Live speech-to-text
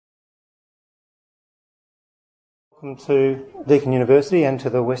Welcome to Deakin University and to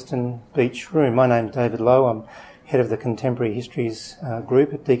the Western Beach Room. My name's David Lowe. I'm head of the Contemporary Histories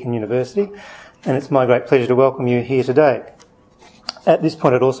group at Deakin University, and it's my great pleasure to welcome you here today. At this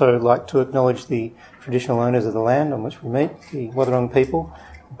point, I'd also like to acknowledge the traditional owners of the land on which we meet, the Wadawurrung people,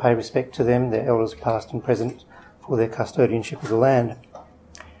 and pay respect to them, their elders past and present, for their custodianship of the land.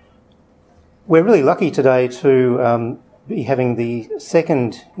 We're really lucky today to be having the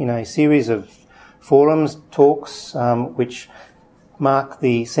second in a series of forums, talks, which mark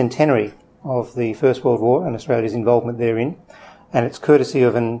the centenary of the First World War and Australia's involvement therein. And it's courtesy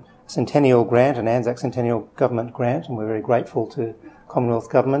of a centennial grant, an Anzac Centennial Government grant, and we're very grateful to Commonwealth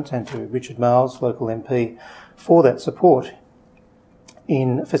Government and to Richard Miles, local MP, for that support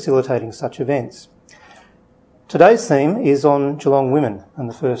in facilitating such events. Today's theme is on Geelong women and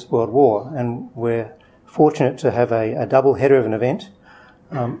the First World War, and we're fortunate to have a double header of an event.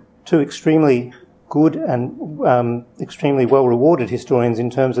 Two extremely good and extremely well rewarded historians in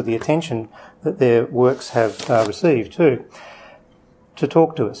terms of the attention that their works have received too, to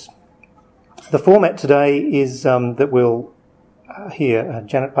talk to us. The format today is that we'll hear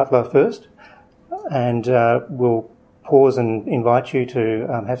Janet Butler first, and we'll pause and invite you to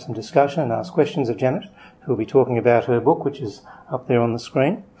have some discussion and ask questions of Janet, who will be talking about her book, which is up there on the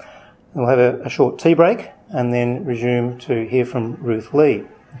screen. We'll have a short tea break and then resume to hear from Ruth Lee,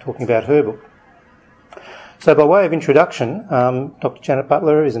 talking about her book. So by way of introduction, Dr. Janet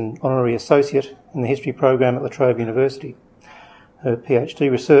Butler is an honorary associate in the history program at La Trobe University. Her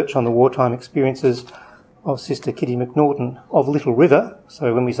PhD research on the wartime experiences of Sister Kitty McNaughton of Little River,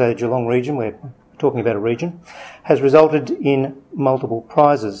 so when we say the Geelong region, we're talking about a region, has resulted in multiple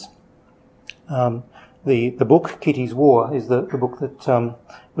prizes. The book, Kitty's War, is the book that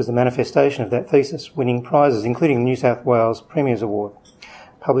was the manifestation of that thesis, winning prizes, including the New South Wales Premier's Award,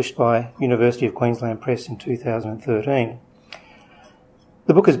 published by University of Queensland Press in 2013.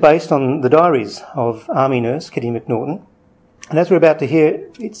 The book is based on the diaries of Army nurse Kitty McNaughton, and as we're about to hear,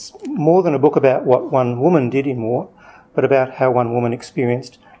 it's more than a book about what one woman did in war, but about how one woman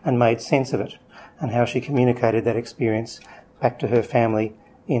experienced and made sense of it, and how she communicated that experience back to her family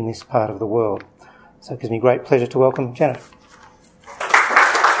in this part of the world. So it gives me great pleasure to welcome Janet.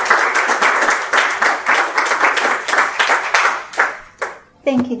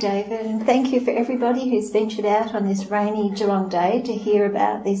 Thank you, David, and thank you for everybody who's ventured out on this rainy Geelong day to hear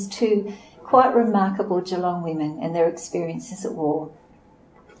about these two quite remarkable Geelong women and their experiences at war.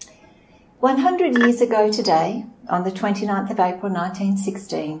 100 years ago today, on the 29th of April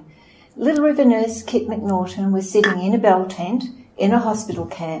 1916, Little River nurse Kit McNaughton was sitting in a bell tent in a hospital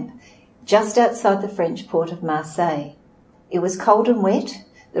camp just outside the French port of Marseille. It was cold and wet,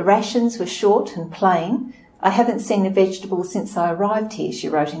 the rations were short and plain. I haven't seen a vegetable since I arrived here, she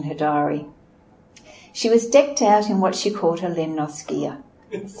wrote in her diary. She was decked out in what she called her Lemnos gear.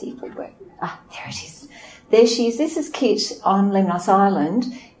 Let's see if we work. There it is. There she is. This is Kit on Lemnos Island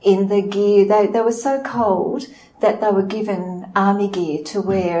in the gear. They were so cold that they were given army gear to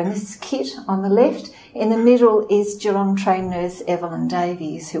wear. And this is Kit on the left. In the middle is Geelong trained nurse Evelyn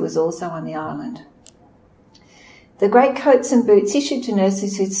Davies, who was also on the island. The great coats and boots issued to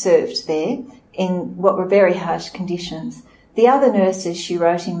nurses who'd served there in what were very harsh conditions. The other nurses, she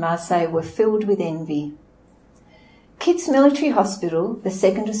wrote in Marseille, were filled with envy. Kit's military hospital, the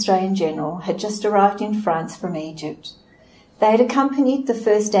 2nd Australian General, had just arrived in France from Egypt. They had accompanied the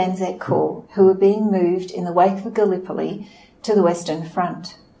 1st Anzac Corps, who were being moved in the wake of Gallipoli to the Western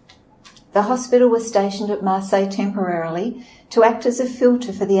Front. The hospital was stationed at Marseille temporarily to act as a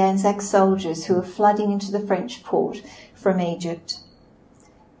filter for the Anzac soldiers who were flooding into the French port from Egypt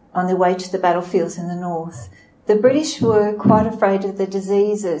on their way to the battlefields in the north. The British were quite afraid of the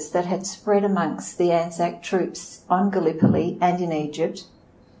diseases that had spread amongst the Anzac troops on Gallipoli and in Egypt.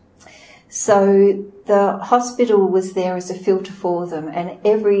 So the hospital was there as a filter for them, and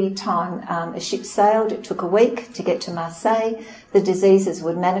every time a ship sailed, it took a week to get to Marseille, the diseases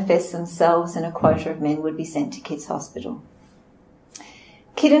would manifest themselves and a quota of men would be sent to Kit's hospital.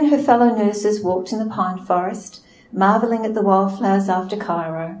 Kit and her fellow nurses walked in the pine forest, marvelling at the wildflowers after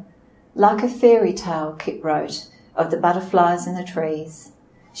Cairo. Like a fairy tale, Kit wrote, of the butterflies in the trees.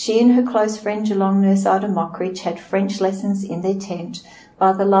 She and her close friend Geelong nurse Ida Mockridge had French lessons in their tent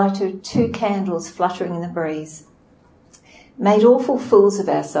by the light of 2 candles fluttering in the breeze. Made awful fools of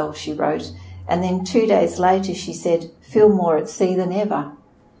ourselves, she wrote, and then 2 days later she said, feel more at sea than ever.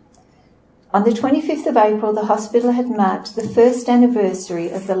 On the 25th of April, the hospital had marked the 1st anniversary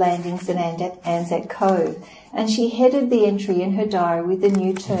of the landings in Anzac Cove, and she headed the entry in her diary with the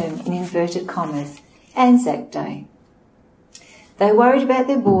new term, in inverted commas, Anzac Day. They worried about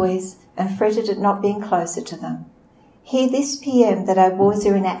their boys and fretted at not being closer to them. Hear this PM that our boys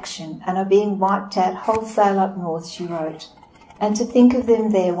are in action and are being wiped out wholesale up north, she wrote, and to think of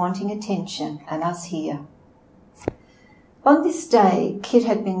them there wanting attention and us here. On this day, Kit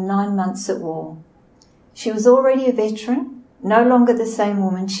had been 9 months at war. She was already a veteran, no longer the same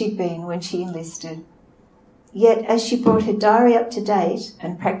woman she'd been when she enlisted. Yet, as she brought her diary up to date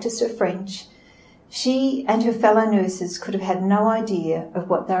and practiced her French, she and her fellow nurses could have had no idea of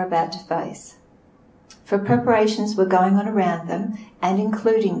what they were about to face. For preparations were going on around them, and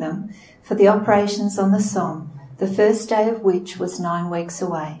including them, for the operations on the Somme, the first day of which was 9 weeks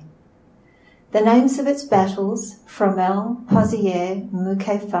away. The names of its battles, Fromelles, Pozières,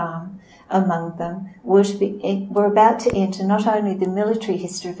 Mouquet Farm, among them, were about to enter not only the military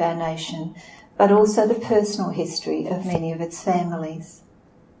history of our nation, but also the personal history of many of its families.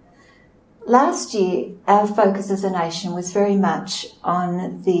 Last year, our focus as a nation was very much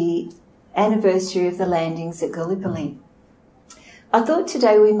on the anniversary of the landings at Gallipoli. I thought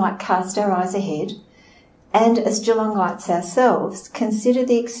today we might cast our eyes ahead and, as Geelongites ourselves, consider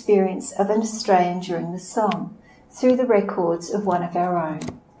the experience of an Australian during the Somme through the records of one of our own.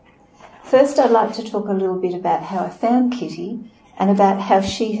 First, I'd like to talk a little bit about how I found Kitty and about how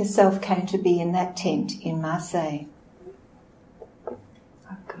she herself came to be in that tent in Marseille.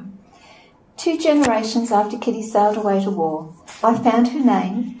 Okay. 2 generations after Kitty sailed away to war, I found her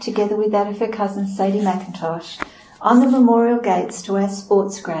name, together with that of her cousin Sadie McIntosh, on the memorial gates to our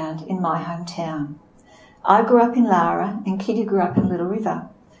sports ground in my hometown. I grew up in Lara and Kitty grew up in Little River,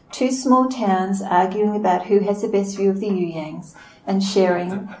 2 small towns arguing about who has the best view of the Yuyangs and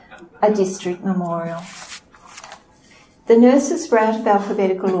sharing a district memorial. The nurses were out of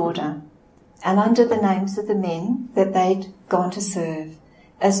alphabetical order and under the names of the men that they'd gone to serve,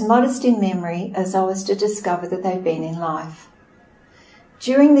 as modest in memory as I was to discover that they'd been in life.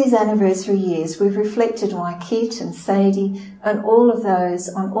 During these anniversary years, we've reflected why Kit and Sadie and all of those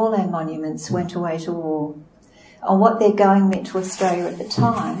on all our monuments went away to war, on what their going meant to Australia at the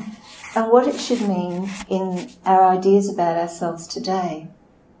time, and what it should mean in our ideas about ourselves today.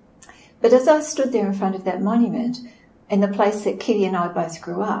 But as I stood there in front of that monument, in the place that Kitty and I both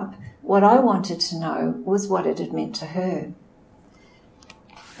grew up, what I wanted to know was what it had meant to her.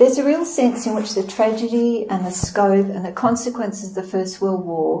 There's a real sense in which the tragedy and the scope and the consequences of the First World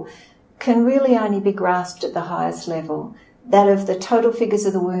War can really only be grasped at the highest level, that of the total figures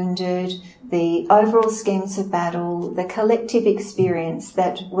of the wounded, the overall schemes of battle, the collective experience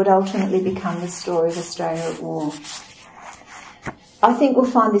that would ultimately become the story of Australia at war. I think we'll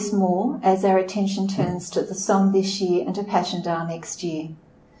find this more as our attention turns to the Somme this year and to Passchendaele next year.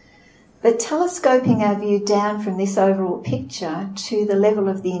 But telescoping our view down from this overall picture to the level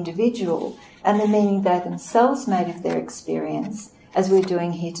of the individual and the meaning they themselves made of their experience, as we're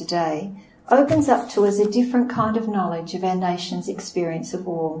doing here today, opens up to us a different kind of knowledge of our nation's experience of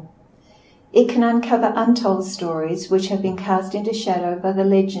war. It can uncover untold stories which have been cast into shadow by the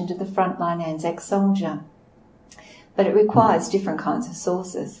legend of the frontline Anzac soldier. But it requires different kinds of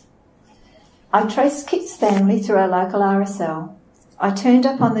sources. I traced Kit's family through our local RSL. I turned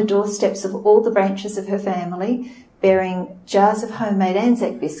up on the doorsteps of all the branches of her family, bearing jars of homemade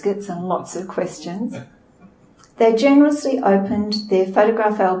Anzac biscuits and lots of questions. They generously opened their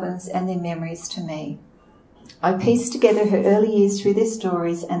photograph albums and their memories to me. I pieced together her early years through their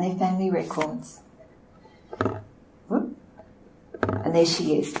stories and their family records. Whoop. And there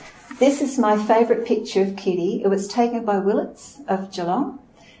she is. This is my favourite picture of Kitty. It was taken by Willits of Geelong.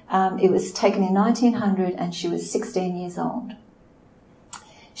 It was taken in 1900 and she was 16 years old.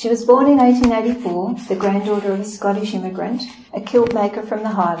 She was born in 1884, the granddaughter of a Scottish immigrant, a kilt maker from the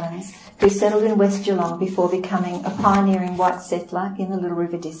Highlands, who settled in West Geelong before becoming a pioneering white settler in the Little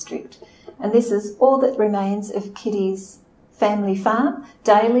River district. And this is all that remains of Kitty's family farm,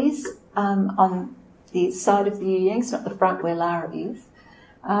 Daly's, on the side of the Yuyangs, not the front where Lara is.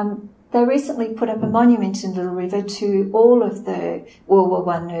 They recently put up a monument in Little River to all of the World War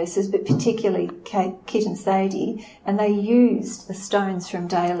I nurses, but particularly Kit and Sadie, and they used the stones from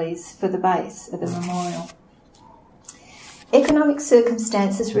Daly's for the base of the memorial. Economic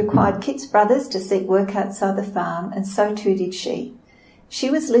circumstances required Kit's brothers to seek work outside the farm, and so too did she. She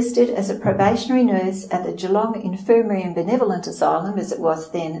was listed as a probationary nurse at the Geelong Infirmary and Benevolent Asylum, as it was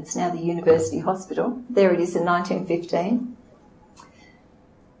then. It's now the University Hospital. There it is in 1915.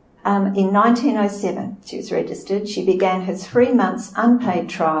 In 1907, she was registered. She began her 3 months unpaid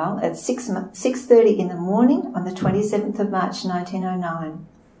trial at 6:30 in the morning on the 27th of March 1909.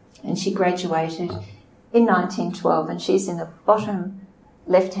 And she graduated in 1912, and she's in the bottom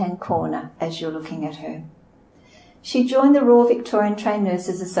left-hand corner as you're looking at her. She joined the Royal Victorian Trained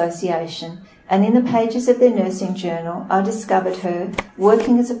Nurses Association, and in the pages of their nursing journal I discovered her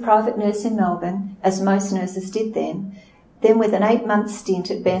working as a private nurse in Melbourne, as most nurses did then with an 8-month stint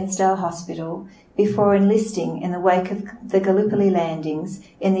at Bairnsdale Hospital, before enlisting in the wake of the Gallipoli landings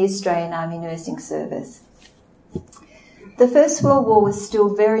in the Australian Army Nursing Service. The First World War was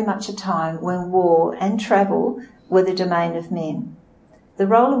still very much a time when war and travel were the domain of men. The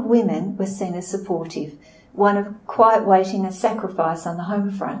role of women was seen as supportive, one of quiet waiting and sacrifice on the home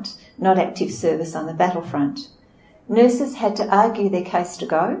front, not active service on the battlefront. Nurses had to argue their case to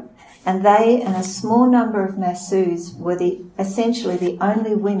go, and they and a small number of masseuses were essentially the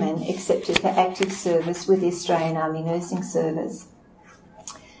only women accepted for active service with the Australian Army Nursing Service.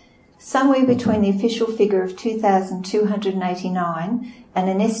 Somewhere between the official figure of 2,289 and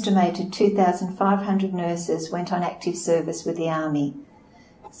an estimated 2,500 nurses went on active service with the Army.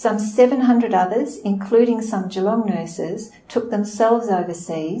 Some 700 others, including some Geelong nurses, took themselves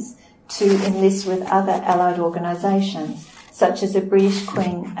overseas to enlist with other allied organisations, such as the British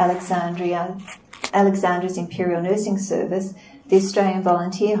Queen Alexandra's Imperial Nursing Service, the Australian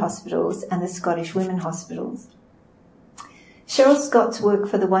Volunteer Hospitals and the Scottish Women Hospitals. Cheryl Scott's work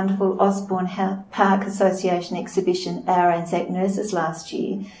for the wonderful Osborne Park Association exhibition Our Anzac Nurses last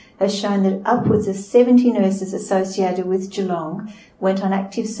year has shown that upwards of 70 nurses associated with Geelong went on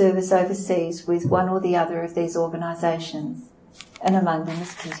active service overseas with one or the other of these organisations, and among them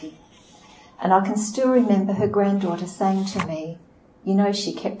was Kitty. And I can still remember her granddaughter saying to me, "You know,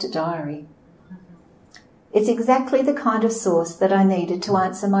 she kept a diary." It's exactly the kind of source that I needed to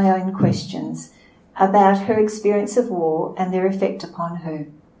answer my own questions about her experience of war and their effect upon her.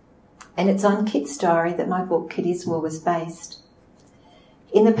 And it's on Kit's diary that my book, Kitty's War, was based.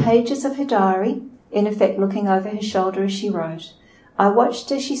 In the pages of her diary, in effect looking over her shoulder as she wrote, I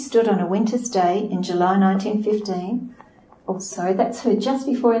watched as she stood on a winter's day in July 1915. Oh, sorry, that's her just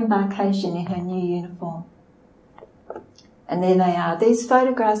before embarkation in her new uniform. And there they are. These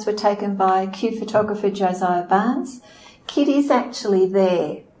photographs were taken by Q photographer Josiah Barnes. Kitty's actually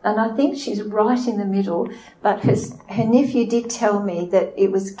there, and I think she's right in the middle, but her nephew did tell me that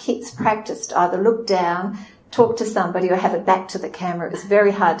it was Kit's practice to either look down, talk to somebody, or have it back to the camera. It was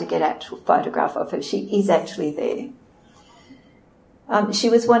very hard to get an actual photograph of her. She is actually there. She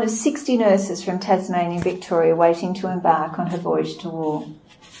was one of 60 nurses from Tasmania and Victoria waiting to embark on her voyage to war.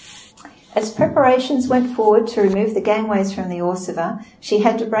 As preparations went forward to remove the gangways from the Orsiva, she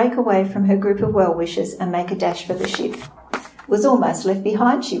had to break away from her group of well-wishers and make a dash for the ship. Was almost left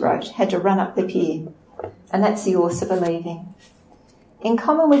behind, she wrote, had to run up the pier. And that's the Orsiva leaving. In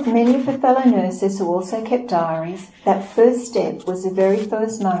common with many of her fellow nurses who also kept diaries, that first step was the very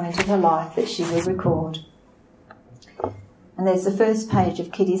first moment of her life that she would record. And there's the first page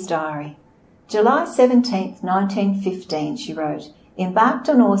of Kitty's diary. July 17th, 1915, she wrote, embarked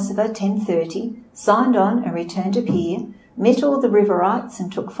on Orsiva 10:30, signed on and returned to pier, met all the Riverites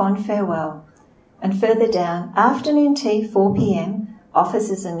and took fond farewell. And further down, afternoon tea 4 p.m,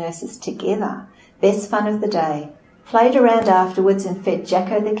 officers and nurses together, best fun of the day. Played around afterwards and fed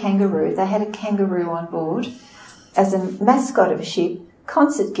Jacko the kangaroo. They had a kangaroo on board as a mascot of a ship.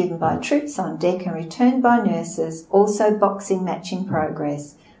 Concert given by troops on deck and returned by nurses, also boxing match in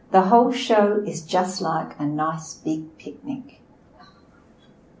progress. The whole show is just like a nice big picnic.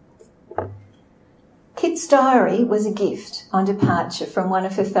 Kit's diary was a gift on departure from one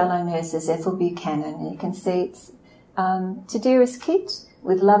of her fellow nurses, Ethel Buchanan. And you can see it's to dearest Kit,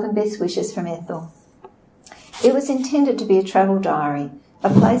 with love and best wishes from Ethel. It was intended to be a travel diary, a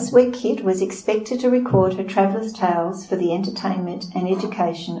place where Kit was expected to record her traveller's tales for the entertainment and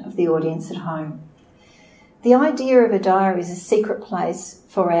education of the audience at home. The idea of a diary as a secret place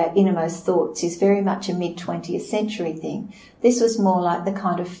for our innermost thoughts is very much a mid-20th century thing. This was more like the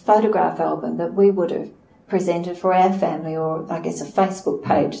kind of photograph album that we would have presented for our family, or I guess a Facebook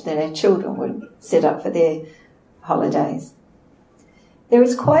page that our children would set up for their holidays. There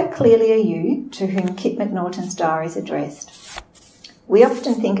is quite clearly a you to whom Kit McNaughton's diary is addressed. We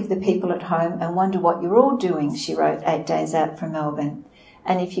often think of the people at home and wonder what you're all doing, she wrote 8 days out from Melbourne.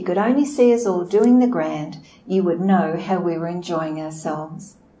 And if you could only see us all doing the grand, you would know how we were enjoying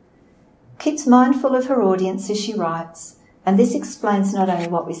ourselves. Kit's mindful of her audience as she writes, and this explains not only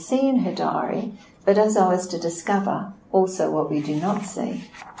what we see in her diary, but as I was to discover, also what we do not see.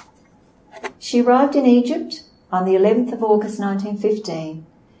 She arrived in Egypt on the 11th of August 1915,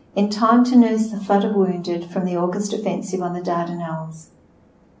 in time to nurse the flood of wounded from the August offensive on the Dardanelles.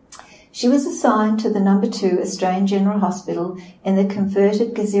 She was assigned to the No. 2 Australian General Hospital in the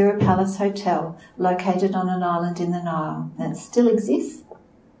converted Gezira Palace Hotel, located on an island in the Nile. And it still exists.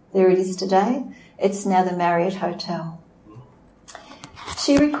 There it is today. It's now the Marriott Hotel.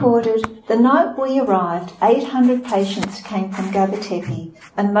 She recorded, "The night we arrived, 800 patients came from Gabatepe,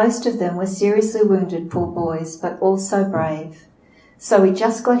 and most of them were seriously wounded, poor boys, but also brave. So we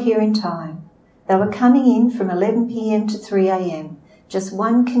just got here in time. They were coming in from 11 p.m. to 3 a.m, just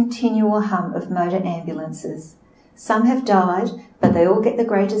one continual hum of motor ambulances. Some have died, but they all get the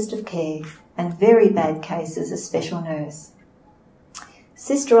greatest of care, and very bad cases a special nurse."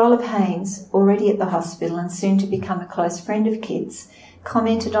 Sister Olive Haynes, already at the hospital and soon to become a close friend of Kit's,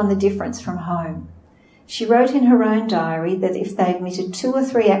 commented on the difference from home. She wrote in her own diary that if they admitted 2 or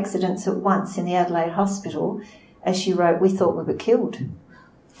 3 accidents at once in the Adelaide hospital, as she wrote, "we thought we were killed."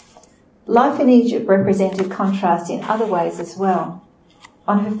 Life in Egypt represented contrast in other ways as well.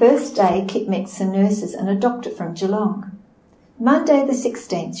 On her first day, Kit met some nurses and a doctor from Geelong. "Monday the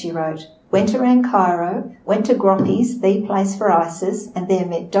 16th, she wrote, "went around Cairo, went to Groppi's, the place for ISIS, and there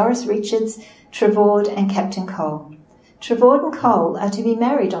met Doris Richards, Trevord and Captain Cole. Trevord and Cole are to be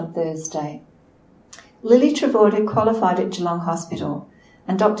married on Thursday." Lily Trevord had qualified at Geelong Hospital,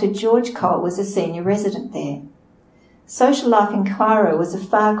 and Dr. George Cole was a senior resident there. Social life in Cairo was a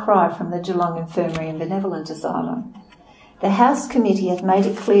far cry from the Geelong Infirmary and Benevolent Asylum. The House Committee had made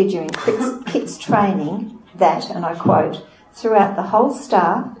it clear during Kit's training that, and I quote, "throughout the whole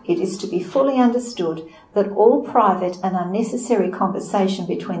staff, it is to be fully understood that all private and unnecessary conversation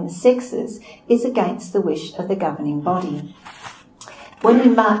between the sexes is against the wish of the governing body." When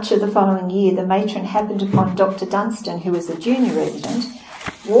in March of the following year the matron happened upon Dr. Dunstan, who was a junior resident,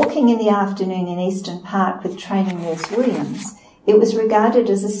 walking in the afternoon in Eastern Park with training nurse Williams, it was regarded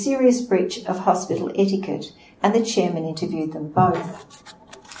as a serious breach of hospital etiquette, and the chairman interviewed them both.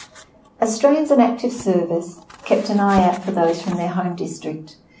 Australians on active service kept an eye out for those from their home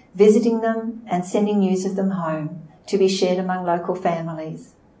district, visiting them and sending news of them home to be shared among local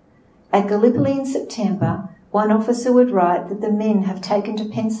families. At Gallipoli in September, one officer would write that the men have taken to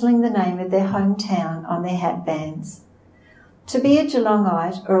penciling the name of their hometown on their hat bands. To be a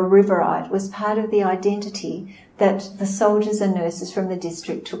Geelongite or a Riverite was part of the identity that the soldiers and nurses from the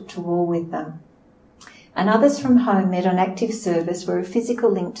district took to war with them. And others from home met on active service were a physical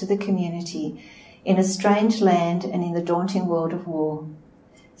link to the community in a strange land and in the daunting world of war.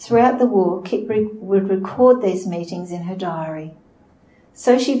 Throughout the war, Kit would record these meetings in her diary.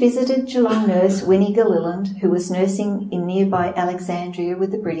 So she visited Geelong nurse Winnie Gilliland, who was nursing in nearby Alexandria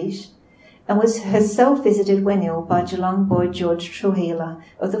with the British, and was herself visited when ill by Geelong boy George Trujillo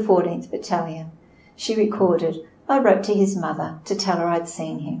of the 14th Battalion. She recorded, "I wrote to his mother to tell her I'd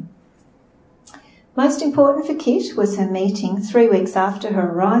seen him." Most important for Kit was her meeting 3 weeks after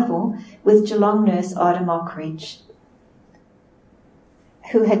her arrival with Geelong nurse Ida Mockridge,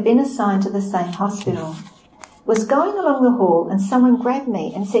 who had been assigned to the same hospital. "Was going along the hall and someone grabbed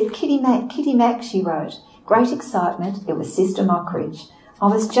me and said, 'Kitty Mac,' she wrote. Great excitement. It was Sister Mockridge. I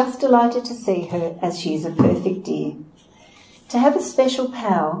was just delighted to see her, as she is a perfect dear." To have a special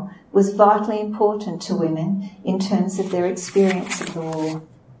pal was vitally important to women in terms of their experience of the war.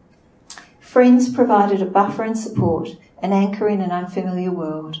 Friends provided a buffer and support, an anchor in an unfamiliar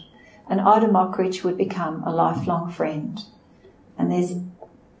world, and Ida Mockridge would become a lifelong friend. And there's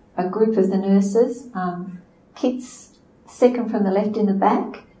a group of the nurses, Kit's second from the left in the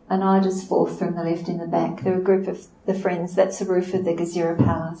back, and Ida's fourth from the left in the back. They're a group of the friends. That's the roof of the Gazira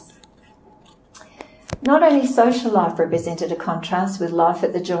Palace. Not only social life represented a contrast with life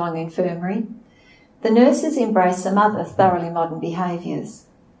at the Geelong Infirmary, the nurses embraced some other thoroughly modern behaviours.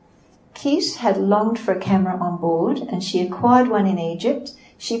 Kit had longed for a camera on board, and she acquired one in Egypt.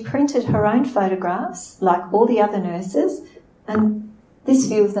 She printed her own photographs, like all the other nurses, and this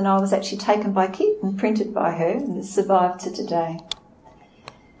view of the Nile was actually taken by Kit and printed by her, and has survived to today.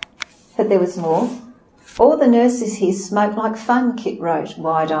 But there was more. "All the nurses here smoke like fun," Kit wrote,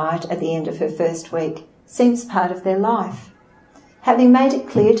 wide-eyed, at the end of her first week. "Seems part of their life." Having made it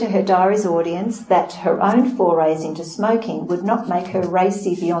clear to her diary's audience that her own forays into smoking would not make her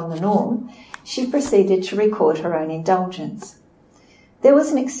racy beyond the norm, she proceeded to record her own indulgence. There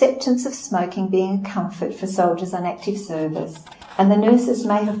was an acceptance of smoking being a comfort for soldiers on active service, and the nurses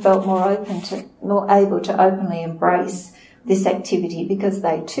may have felt more able to openly embrace this activity because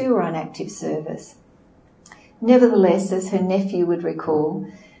they too were on active service. Nevertheless, as her nephew would recall,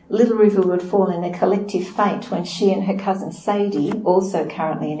 Little River would fall in a collective faint when she and her cousin Sadie, also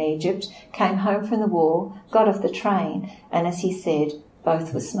currently in Egypt, came home from the war, got off the train, and as he said,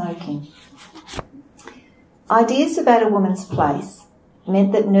 both were smoking. Ideas about a woman's place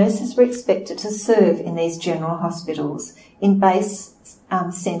meant that nurses were expected to serve in these general hospitals, in base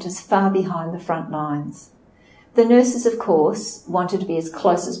centres far behind the front lines. The nurses, of course, wanted to be as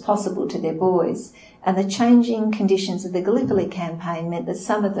close as possible to their boys, and the changing conditions of the Gallipoli campaign meant that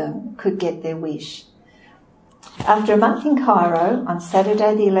some of them could get their wish. After a month in Cairo, on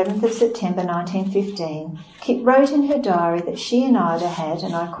Saturday the 11th of September 1915, Kit wrote in her diary that she and Ida had,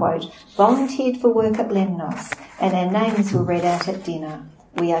 and I quote, volunteered for work at Lemnos, and our names were read out at dinner.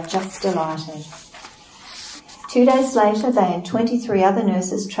 We are just delighted. 2 days later, they and 23 other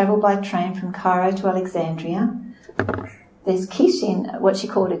nurses travelled by train from Cairo to Alexandria. There's Kit in what she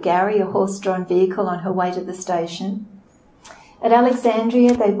called a gharry, a horse-drawn vehicle, on her way to the station. At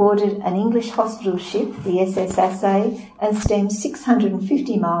Alexandria, they boarded an English hospital ship, the SS Assay, and steamed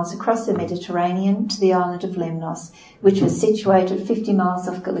 650 miles across the Mediterranean to the island of Lemnos, which was situated 50 miles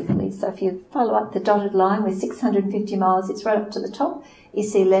off Gallipoli. So if you follow up the dotted line with 650 miles, it's right up to the top. You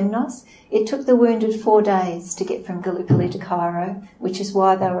see Lemnos. It took the wounded 4 days to get from Gallipoli to Cairo, which is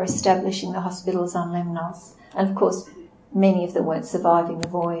why they were establishing the hospitals on Lemnos. And of course, many of them weren't surviving the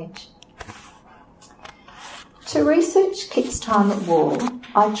voyage. To research Kit's time at war,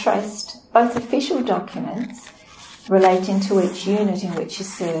 I traced both official documents relating to each unit in which she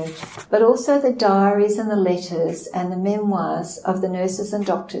served, but also the diaries and the letters and the memoirs of the nurses and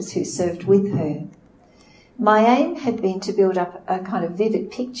doctors who served with her. My aim had been to build up a kind of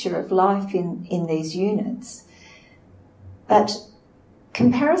vivid picture of life in these units, but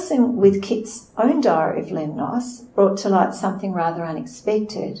comparison with Kit's own diary of Lemnos brought to light something rather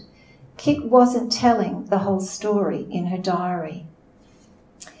unexpected. Kit wasn't telling the whole story in her diary.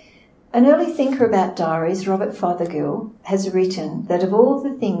 An early thinker about diaries, Robert Fothergill, has written that of all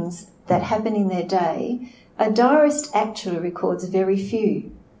the things that happen in their day, a diarist actually records very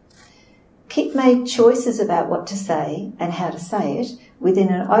few. Kit made choices about what to say and how to say it within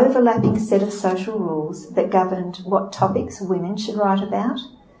an overlapping set of social rules that governed what topics women should write about,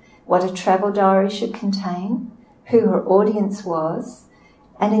 what a travel diary should contain, who her audience was,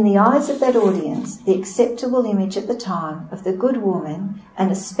 and in the eyes of that audience, the acceptable image at the time of the good woman,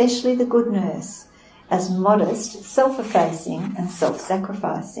 and especially the good nurse, as modest, self-effacing and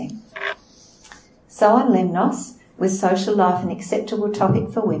self-sacrificing. So on Lemnos, with social life an acceptable topic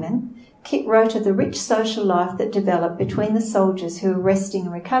for women, Kit wrote of the rich social life that developed between the soldiers who were resting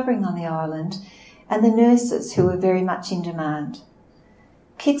and recovering on the island and the nurses who were very much in demand.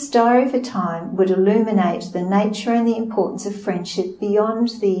 Kit's diary of a time would illuminate the nature and the importance of friendship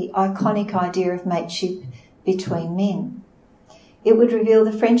beyond the iconic idea of mateship between men. It would reveal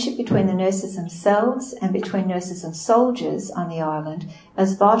the friendship between the nurses themselves and between nurses and soldiers on the island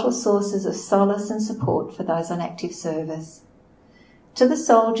as vital sources of solace and support for those on active service. To the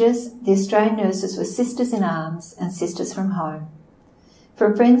soldiers, the Australian nurses were sisters in arms and sisters from home.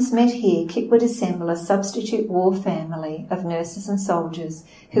 From friends met here, Kit would assemble a substitute war family of nurses and soldiers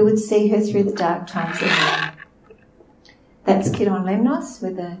who would see her through the dark times ahead. That's Kit on Lemnos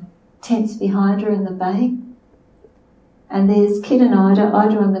with the tents behind her in the bay. And there's Kit and Ida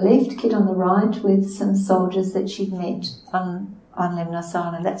on the left, Kit on the right, with some soldiers that she'd met on Lemnos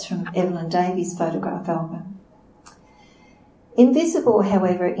Island. That's from Evelyn Davies' photograph album. Invisible,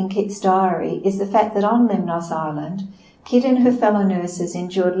 however, in Kit's diary is the fact that on Lemnos Island, Kit and her fellow nurses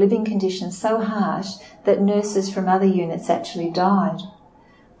endured living conditions so harsh that nurses from other units actually died.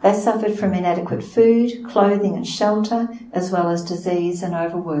 They suffered from inadequate food, clothing and shelter, as well as disease and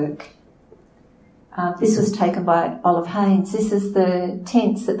overwork. This was taken by Olive Haynes. This is the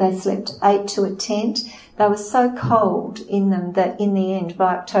tents that they slept 8 to a tent. They were so cold in them that in the end,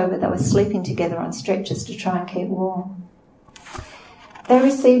 by October, they were sleeping together on stretchers to try and keep warm. They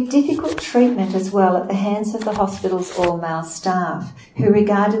received difficult treatment as well at the hands of the hospital's all-male staff, who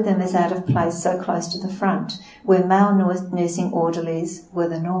regarded them as out of place so close to the front, where male nursing orderlies were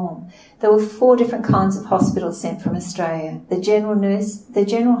the norm. There were 4 different kinds of hospitals sent from Australia. The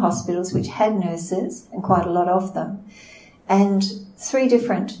general hospitals, which had nurses, and quite a lot of them, and 3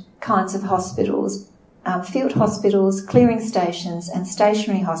 different kinds of hospitals, field hospitals, clearing stations and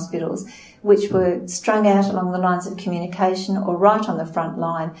stationary hospitals, which were strung out along the lines of communication or right on the front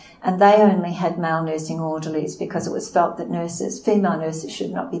line, and they only had male nursing orderlies because it was felt that female nurses should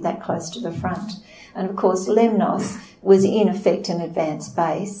not be that close to the front. And of course Lemnos was in effect an advanced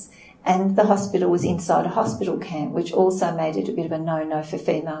base, and the hospital was inside a hospital camp, which also made it a bit of a no-no for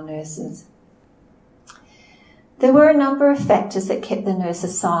female nurses. There were a number of factors that kept the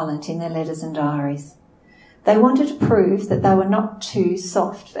nurses silent in their letters and diaries. They wanted to prove that they were not too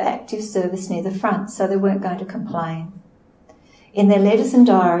soft for active service near the front, so they weren't going to complain. In their letters and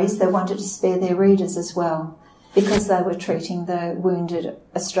diaries, they wanted to spare their readers as well, because they were treating the wounded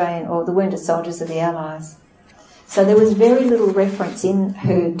Australian or the wounded soldiers of the Allies. So there was very little reference in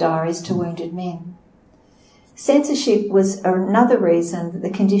her diaries to wounded men. Censorship was another reason that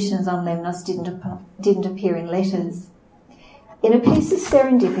the conditions on Lemnos didn't appear in letters. In a piece of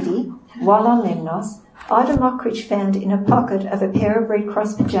serendipity, while on Lemnos, Ida Mockridge found in a pocket of a pair of Red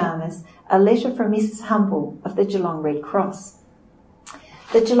Cross pyjamas a letter from Mrs. Humble of the Geelong Red Cross.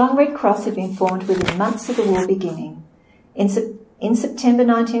 The Geelong Red Cross had been formed within months of the war beginning. In September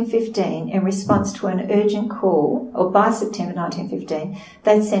 1915, in response to an urgent call, or by September 1915,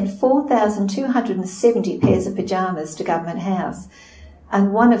 they'd sent 4,270 pairs of pyjamas to Government House,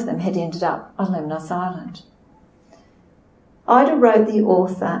 and one of them had ended up on Lemnos Island. Ida wrote the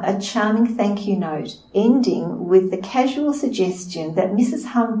author a charming thank you note, ending with the casual suggestion that Mrs.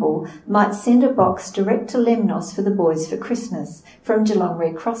 Humble might send a box direct to Lemnos for the boys for Christmas from Geelong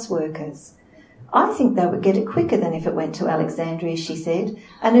Red Cross workers. I think they would get it quicker than if it went to Alexandria, she said,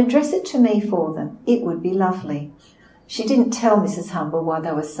 and address it to me for them. It would be lovely. She didn't tell Mrs. Humble why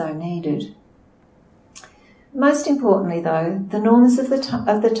they were so needed. Most importantly, though, the norms of the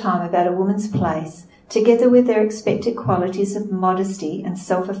time about a woman's place, together with their expected qualities of modesty and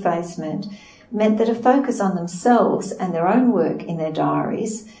self-effacement, meant that a focus on themselves and their own work in their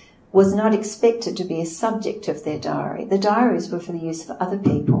diaries was not expected to be a subject of their diary. The diaries were for the use of other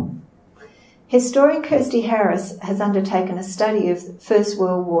people. Historian Kirsty Harris has undertaken a study of First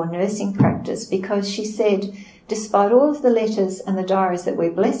World War nursing practice because she said, despite all of the letters and the diaries that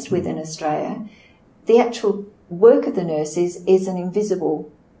we're blessed with in Australia, the actual work of the nurses is an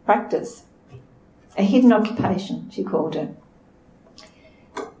invisible practice. A hidden occupation, she called it.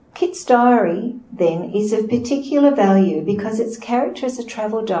 Kit's diary, then, is of particular value because its character as a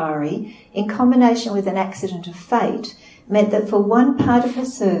travel diary, in combination with an accident of fate, meant that for one part of her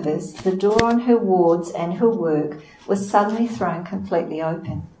service, the door on her wards and her work was suddenly thrown completely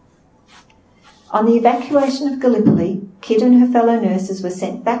open. On the evacuation of Gallipoli, Kit and her fellow nurses were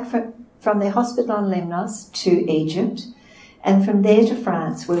sent back from their hospital on Lemnos to Egypt, and from there to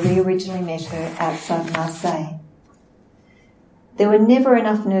France, where we originally met her outside Marseille. There were never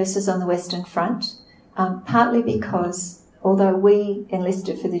enough nurses on the Western Front, partly because, although we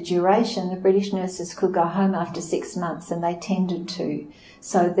enlisted for the duration, the British nurses could go home after 6 months, and they tended to,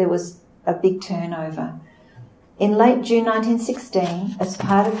 so there was a big turnover. In late June 1916, as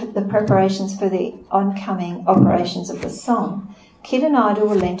part of the preparations for the oncoming operations of the Somme, Kit and Ida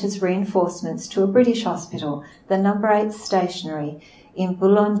were lent as reinforcements to a British hospital, the No. 8 Stationary, in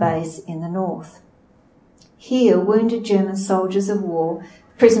Boulogne Base in the north. Here, wounded German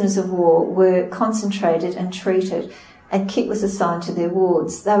prisoners of war, were concentrated and treated, and Kit was assigned to their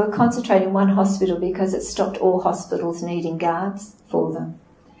wards. They were concentrated in one hospital because it stopped all hospitals needing guards for them.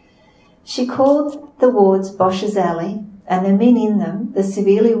 She called the wards Bosch's Alley, and the men in them, the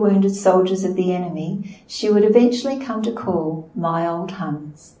severely wounded soldiers of the enemy, she would eventually come to call my old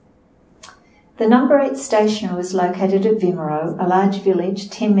Huns. The No. 8 Stationery was located at Wimereux, a large village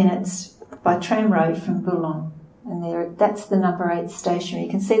 10 minutes by tram road from Boulogne. And that's the No. 8 Stationery.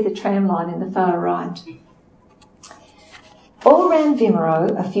 You can see the tram line in the far right. All round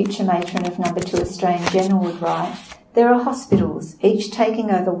Wimereux, a future matron of No. 2 Australian General would write, there are hospitals, each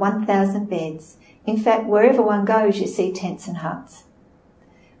taking over 1,000 beds. In fact, wherever one goes, you see tents and huts.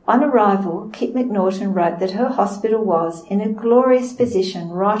 On arrival, Kit McNaughton wrote that her hospital was in a glorious position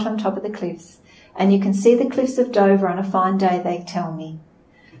right on top of the cliffs, and you can see the cliffs of Dover on a fine day, they tell me.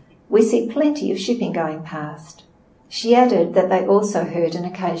 We see plenty of shipping going past. She added that they also heard an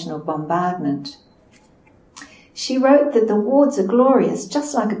occasional bombardment. She wrote that the wards are glorious,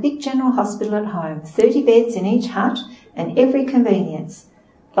 just like a big general hospital at home, 30 beds in each hut and every convenience.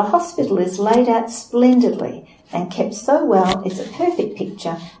 The hospital is laid out splendidly and kept so well it's a perfect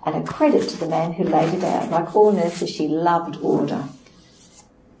picture and a credit to the man who laid it out. Like all nurses, she loved order.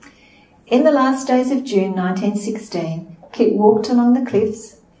 In the last days of June 1916, Kit walked along the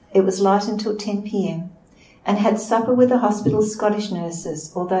cliffs, it was light until 10 p.m, and had supper with the hospital's Scottish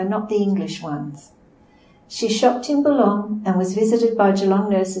nurses, although not the English ones. She shopped in Boulogne and was visited by Geelong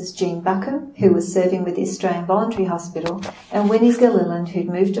nurses Jean Buckham, who was serving with the Australian Voluntary Hospital, and Winnie Gilliland, who'd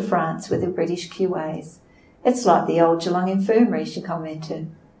moved to France with the British QAs. It's like the old Geelong Infirmary, she commented.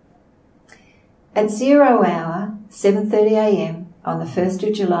 At 0 hour, 7:30 a.m, on the 1st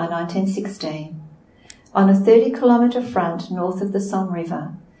of July 1916, on a 30-kilometre front north of the Somme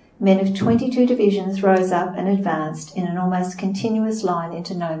River, men of 22 divisions rose up and advanced in an almost continuous line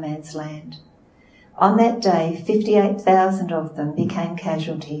into no man's land. On that day, 58,000 of them became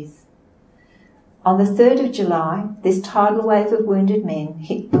casualties. On the 3rd of July, this tidal wave of wounded men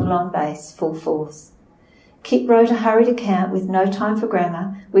hit Boulogne Base full force. Kit wrote a hurried account with no time for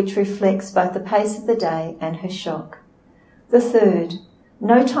grammar, which reflects both the pace of the day and her shock. The 3rd,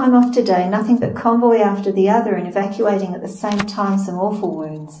 No time off today, nothing but convoy after the other and evacuating at the same time some awful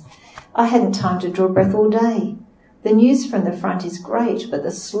wounds. I hadn't time to draw breath all day. The news from the front is great, but the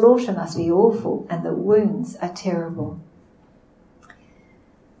slaughter must be awful and the wounds are terrible.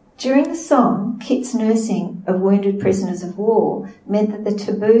 During the Somme, Kit's nursing of wounded prisoners of war meant that the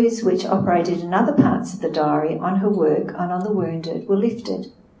taboos which operated in other parts of the diary on her work and on the wounded were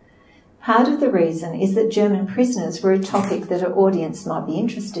lifted. Part of the reason is that German prisoners were a topic that her audience might be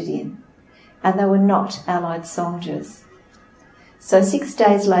interested in, and they were not Allied soldiers. So 6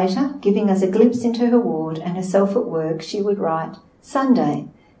 days later, giving us a glimpse into her ward and herself at work, she would write, "Sunday.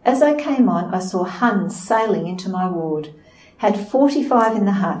 As I came on, I saw Huns sailing into my ward. Had 45 in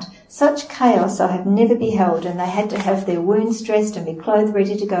the hut. Such chaos I have never beheld, and they had to have their wounds dressed and be clothed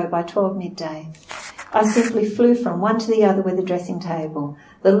ready to go by 12 midday. I simply flew from one to the other with a dressing table.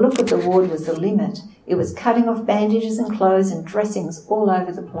 The look of the ward was the limit. It was cutting off bandages and clothes and dressings all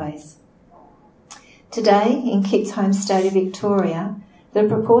over the place." Today, in Kit's home state of Victoria, the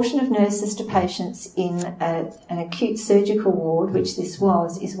proportion of nurses to patients in an acute surgical ward, which this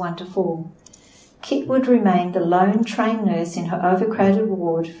was, is 1 to 4. Kit would remain the lone trained nurse in her overcrowded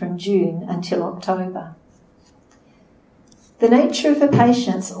ward from June until October. The nature of her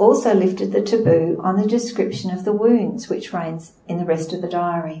patients also lifted the taboo on the description of the wounds, which reigns in the rest of the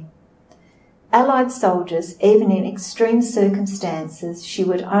diary. Allied soldiers, even in extreme circumstances, she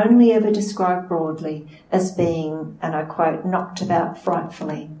would only ever describe broadly as being, and I quote, knocked about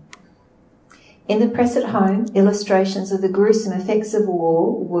frightfully. In the press at home, illustrations of the gruesome effects of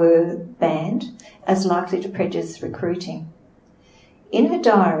war were banned as likely to prejudice recruiting. In her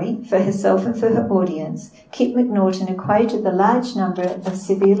diary, for herself and for her audience, Kit McNaughton equated the large number of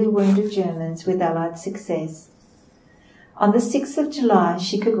severely wounded Germans with Allied success. On the 6th of July,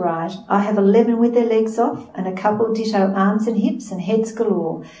 she could write, "I have 11 with their legs off and a couple ditto arms and hips and heads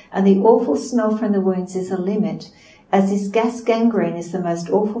galore, and the awful smell from the wounds is a limit, as this gas gangrene is the most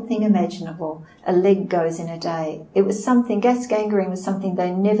awful thing imaginable. A leg goes in a day." It was something, gas gangrene was something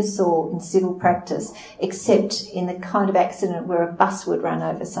they never saw in civil practice, except in the kind of accident where a bus would run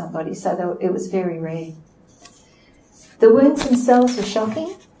over somebody, so it was very rare. The wounds themselves were shocking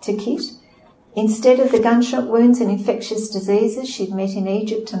to Kit. Instead of the gunshot wounds and infectious diseases she'd met in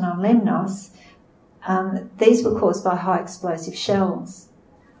Egypt and on Lemnos, these were caused by high explosive shells.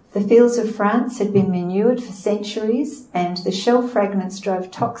 The fields of France had been manured for centuries, and the shell fragments drove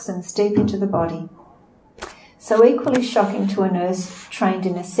toxins deep into the body. So equally shocking to a nurse trained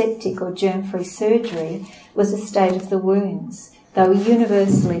in aseptic or germ-free surgery was the state of the wounds. They were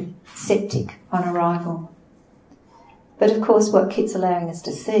universally septic on arrival. But of course what Kit's allowing us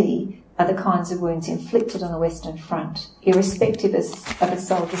to see are the kinds of wounds inflicted on the Western Front, irrespective of a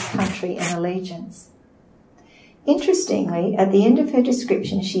soldier's country and allegiance. Interestingly, at the end of her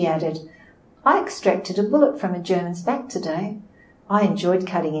description she added, "I extracted a bullet from a German's back today. I enjoyed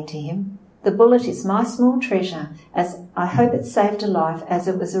cutting into him. The bullet is my small treasure, as I hope it saved a life as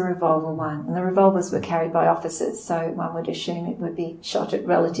it was a revolver one." And the revolvers were carried by officers, so one would assume it would be shot at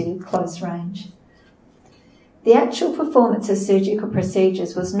relatively close range. The actual performance of surgical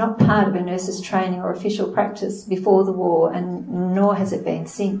procedures was not part of a nurse's training or official practice before the war, and nor has it been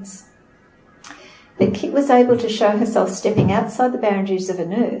since. But Kit was able to show herself stepping outside the boundaries of a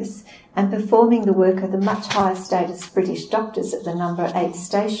nurse and performing the work of the much higher status British doctors at the number 8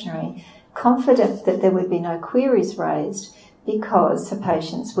 stationary, confident that there would be no queries raised because her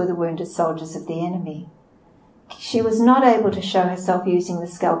patients were the wounded soldiers of the enemy. She was not able to show herself using the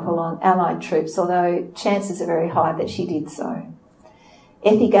scalpel on Allied troops, although chances are very high that she did so.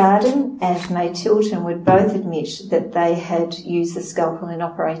 Effie Garden and May Tilton would both admit that they had used the scalpel in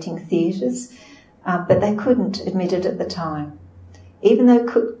operating theatres, but they couldn't admit it at the time. Even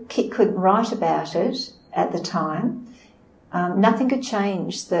though Kit couldn't write about it at the time, nothing could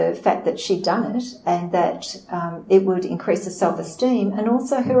change the fact that she'd done it and that it would increase her self-esteem and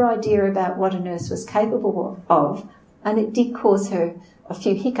also her idea about what a nurse was capable of, and it did cause her a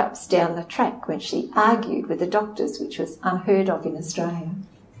few hiccups down the track when she argued with the doctors, which was unheard of in Australia.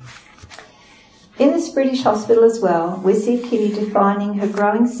 In this British hospital as well, we see Kitty defining her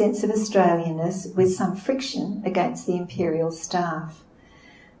growing sense of Australianness with some friction against the Imperial staff.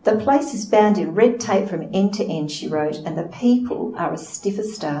 "The place is bound in red tape from end to end," she wrote, "and the people are as stiff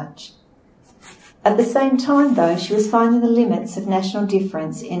as starch." At the same time, though, she was finding the limits of national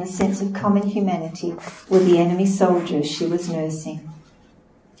difference in a sense of common humanity with the enemy soldiers she was nursing.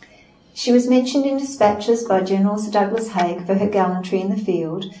 She was mentioned in dispatches by General Sir Douglas Haig for her gallantry in the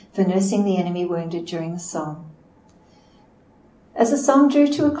field for nursing the enemy wounded during the Somme. As the Somme drew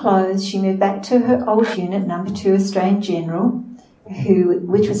to a close, she moved back to her old unit, No. 2 Australian General,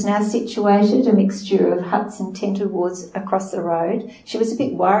 which was now situated a mixture of huts and tented wards across the road. She was a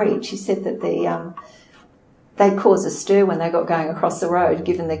bit worried. She said that they'd cause a stir when they got going across the road,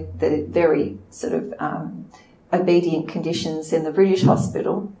 given the very sort of obedient conditions in the British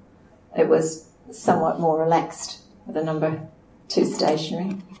hospital. It was somewhat more relaxed with the number 2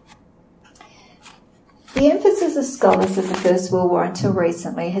 stationary. The emphasis of scholars of the First World War until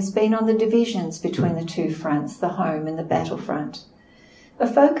recently has been on the divisions between the two fronts, the home and the battlefront. A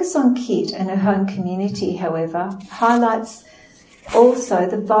focus on Kit and her home community, however, highlights also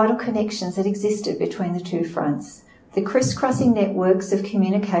the vital connections that existed between the two fronts, the crisscrossing networks of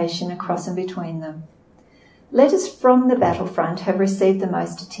communication across and between them. Letters from the battlefront have received the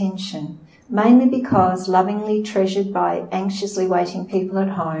most attention, mainly because lovingly treasured by anxiously waiting people at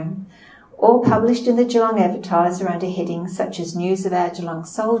home, or published in the Geelong Advertiser under headings such as News of Our Geelong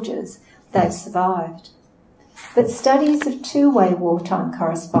Soldiers, they've survived. But studies of two-way wartime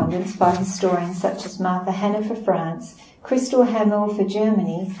correspondence by historians such as Martha Hanna for France, Crystal Hamill for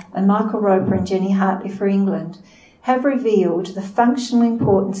Germany, and Michael Roper and Jenny Hartley for England have revealed the functional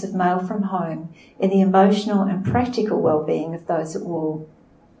importance of mail from home in the emotional and practical well-being of those at war.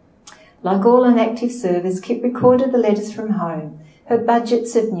 Like all on active service, Kit recorded the letters from home, her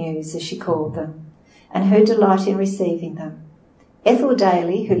budgets of news, as she called them, and her delight in receiving them. Ethel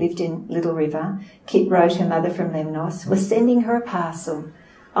Daly, who lived in Little River, Kit wrote her mother from Lemnos, was sending her a parcel.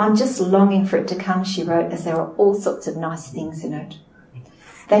 "I'm just longing for it to come," she wrote, "as there are all sorts of nice things in it."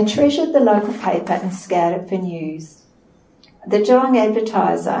 They treasured the local paper and scoured it for news. The Geelong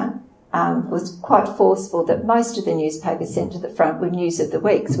Advertiser was quite forceful that most of the newspapers sent to the front were news of the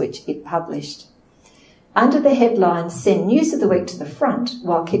weeks, which it published. Under the headline, "Send News of the Week to the Front,"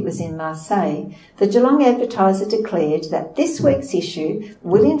 while Kit was in Marseille, the Geelong Advertiser declared that this week's issue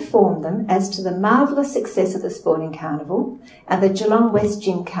will inform them as to the marvellous success of the Sporting Carnival and the Geelong West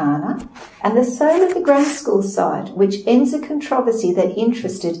Gymkhana and the sale of the grammar school site, which ends a controversy that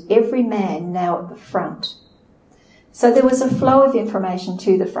interested every man now at the front. So there was a flow of information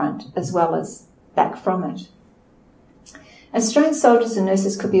to the front as well as back from it. Australian soldiers and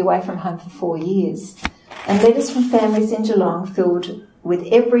nurses could be away from home for 4 years, and letters from families in Geelong filled with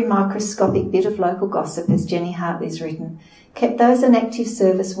every microscopic bit of local gossip, as Jenny Hartley's written, kept those in active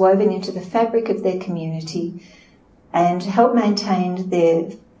service woven into the fabric of their community and helped maintain their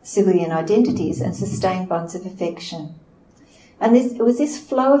civilian identities and sustain bonds of affection. And it was this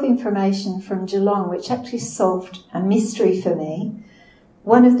flow of information from Geelong which actually solved a mystery for me,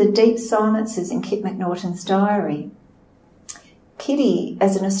 one of the deep silences in Kit McNaughton's diary. Kitty,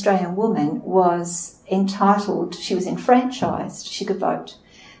 as an Australian woman, was entitled, she was enfranchised, she could vote.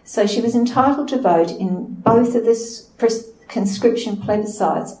 So she was entitled to vote in both of the conscription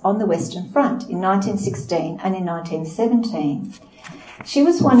plebiscites on the Western Front in 1916 and in 1917. She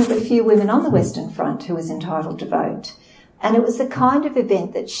was one of the few women on the Western Front who was entitled to vote, and it was the kind of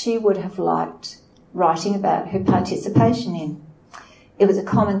event that she would have liked writing about her participation in. It was a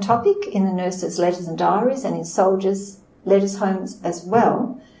common topic in the nurses' letters and diaries and in soldiers' letters homes as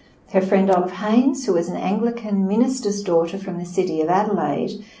well. Her friend Olive Haynes, who was an Anglican minister's daughter from the city of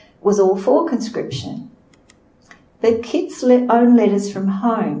Adelaide, was all for conscription. But Kit's own letters from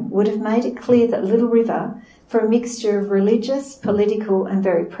home would have made it clear that Little River, for a mixture of religious, political and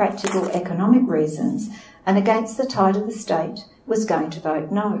very practical economic reasons, and against the tide of the state, was going to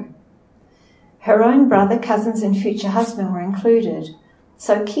vote no. Her own brother, cousins and future husband were included.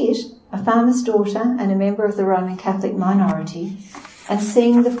 So Kit, a farmer's daughter and a member of the Roman Catholic minority, and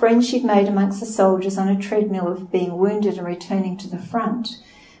seeing the friends she'd made amongst the soldiers on a treadmill of being wounded and returning to the front,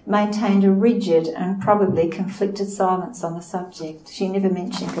 maintained a rigid and probably conflicted silence on the subject. She never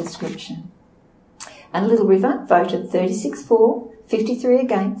mentioned conscription. And Little River voted 36 for, 53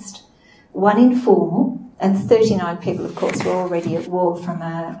 against, 1 informal, and 39 people, of course, were already at war from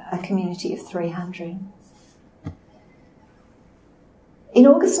a community of 300. In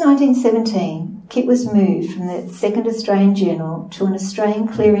August 1917, Kit was moved from the 2nd Australian General to an Australian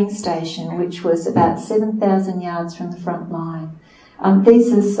clearing station, which was about 7,000 yards from the front line.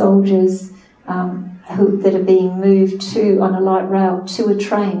 These are soldiers that are being moved on a light rail to a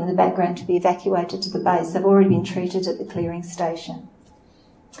train in the background to be evacuated to the base. They've already been treated at the clearing station.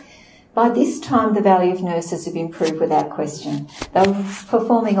 By this time, the value of nurses had improved without question. They were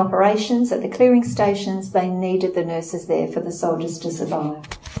performing operations at the clearing stations. They needed the nurses there for the soldiers to survive.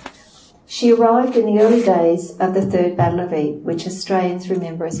 She arrived in the early days of the Third Battle of Ypres, which Australians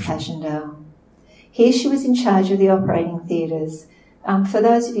remember as Passchendaele. Here she was in charge of the operating theatres, For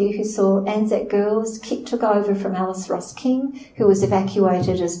those of you who saw Anzac Girls, Kit took over from Alice Ross King, who was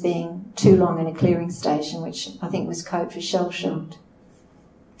evacuated as being too long in a clearing station, which I think was code for shell-shocked.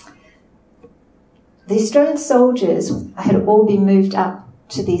 The Australian soldiers had all been moved up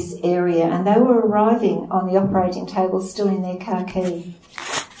to this area, and they were arriving on the operating table still in their khaki.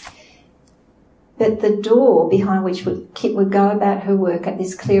 But the door behind which Kit would go about her work at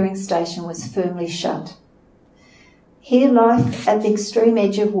this clearing station was firmly shut. Here life at the extreme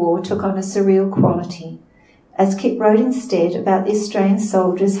edge of war took on a surreal quality, as Kit wrote instead about the Australian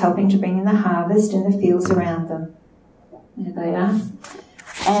soldiers helping to bring in the harvest in the fields around them. There they are.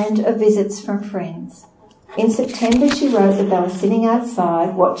 And of visits from friends. In September she wrote that they were sitting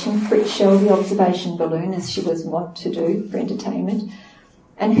outside watching Fritz shell the observation balloon, as she was wont to do for entertainment.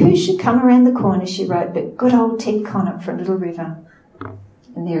 And who should come around the corner, she wrote, but good old Ted Connett from Little River.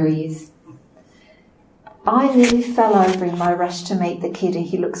 And there he is. I nearly fell over in my rush to meet the kid, and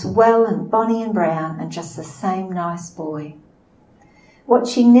he looks well and bonny and brown and just the same nice boy. What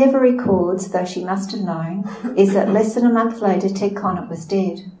she never records, though she must have known, is that less than a month later Ted Connett was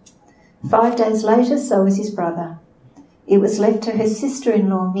dead. 5 days later, so was his brother. It was left to her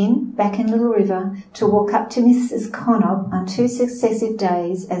sister-in-law, Min, back in Little River, to walk up to Mrs. Connett on 2 successive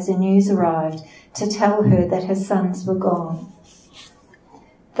days as the news arrived to tell her that her sons were gone.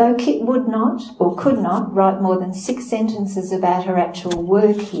 Though Kit would not, or could not, write more than 6 sentences about her actual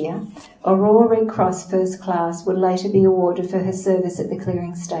work here, a Royal Red Cross First Class would later be awarded for her service at the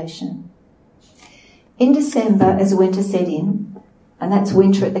clearing station. In December, as winter set in, and that's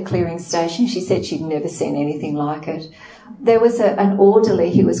winter at the clearing station, she said she'd never seen anything like it, there was an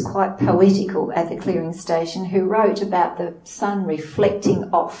orderly who was quite poetical at the clearing station who wrote about the sun reflecting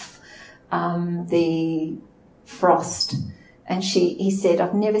off the frost. And he said,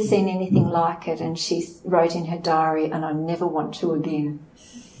 I've never seen anything like it. And she wrote in her diary, and I never want to again.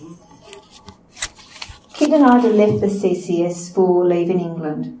 Kit and Ida left the CCS for leave in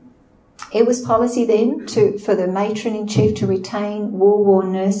England. It was policy then for the matron-in-chief to retain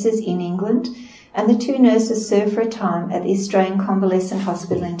war-worn nurses in England, and the 2 nurses served for a time at the Australian Convalescent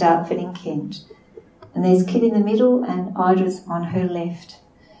Hospital in Dartford in Kent. And there's Kit in the middle and Ida's on her left.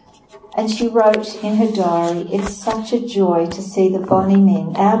 And she wrote in her diary, it's such a joy to see the bonny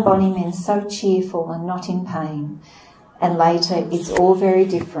men, our bonny men, so cheerful and not in pain. And later, it's all very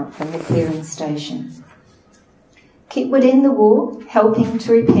different from the clearing station. Kit would end the war, helping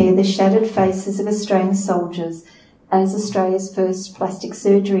to repair the shattered faces of Australian soldiers as Australia's first plastic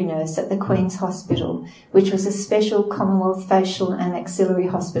surgery nurse at the Queen's Hospital, which was a special Commonwealth facial and maxillary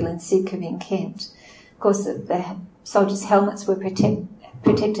hospital in Sidcup in Kent. Of course, the soldiers' helmets were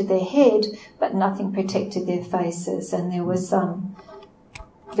protected their head, but nothing protected their faces, and there were some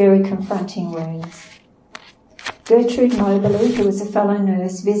very confronting wounds. Gertrude Moberly, who was a fellow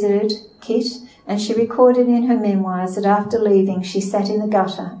nurse, visited Kit, and she recorded in her memoirs that after leaving she sat in the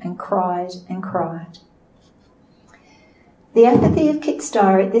gutter and cried and cried. The apathy of Kit's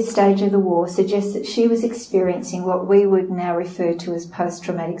diary at this stage of the war suggests that she was experiencing what we would now refer to as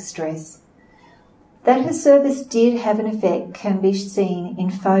post-traumatic stress. That her service did have an effect can be seen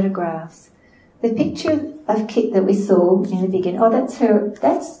in photographs. The picture of Kit that we saw in the beginning,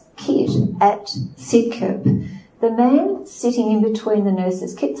 that's Kit at Sidcup. The man sitting in between the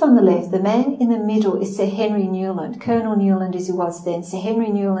nurses, Kit's on the left, the man in the middle is Sir Henry Newland, Colonel Newland as he was then, Sir Henry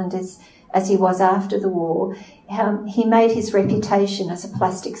Newland as he was after the war. He made his reputation as a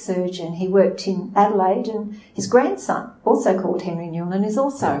plastic surgeon. He worked in Adelaide, and his grandson, also called Henry Newland, is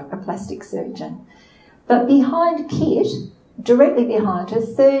also a plastic surgeon. But behind Kit, directly behind her,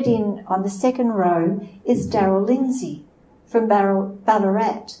 third in on the second row, is Darryl Lindsay from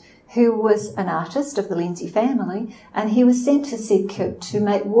Ballarat, who was an artist of the Lindsay family, and he was sent to Sidcup to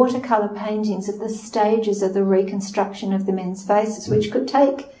make watercolour paintings of the stages of the reconstruction of the men's faces, which could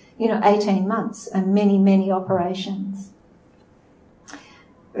take, 18 months and many, many operations.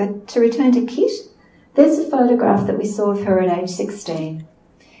 But to return to Kit, there's a photograph that we saw of her at age 16.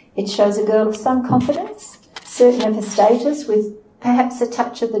 It shows a girl of some confidence, certain of her status, with perhaps a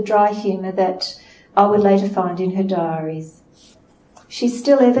touch of the dry humour that I would later find in her diaries. She's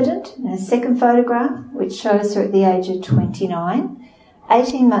still evident in a second photograph, which shows her at the age of 29,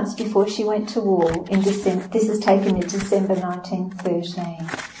 18 months before she went to war in December. This is taken in December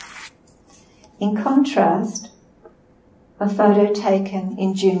 1913. In contrast, a photo taken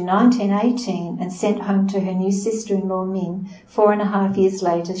in June 1918 and sent home to her new sister-in-law Min 4.5 years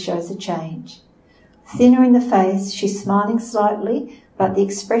later shows a change. Thinner in the face, she's smiling slightly, but the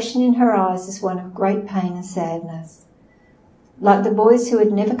expression in her eyes is one of great pain and sadness. Like the boys who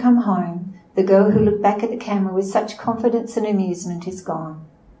had never come home, The girl who looked back at the camera with such confidence and amusement is gone.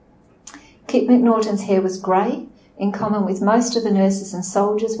 Kit McNaughton's hair was grey, in common with most of the nurses and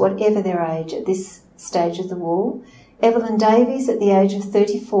soldiers, whatever their age at this stage of the war. Evelyn Davies, at the age of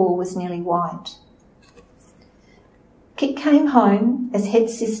 34, was nearly white. Kit came home as head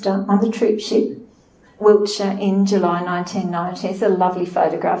sister on the troop ship Wiltshire in July 1990. It's a lovely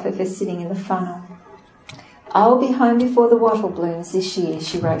photograph of her sitting in the funnel. "I'll be home before the wattle blooms this year,"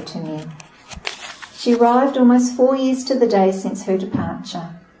 she wrote to me. She arrived almost 4 years to the day since her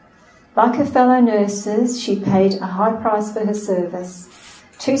departure. Like her fellow nurses, she paid a high price for her service.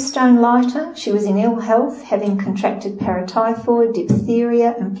 2 stone lighter, she was in ill health, having contracted paratyphoid,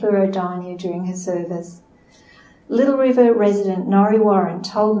 diphtheria and pleurodynia during her service. Little River resident Norrie Warren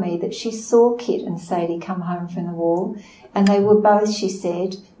told me that she saw Kit and Sadie come home from the war, and they were both, she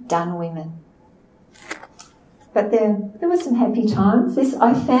said, done women. But there were some happy times.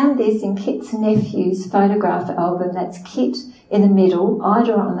 I found this in Kit's nephew's photograph album. That's Kit in the middle,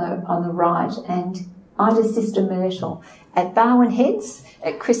 Ida on the right, and Ida's sister Myrtle at Barwon Heads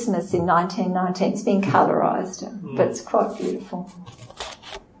at Christmas in 1919. It's been colourised, but it's quite beautiful.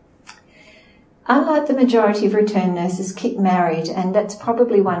 Unlike the majority of return nurses, Kit married, and that's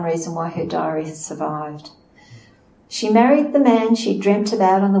probably one reason why her diary has survived. She married the man she dreamt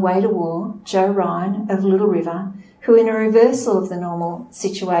about on the way to war, Joe Ryan of Little River, who in a reversal of the normal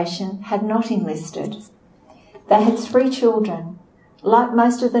situation had not enlisted. They had 3 children. Like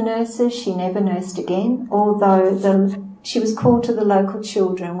most of the nurses, she never nursed again, although she was called to the local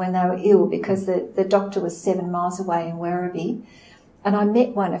children when they were ill because the doctor was 7 miles away in Werribee. And I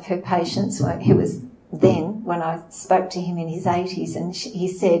met one of her patients who was then, when I spoke to him in his 80s, and he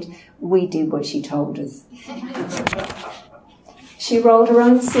said, "We did what she told us." She rolled her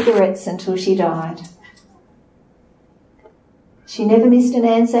own cigarettes until she died. She never missed an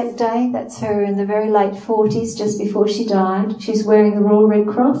Anzac Day. That's her in the very late 40s, just before she died. She's wearing the Royal Red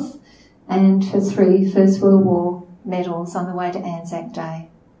Cross and her 3 First World War medals on the way to Anzac Day.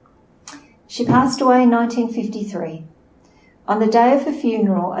 She passed away in 1953. On the day of her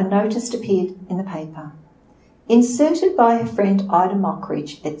funeral, a notice appeared in the paper. Inserted by her friend Ida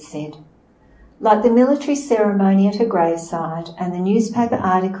Mockridge, it said, "Like the military ceremony at her graveside and the newspaper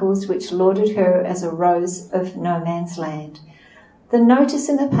articles which lauded her as a rose of no man's land, the notice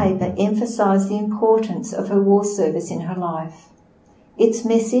in the paper emphasised the importance of her war service in her life. Its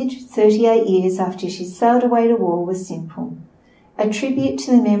message, 38 years after she sailed away to war, was simple. A tribute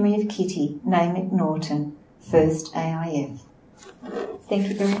to the memory of Kitty, née McNaughton, 1st AIF. Thank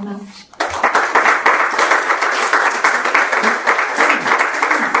you very much.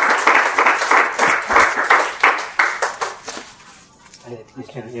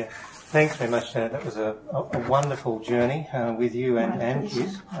 Yeah. Thanks very much, Janet. That was a wonderful journey with you and Kit.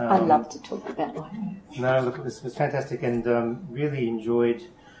 I love to talk about my nurse. No, look, it was fantastic, and really enjoyed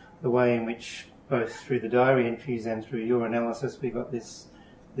the way in which, both through the diary entries and through your analysis, we got this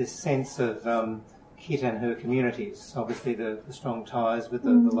sense of Kit and her communities. Obviously, the strong ties with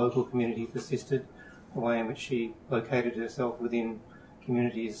the local community persisted, the way in which she located herself within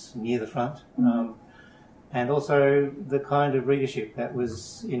communities near the front. And also the kind of readership that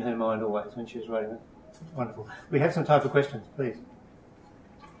was in her mind always when she was writing it. Wonderful. We have some time for questions, please.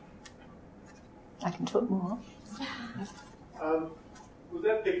 I can talk more. Was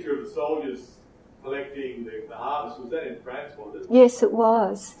that picture of the soldiers collecting the harvest, was that in France, was it? Yes, it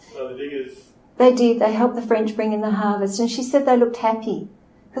was. So the diggers... They did. They helped the French bring in the harvest. And she said they looked happy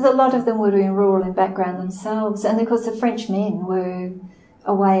because a lot of them were doing rural and background themselves. And of course the French men were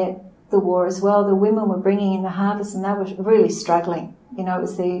away at the war as well. The women were bringing in the harvest and they were really struggling. You know, it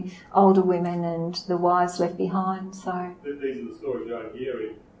was the older women and the wives left behind. So these are the stories you don't hear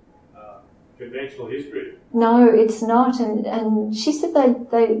in conventional history. No, it's not. And she said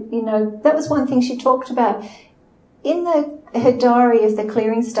they you know, that was one thing she talked about. In her diary of the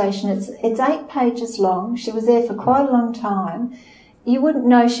clearing station, it's 8 pages long. She was there for quite a long time. You wouldn't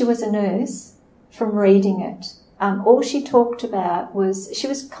know she was a nurse from reading it. All she talked about was, she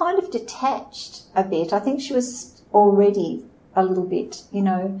was kind of detached a bit. I think she was already a little bit, you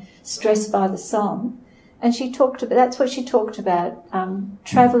know, stressed by the song. And she talked about, that's what she talked about,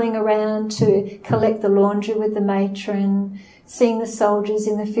 travelling around to collect the laundry with the matron, seeing the soldiers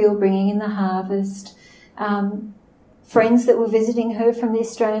in the field bringing in the harvest, friends that were visiting her from the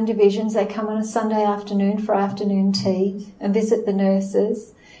Australian divisions. They come on a Sunday afternoon for afternoon tea and visit the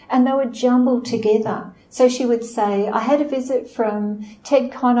nurses, and they were jumbled together. So she would say, I had a visit from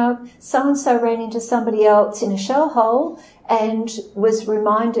Ted Connor, so-and-so ran into somebody else in a shell hole and was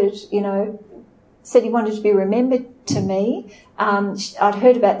reminded, you know, said he wanted to be remembered to me. I'd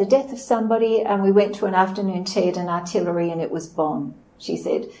heard about the death of somebody, and we went to an afternoon tea at an artillery, and it was bomb, she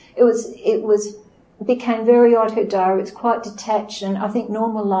said. It became very odd, her diary. It was quite detached, and I think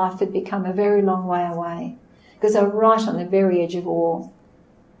normal life had become a very long way away, because they were right on the very edge of war.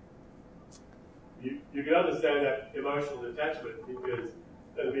 You can understand that emotional detachment, because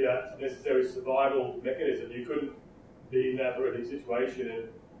that would be a necessary survival mechanism. You couldn't be in that horrific situation and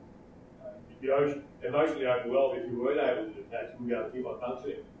you'd be emotionally overwhelmed if you weren't able to detach. You wouldn't be able to keep on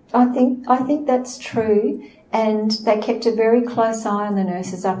functioning. I think that's true, and they kept a very close eye on the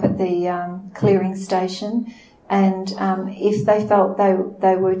nurses up at the clearing station, and if they felt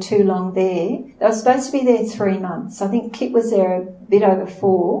they were too long there, they were supposed to be there 3 months. I think Kit was there a bit over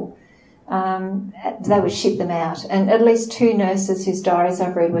 4. They would ship them out, and at least 2 nurses whose diaries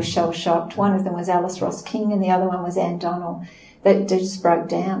I've read were shell-shocked. One of them was Alice Ross King, and the other one was Anne Donnell. They just broke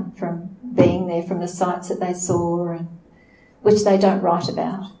down from being there, from the sights that they saw, and which they don't write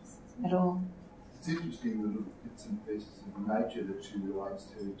about at all. It's interesting the little bits and pieces of nature that she relates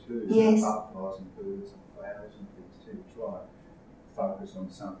to too. Yes. Butterflies and birds and flowers and things too. Try to focus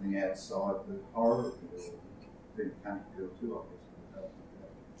on something outside the horror of the world. Being a country girl too, I guess.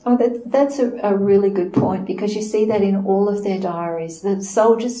 Oh, that's a really good point, because you see that in all of their diaries. The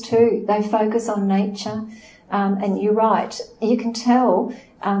soldiers too, they focus on nature. And you're right, you can tell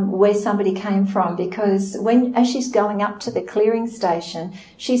where somebody came from, because as she's going up to the clearing station,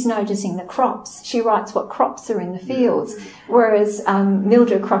 she's noticing the crops. She writes what crops are in the fields. Whereas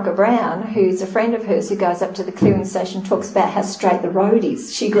Mildred Crocker-Brown, who's a friend of hers who goes up to the clearing station, talks about how straight the road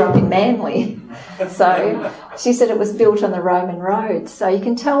is. She grew up in Manly. So she said it was built on the Roman road. So you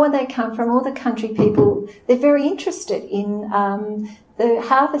can tell where they come from. All the country people, they're very interested in the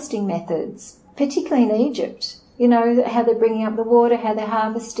harvesting methods, particularly in Egypt. You know, how they're bringing up the water, how they're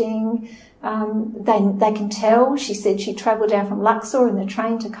harvesting. They can tell. She said she travelled down from Luxor in the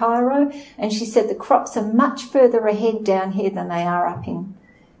train to Cairo, and she said the crops are much further ahead down here than they are up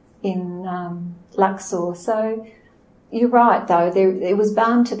in Luxor. So you're right, though. It was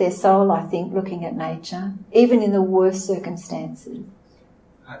balm to their soul, I think, looking at nature, even in the worst circumstances.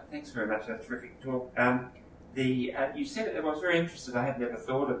 Thanks very much. That's terrific talk. You said, I was very interested, I had never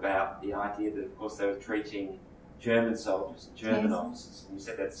thought about the idea that, of course, they were treating German soldiers and German officers, and you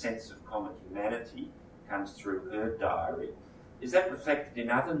said that sense of common humanity comes through her diary. Is that reflected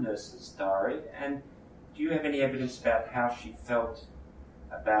in other nurses' diary? And do you have any evidence about how she felt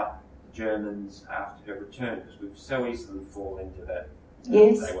about the Germans after her return? Because we've so easily fall into that.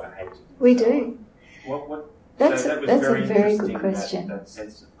 Yes, they were hated. We do. That's a very good question. That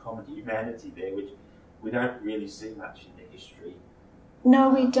sense of common humanity there, which we don't really see much in the history. No,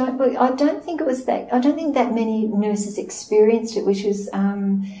 we don't. But I don't think it was that. I don't think that many nurses experienced it, which was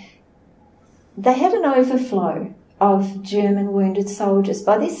they had an overflow of German wounded soldiers.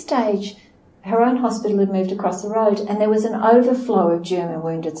 By this stage, her own hospital had moved across the road, and there was an overflow of German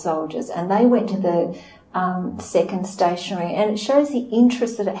wounded soldiers, and they went to the second stationary, and it shows the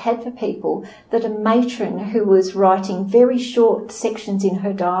interest that it had for people, that a matron who was writing very short sections in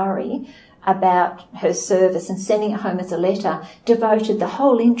her diary about her service and sending it home as a letter, devoted the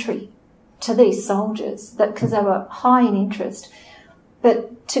whole entry to these soldiers, because they were high in interest.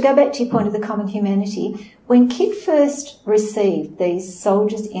 But to go back to your point of the common humanity, when Kit first received these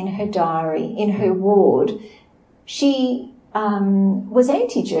soldiers in her diary, in her ward, she was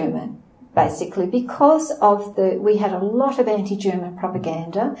anti-German, basically, because of we had a lot of anti-German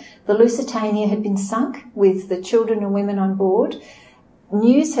propaganda. The Lusitania had been sunk with the children and women on board.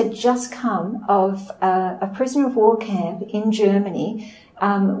 News had just come of a prisoner of war camp in Germany,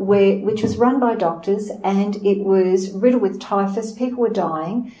 which was run by doctors, and it was riddled with typhus. People were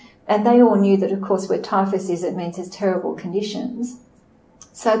dying, and they all knew that, of course, where typhus is, it means there's terrible conditions.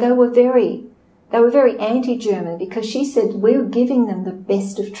 So they were very anti-German, because she said, we were giving them the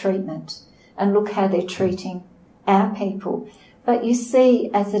best of treatment, and look how they're treating our people. But you see,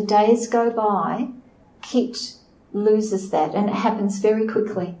 as the days go by, Kit loses that, and it happens very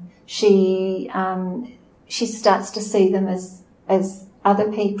quickly. She starts to see them as other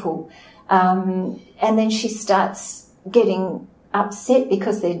people, and then she starts getting upset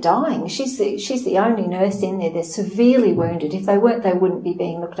because they're dying. She's the only nurse in there. They're severely wounded. If they weren't, they wouldn't be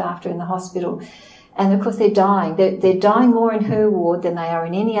being looked after in the hospital. And of course, they're dying. They're dying more in her ward than they are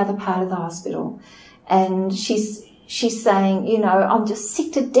in any other part of the hospital. And she's saying, you know, I'm just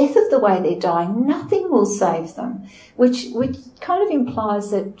sick to death of the way they're dying. Nothing will save them, which kind of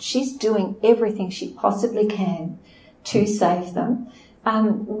implies that she's doing everything she possibly can to save them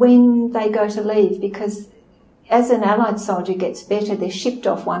when they go to leave, because as an Allied soldier gets better, they're shipped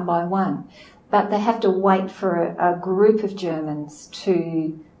off one by one. but they have to wait for a group of Germans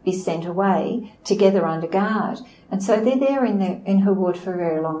to be sent away together under guard. And so they're there in her ward for a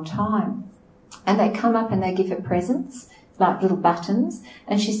very long time. And they come up and they give her presents, like little buttons.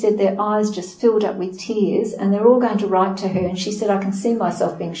 And she said their eyes just filled up with tears and they're all going to write to her. And she said, I can see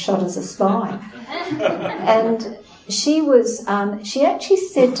myself being shot as a spy. And she actually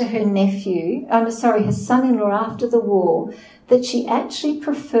said to her son-in-law after the war, that she actually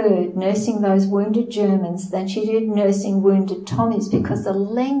preferred nursing those wounded Germans than she did nursing wounded Tommies, because the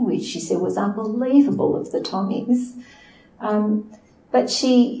language, she said, was unbelievable of the Tommies.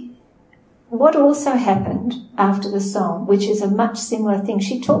 What also happened after the Somme, which is a much similar thing,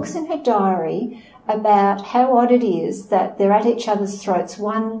 she talks in her diary about how odd it is that they're at each other's throats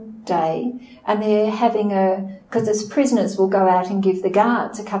one day and they're having because as prisoners will go out and give the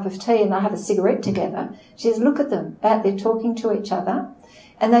guards a cup of tea and they'll have a cigarette together. She says, look at them, out there talking to each other,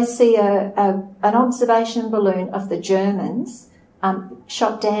 and they see an observation balloon of the Germans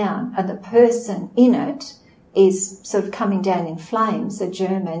shot down, and the person in it is sort of coming down in flames, a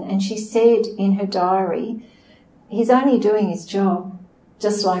German, and she said in her diary, he's only doing his job,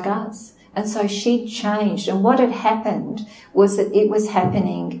 just like us. And so she'd changed, and what had happened was that it was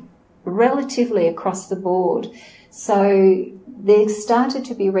happening relatively across the board. So there started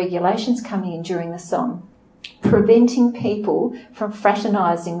to be regulations coming in during the Somme, preventing people from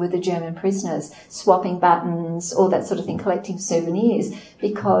fraternising with the German prisoners, swapping buttons, all that sort of thing, collecting souvenirs,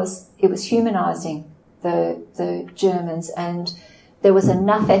 because it was humanising the Germans, and there was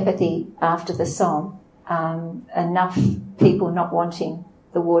enough apathy after the Somme, enough people not wanting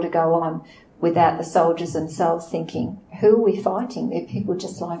the war to go on without the soldiers themselves thinking, who are we fighting? They're people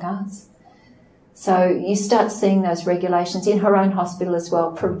just like us. So you start seeing those regulations in her own hospital as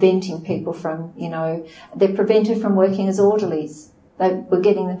well, preventing people from, they're prevented from working as orderlies. They were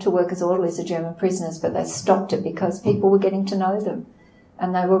getting them to work as orderlies, the German prisoners, but they stopped it because people were getting to know them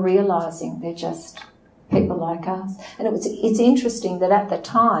and they were realising they're just people like us. And it's interesting that at the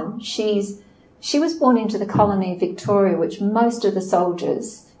time she was born into the colony of Victoria, which most of the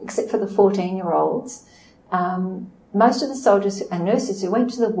soldiers, except for the 14-year-olds, most of the soldiers and nurses who went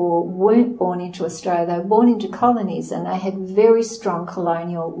to the war weren't born into Australia. They were born into colonies, and they had very strong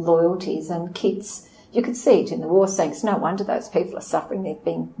colonial loyalties. And kids, you could see it in the war saying, it's no wonder those people are suffering. They're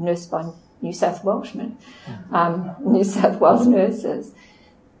being nursed by New South Welshmen, New South Wales nurses.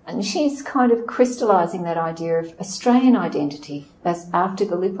 And she's kind of crystallising that idea of Australian identity as after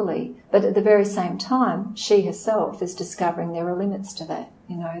Gallipoli, but at the very same time, she herself is discovering there are limits to that,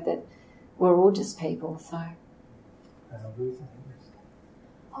 that we're all just people, so.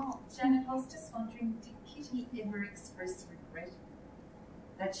 Oh, Janet, I was just wondering, did Kitty ever express regret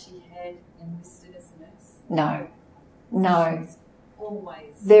that she had enlisted as a nurse? No. She was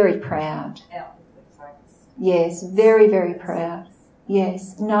always very proud. Outwardly focused. Yes, very, very proud.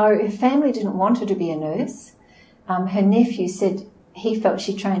 Yes. No, her family didn't want her to be a nurse. Her nephew said he felt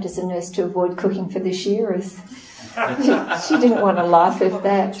she trained as a nurse to avoid cooking for the shearers. She didn't want a life of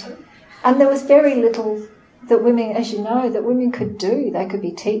that. And there was very little that women, as you know, that women could do. They could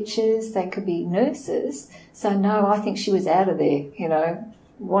be teachers, they could be nurses. So no, I think she was out of there,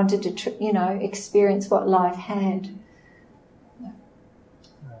 wanted to, experience what life had.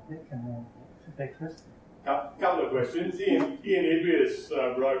 Couple of questions. Ian Idrius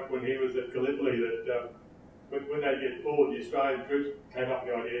wrote when he was at Gallipoli that when they get forward, the Australian troops came up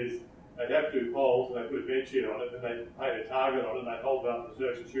with the idea is they'd have two poles and they put a bench in on it and they paint a target on it and they'd hold it up and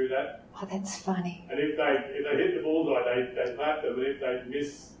search and shoot at. Oh, that's funny. And if they hit the bullseye, they clap them, and if they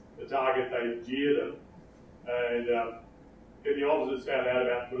miss the target, they jeer them. And then the officers found out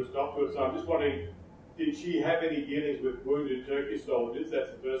about it, put a stop to it. So I'm just wondering, did she have any dealings with wounded Turkish soldiers? That's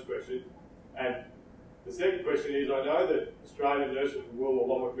the first question. And the second question is, I know that Australian nurses from World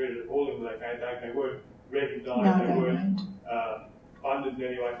War I were treated appallingly when they came back. They weren't recognised, they weren't funded in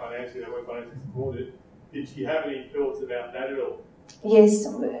any way financially, they weren't financially supported. Did she have any thoughts about that at all? Yes,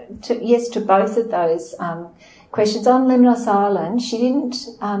 to both of those questions. On Lemnos Island, she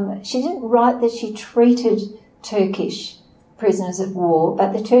didn't write that she treated Turkish prisoners of war,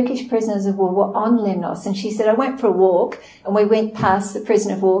 but the Turkish prisoners of war were on Lemnos, and she said, I went for a walk and we went past the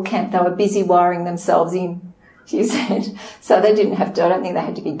prisoner of war camp. They were busy wiring themselves in, she said. So they didn't have to, I don't think they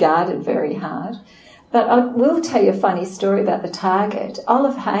had to be guarded very hard. But I will tell you a funny story about the target.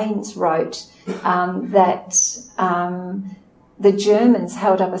 Olive Haynes wrote that the Germans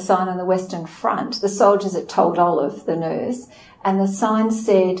held up a sign on the Western Front. The soldiers had told Olive, the nurse, and the sign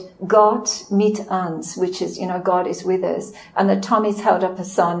said, Gott mit uns, which is, God is with us. And the Tommies held up a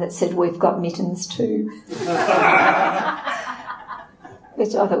sign that said, we've got mittens too.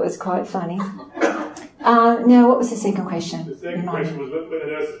 which I thought was quite funny. Now, what was the second question? The second question was when the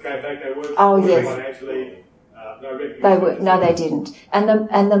nurses came back, they weren't financially, no recognition. They were, no, they didn't. And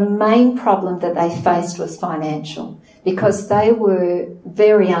the main problem that they faced was financial, because they were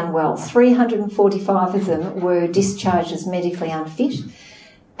very unwell. 345 of them were discharged as medically unfit,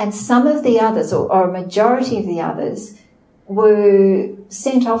 and some of the others, or a majority of the others, were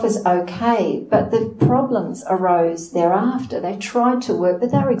sent off as okay, but the problems arose thereafter. They tried to work,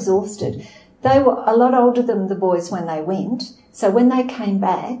 but they were exhausted. They were a lot older than the boys when they went, so when they came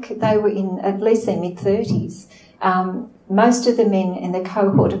back, they were in at least their mid-30s. Most of the men in the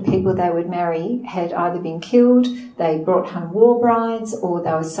cohort of people they would marry had either been killed, they brought home war brides, or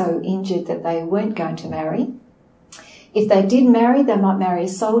they were so injured that they weren't going to marry. If they did marry, they might marry a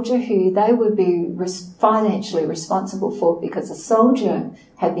soldier who they would be financially responsible for because a soldier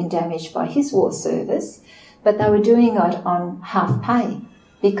had been damaged by his war service, but they were doing it on half pay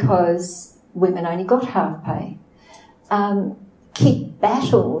because women only got half pay. Kit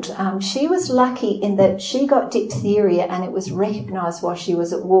battled. She was lucky in that she got diphtheria and it was recognised while she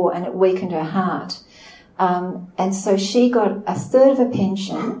was at war and it weakened her heart. And so she got a third of a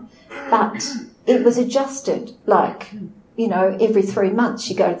pension, but it was adjusted, like, you know, every 3 months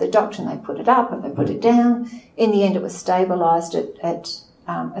she'd go to the doctor and they put it up and they put it down. In the end it was stabilised at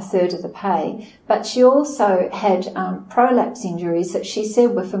a third of the pay. But she also had prolapse injuries that she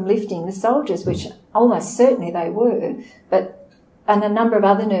said were from lifting the soldiers, which almost certainly they were, and a number of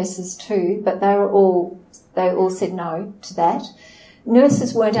other nurses too, but they all said no to that.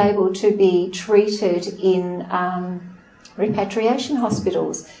 Nurses weren't able to be treated in repatriation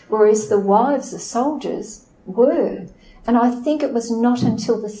hospitals, whereas the wives of soldiers were. And I think it was not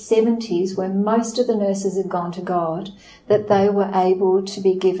until the 70s, when most of the nurses had gone to God, that they were able to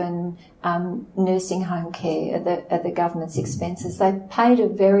be given nursing home care at the government's expenses. They paid a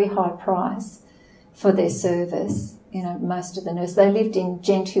very high price for their service. You know, most of the nurses, they lived in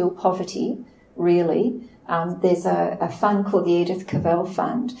genteel poverty, really. There's a fund called the Edith Cavell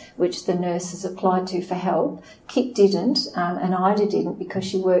Fund, which the nurses applied to for help. Kit didn't, and Ida didn't, because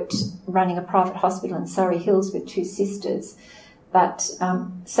she worked running a private hospital in Surrey Hills with 2 sisters. But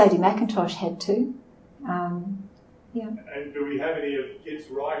Sadie McIntosh had to. Yeah. And do we have any of Kit's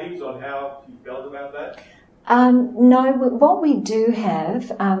writings on how she felt about that? No, what we do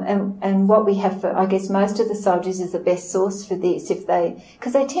have, and what we have for, I guess, most of the soldiers is the best source for this,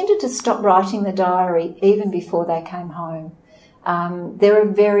 because they tended to stop writing the diary even before they came home. There are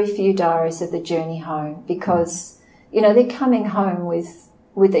very few diaries of the journey home because, you know, they're coming home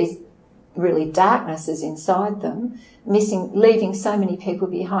with these really darknesses inside them, leaving so many people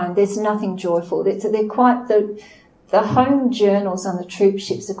behind. There's nothing joyful. They're quite, the home journals on the troop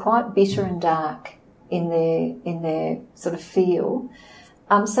ships are quite bitter and dark in their sort of feel.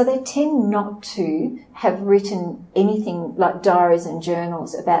 So they tend not to have written anything like diaries and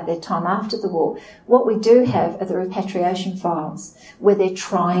journals about their time after the war. What we do have are the repatriation files where they're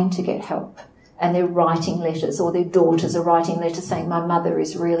trying to get help and they're writing letters, or their daughters are writing letters saying, my mother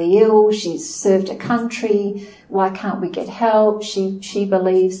is really ill, she's served a country, why can't we get help? She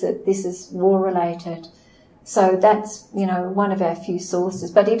believes that this is war related. So that's, you know, one of our few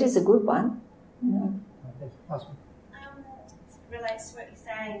sources, but it is a good one. No. Relates to what you're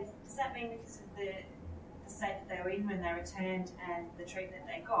saying. Does that mean because of the state that they were in when they returned and the treatment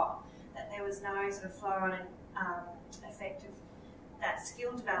they got, that there was no sort of flow-on effect of that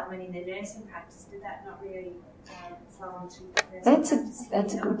skill development in their nursing practice? Did that not really flow on to nursing practice?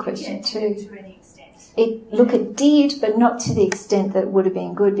 That's a good question too. To any extent? It did, but not to the extent that would have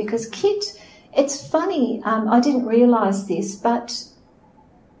been good, because Kit, it's funny, I didn't realise this, but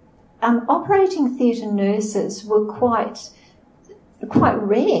operating theatre nurses were quite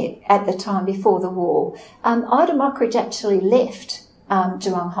rare at the time before the war. Ida Mockridge actually left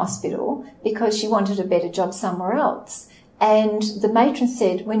Geelong Hospital because she wanted a better job somewhere else. And the matron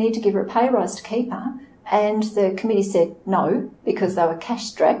said, we need to give her a pay rise to keep her. And the committee said no, because they were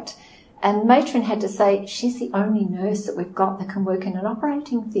cash-strapped. And the matron had to say, she's the only nurse that we've got that can work in an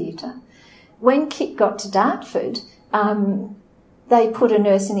operating theatre. When Kit got to Dartford, they put a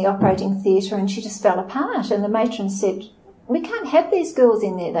nurse in the operating theatre and she just fell apart. And the matron said, we can't have these girls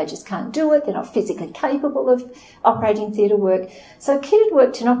in there. They just can't do it. They're not physically capable of operating theatre work. So Kit had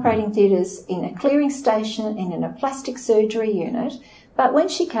worked in operating theatres in a clearing station and in a plastic surgery unit. But when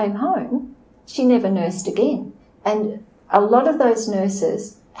she came home, she never nursed again. And a lot of those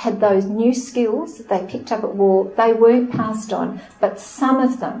nurses had those new skills that they picked up at war. They weren't passed on, but some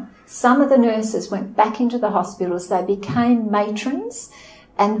of the nurses went back into the hospitals. They became matrons,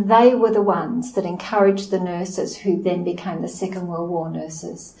 And they were the ones that encouraged the nurses who then became the Second World War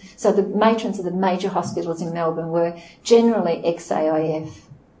nurses. So the matrons of the major hospitals in Melbourne were generally ex-AIF.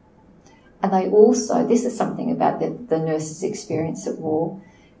 And they also, this is something about the nurses' experience at war,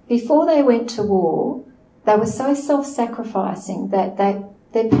 before they went to war, they were so self-sacrificing that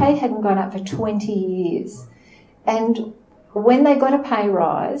their pay hadn't gone up for 20 years. And when they got a pay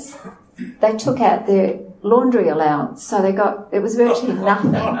rise, they took out their laundry allowance, so it was virtually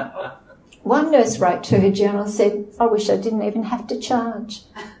nothing. One nurse wrote to her journal and said, I wish I didn't even have to charge.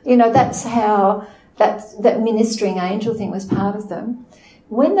 You know, that's how that ministering angel thing was part of them.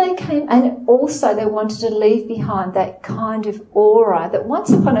 When they came, and also they wanted to leave behind that kind of aura that once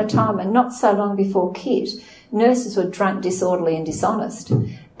upon a time, and not so long before Kit, nurses were drunk, disorderly and dishonest.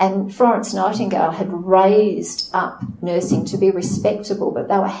 And Florence Nightingale had raised up nursing to be respectable, but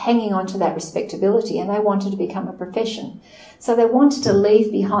they were hanging on to that respectability and they wanted to become a profession. So they wanted to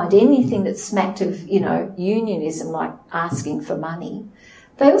leave behind anything that smacked of, you know, unionism, like asking for money.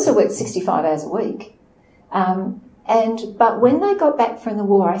 They also worked 65 hours a week. But when they got back from the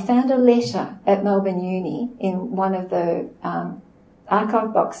war, I found a letter at Melbourne Uni in one of the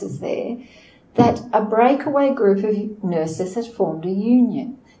archive boxes there that a breakaway group of nurses had formed a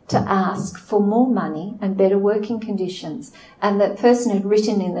union to ask for more money and better working conditions. And that person had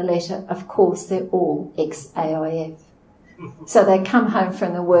written in the letter, of course, they're all ex-AIF. So they come home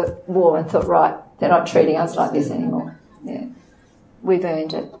from the war and thought, right, they're not treating us like this anymore. Yeah, we've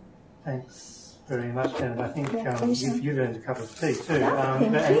earned it. Thanks very much, Janet. I think Yeah, you've earned a cup of tea too.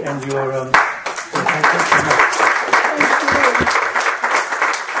 Thank you. And your thanks very much.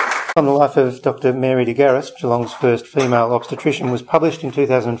 On the life of Dr. Mary de Garis, Geelong's first female obstetrician, was published in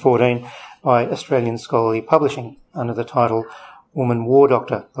 2014 by Australian Scholarly Publishing under the title Woman War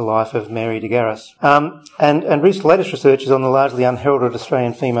Doctor, The Life of Mary de Garis. And Reef's latest research is on the largely unheralded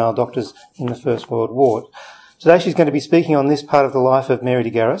Australian female doctors in the First World War. Today she's going to be speaking on this part of the life of Mary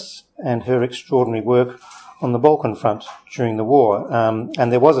de Garis and her extraordinary work on the Balkan front during the war.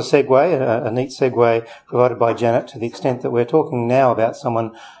 And there was a segue, a neat segue provided by Janet, to the extent that we're talking now about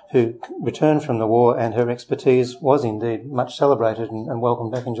someone who returned from the war and her expertise was indeed much celebrated and welcomed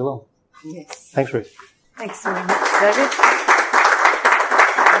back in Geelong. Yes. Thanks, Ruth. Thanks very much, David.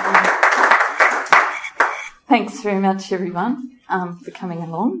 Thanks very much, everyone, for coming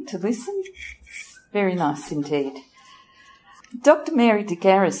along to listen. Very nice indeed. Dr. Mary de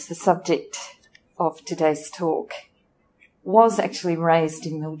Garis, the subject of today's talk, was actually raised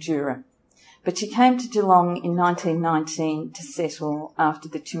in Mildura, but she came to Geelong in 1919 to settle after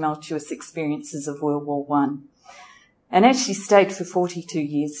the tumultuous experiences of World War I. And as she stayed for 42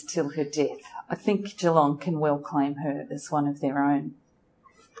 years till her death, I think Geelong can well claim her as one of their own.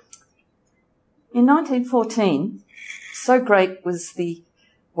 In 1914, so great was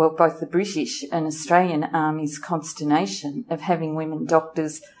both the British and Australian Army's consternation of having women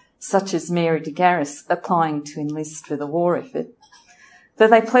doctors such as Mary de Garis applying to enlist for the war effort, that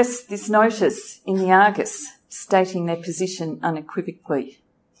they placed this notice in the Argus stating their position unequivocally,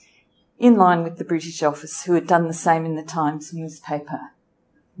 in line with the British office who had done the same in the Times newspaper.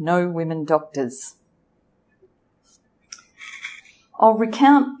 No women doctors. I'll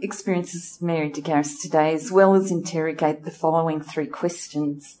recount experiences of Mary de Garis today, as well as interrogate the following three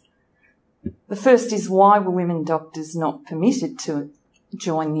questions. The first is, why were women doctors not permitted to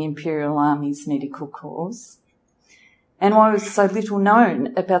join the Imperial Army's medical corps? And why was so little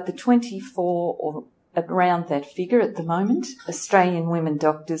known about the 24, or around that figure at the moment, Australian women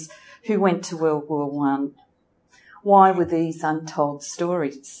doctors who went to World War I? Why were these untold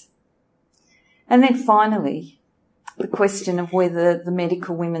stories? And then finally, the question of whether the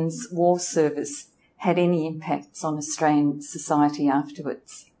Medical Women's War Service had any impacts on Australian society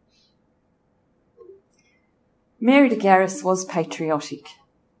afterwards. Mary de Garis was patriotic.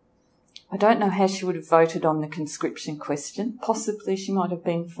 I don't know how she would have voted on the conscription question. Possibly she might have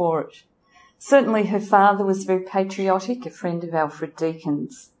been for it. Certainly her father was very patriotic, a friend of Alfred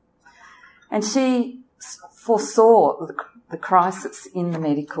Deakin's. And she foresaw the crisis in the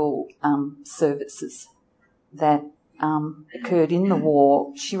medical services that occurred in the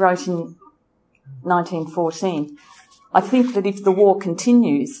war. She wrote in 1914, I think that if the war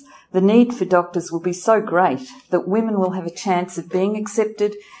continues, the need for doctors will be so great that women will have a chance of being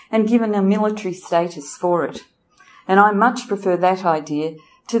accepted and given a military status for it. And I much prefer that idea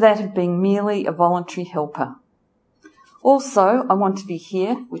to that of being merely a voluntary helper. Also, I want to be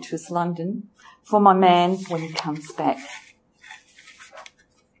here, which was London, for my man when he comes back.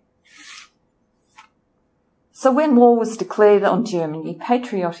 So when war was declared on Germany,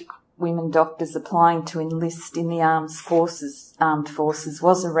 patriotic women doctors applying to enlist in the armed forces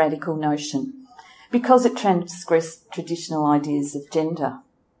was a radical notion because it transgressed traditional ideas of gender.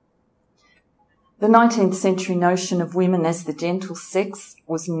 The 19th century notion of women as the gentle sex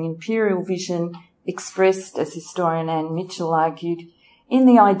was an imperial vision expressed, as historian Anne Mitchell argued, in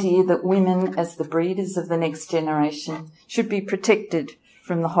the idea that women, as the breeders of the next generation, should be protected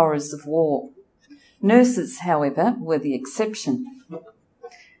from the horrors of war. Nurses, however, were the exception.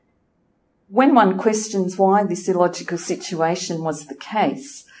 When one questions why this illogical situation was the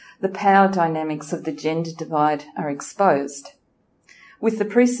case, the power dynamics of the gender divide are exposed. With the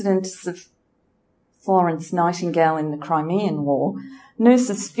precedents of Florence Nightingale in the Crimean War,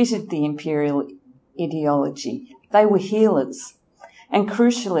 nurses fitted the imperial ideology. They were healers, and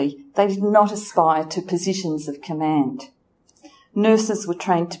crucially, they did not aspire to positions of command. Nurses were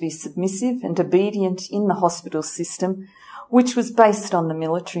trained to be submissive and obedient in the hospital system, which was based on the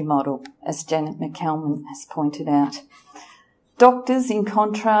military model, as Janet McCalman has pointed out. Doctors, in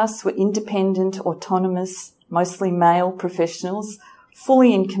contrast, were independent, autonomous, mostly male professionals,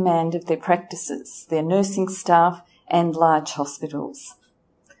 fully in command of their practices, their nursing staff and large hospitals.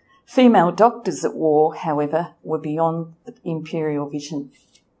 Female doctors at war, however, were beyond the imperial vision.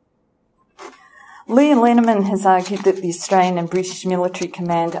 Leah Leneman has argued that the Australian and British military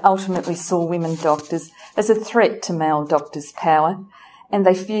command ultimately saw women doctors as a threat to male doctors' power, and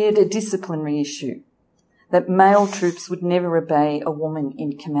they feared a disciplinary issue, that male troops would never obey a woman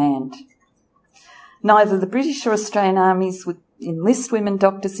in command. Neither the British or Australian armies would enlist women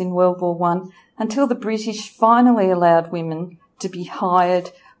doctors in World War I until the British finally allowed women to be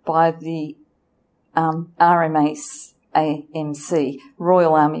hired by the RMAC,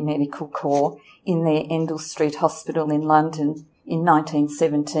 Royal Army Medical Corps, in their Endell Street Hospital in London in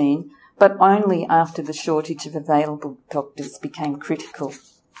 1917, but only after the shortage of available doctors became critical.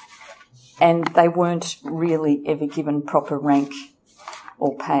 And they weren't really ever given proper rank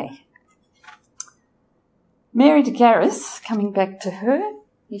or pay. Mary de Garis, coming back to her,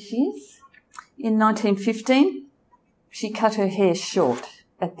 here she is. In 1915, she cut her hair short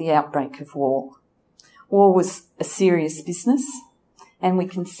at the outbreak of war. War was a serious business, and we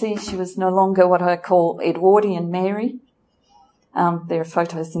can see she was no longer what I call Edwardian Mary. There are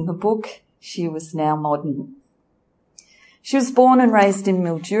photos in the book. She was now modern. She was born and raised in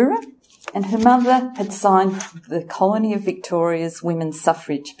Mildura, and her mother had signed the Colony of Victoria's women's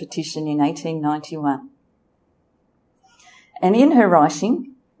suffrage petition in 1891. And in her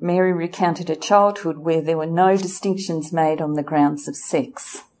writing, Mary recounted a childhood where there were no distinctions made on the grounds of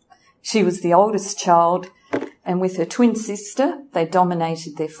sex. She was the oldest child, and with her twin sister, they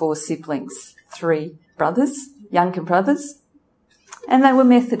dominated their 4 siblings, 3 brothers, younger brothers, and they were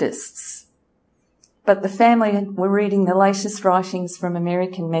Methodists. But the family were reading the latest writings from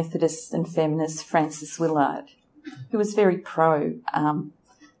American Methodist and feminist Frances Willard, who was very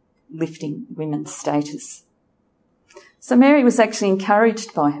pro-lifting women's status. So Mary was actually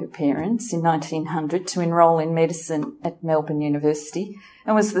encouraged by her parents in 1900 to enrol in medicine at Melbourne University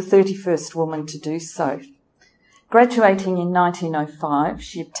and was the 31st woman to do so. Graduating in 1905,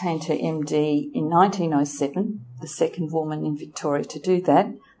 she obtained her MD in 1907, the second woman in Victoria to do that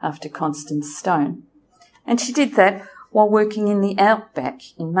after Constance Stone. And she did that while working in the outback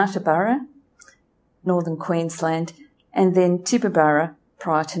in Muttaburra, northern Queensland, and then Tibooburra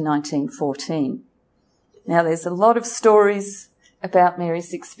prior to 1914. Now, there's a lot of stories about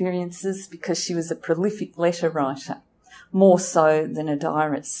Mary's experiences because she was a prolific letter writer, more so than a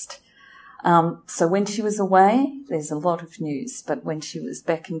diarist. So when she was away, there's a lot of news, but when she was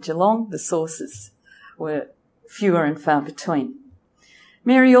back in Geelong, the sources were fewer and far between.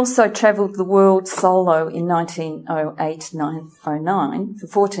 Mary also travelled the world solo in 1908-09 for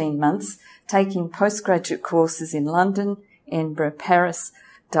 14 months, taking postgraduate courses in London, Edinburgh, Paris,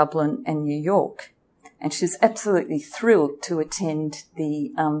 Dublin and New York. And she was absolutely thrilled to attend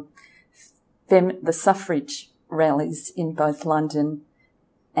the suffrage rallies in both London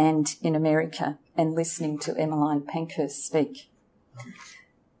and in America and listening to Emmeline Pankhurst speak.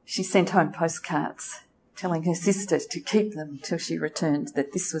 She sent home postcards telling her sister to keep them till she returned,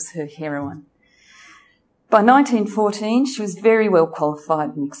 that this was her heroine. By 1914, she was very well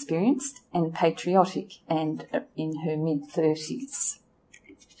qualified and experienced and patriotic and in her mid-30s.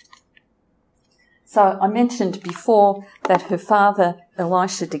 So I mentioned before that her father,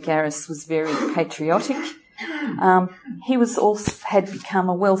 Elisha de Garis, was very patriotic. He had become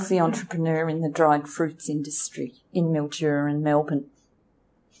a wealthy entrepreneur in the dried fruits industry in Mildura and Melbourne.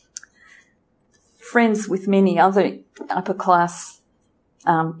 Friends with many other upper-class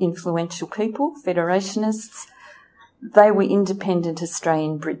influential people, Federationists, They were independent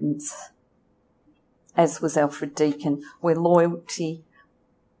Australian Britons, as was Alfred Deakin, where loyalty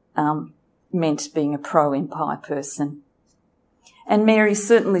meant being a pro-Empire person. And Mary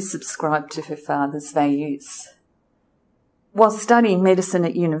certainly subscribed to her father's values. While studying medicine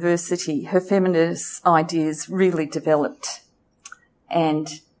at university, her feminist ideas really developed,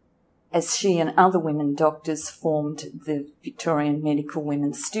 and as she and other women doctors formed the Victorian Medical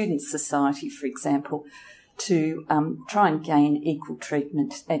Women's Students' Society, for example, to try and gain equal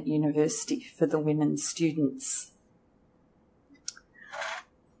treatment at university for the women students.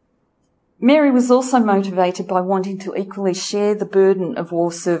 Mary was also motivated by wanting to equally share the burden of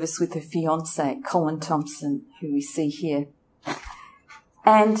war service with her fiancé, Colin Thompson, who we see here.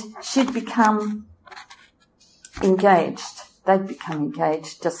 And she'd become engaged. They'd become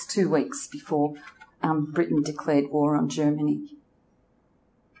engaged just 2 weeks before Britain declared war on Germany.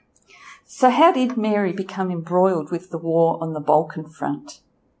 So how did Mary become embroiled with the war on the Balkan front?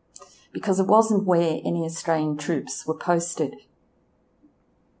 Because it wasn't where any Australian troops were posted.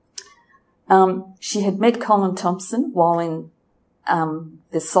 She had met Colin Thompson while in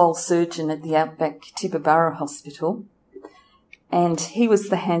the sole surgeon at the Outback Tibooburra Hospital, and he was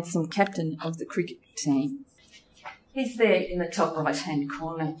the handsome captain of the cricket team. He's there in the top right-hand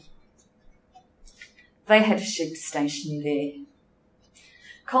corner. They had a sheep station there.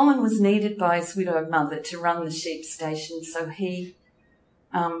 Colin was needed by his widowed mother to run the sheep station, so he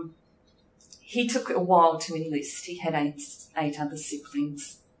took a while to enlist. He had eight other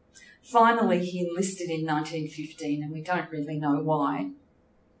siblings. Finally, he enlisted in 1915, and we don't really know why.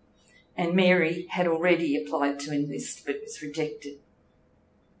 And Mary had already applied to enlist, but was rejected.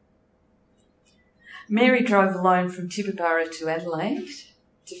 Mary drove alone from Tibooburra to Adelaide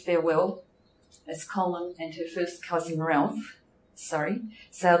to farewell as Colin and her first cousin Ralph,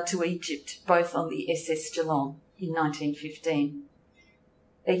 sailed to Egypt, both on the SS Geelong in 1915.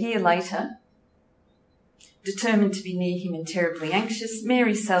 A year later, determined to be near him and terribly anxious,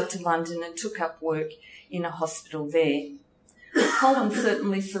 Mary sailed to London and took up work in a hospital there. Colin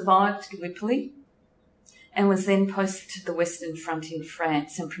certainly survived Gallipoli and was then posted to the Western Front in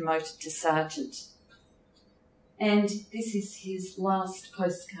France and promoted to sergeant. And this is his last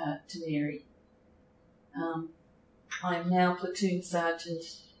postcard to Mary. I am now platoon sergeant,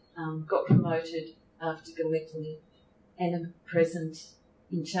 got promoted after Gallipoli and am present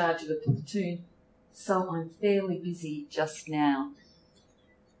in charge of a platoon, so I'm fairly busy just now.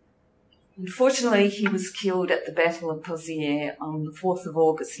 Unfortunately, he was killed at the Battle of Pozières on the 4th of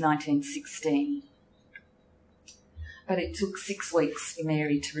August 1916. But it took 6 weeks for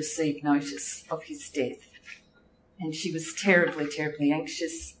Mary to receive notice of his death. And she was terribly, terribly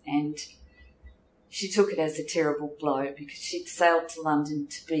anxious, and she took it as a terrible blow because she'd sailed to London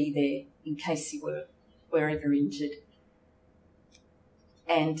to be there in case he were ever injured.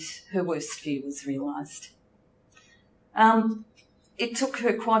 And her worst fear was realised. It took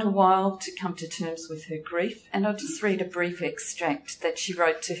her quite a while to come to terms with her grief, and I'll just read a brief extract that she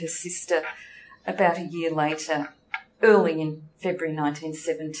wrote to her sister about a year later, early in February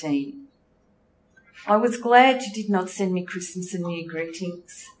 1917. I was glad you did not send me Christmas and New Year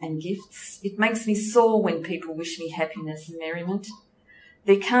greetings and gifts. It makes me sore when people wish me happiness and merriment.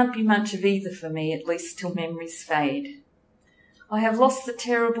 There can't be much of either for me, at least till memories fade. I have lost the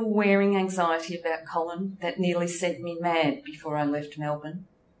terrible wearing anxiety about Colin that nearly sent me mad before I left Melbourne.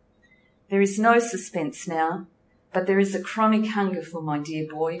 There is no suspense now, but there is a chronic hunger for my dear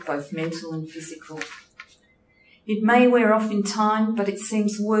boy, both mental and physical. It may wear off in time, but it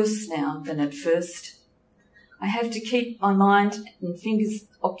seems worse now than at first. I have to keep my mind and fingers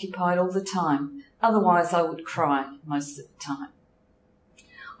occupied all the time, otherwise I would cry most of the time.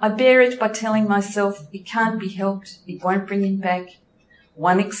 I bear it by telling myself it can't be helped, it won't bring him back.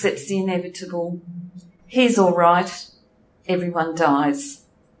 One accepts the inevitable. He's all right. Everyone dies.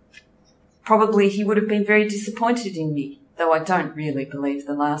 Probably he would have been very disappointed in me, though I don't really believe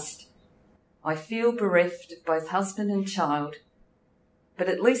the last. I feel bereft of both husband and child, but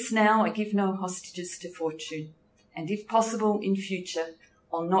at least now I give no hostages to fortune, and if possible in future,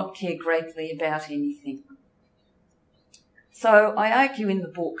 I'll not care greatly about anything. So I argue in the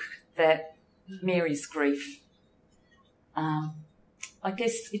book that Mary's grief, I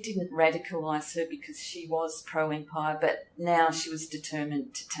guess it didn't radicalise her because she was pro-Empire, but now she was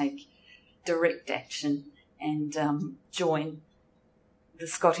determined to take direct action and join the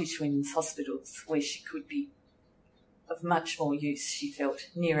Scottish Women's Hospitals, where she could be of much more use, she felt,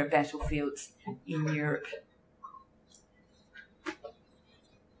 nearer battlefields in Europe.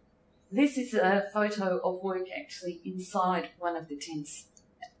 This is a photo of work actually inside one of the tents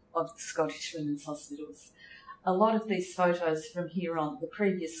of the Scottish Women's Hospitals. a lot of these photos from here on, the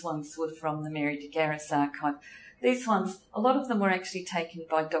previous ones were from the Mary de Garis archive. These ones, a lot of them were actually taken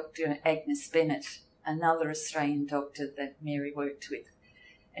by Dr. Agnes Bennett, another Australian doctor that Mary worked with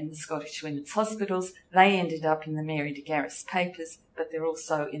in the Scottish Women's Hospitals. They ended up in the Mary de Garis papers, but they're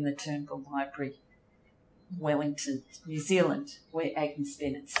also in the Turnbull Library, Wellington, New Zealand, where Agnes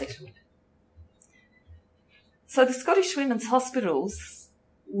Bennett settled. So the Scottish Women's Hospitals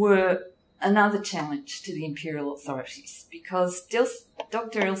were another challenge to the imperial authorities because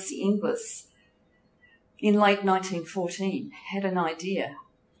Dr. Elsie Inglis in late 1914 had an idea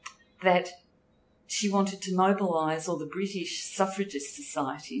that she wanted to mobilise all the British suffragist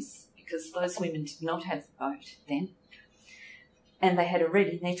societies, because those women did not have the vote then, and they had a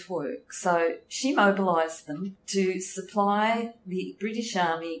ready network. So she mobilised them to supply the British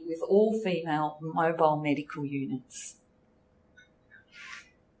Army with all-female mobile medical units.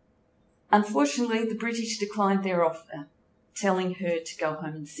 Unfortunately, the British declined their offer, telling her to go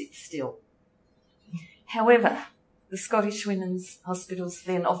home and sit still. However, the Scottish Women's Hospitals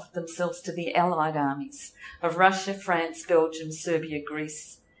then offered themselves to the Allied armies of Russia, France, Belgium, Serbia,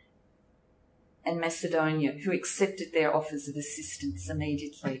 Greece and Macedonia, who accepted their offers of assistance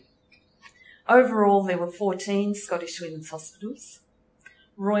immediately. Overall, there were 14 Scottish Women's Hospitals.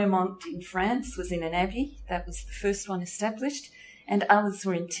 Royaumont in France was in an abbey. That was the first one established, and others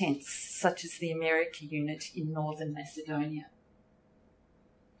were in tents, such as the America unit in northern Macedonia.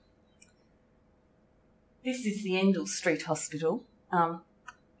 This is the Endell Street Hospital, a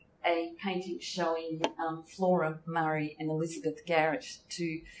painting showing Flora Murray and Elizabeth Garrett,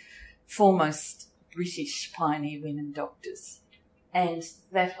 two foremost British pioneer women doctors. And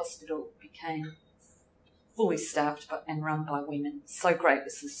that hospital became fully staffed and run by women. So great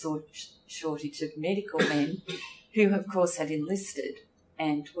was the shortage of medical men who, of course, had enlisted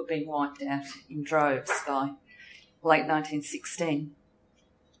and were being wiped out in droves by late 1916.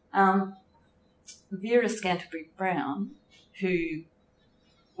 Vera Scantlebury-Brown, who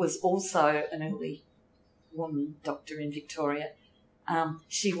was also an early woman doctor in Victoria,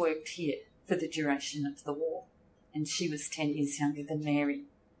 she worked here for the duration of the war, and she was 10 years younger than Mary.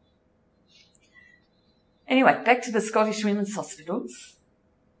 Anyway, back to the Scottish Women's Hospitals,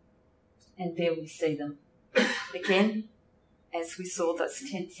 and there we see them. Again, as we saw those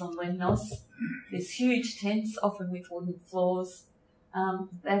tents on Lemnos, there's huge tents, often with wooden floors.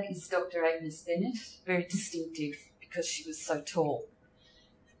 That is Dr. Agnes Bennett, very distinctive because she was so tall.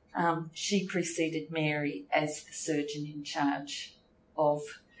 She preceded Mary as the surgeon in charge of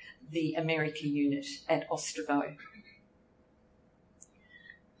the America unit at Ostrovo.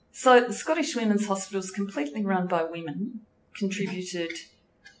 So the Scottish Women's Hospitals, completely run by women, contributed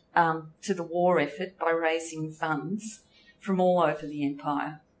to the war effort by raising funds from all over the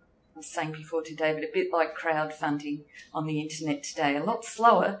empire. I was saying before to David, a bit like crowdfunding on the internet today, a lot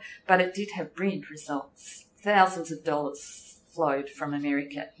slower, but it did have brilliant results. Thousands of dollars flowed from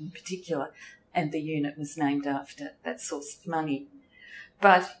America in particular, and the unit was named after that source of money.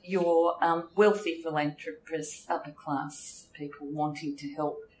 But your wealthy philanthropists, upper class people wanting to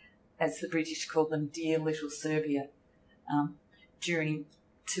help, as the British called them, dear little Serbia, during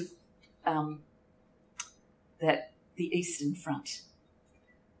the Eastern Front.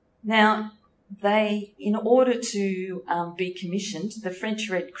 Now, in order to be commissioned, the French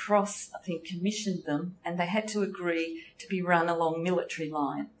Red Cross, I think, commissioned them, and they had to agree to be run along military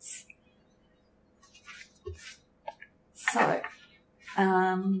lines. So, sorry,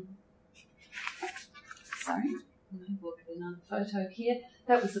 I'll have a look at another photo here.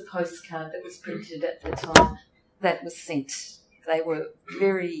 That was a postcard that was printed at the time that was sent. They were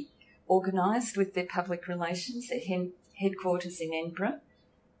very organised with their public relations, their headquarters in Edinburgh,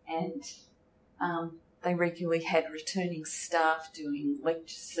 and they regularly had returning staff doing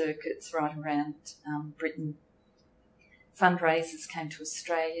lecture circuits right around Britain. Fundraisers came to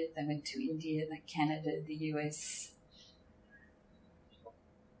Australia, they went to India, Canada, the US.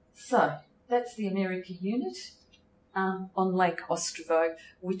 So that's the America unit on Lake Ostrovo,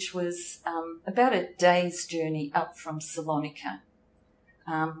 which was about a day's journey up from Salonika,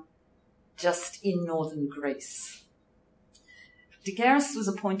 just in northern Greece. De Garis was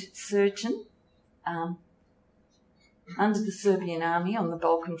appointed surgeon under the Serbian army on the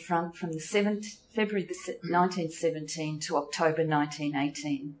Balkan front from February 1917 to October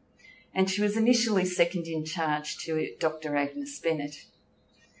 1918, and she was initially second in charge to Dr. Agnes Bennett,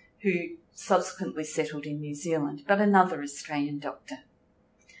 who subsequently settled in New Zealand, but another Australian doctor.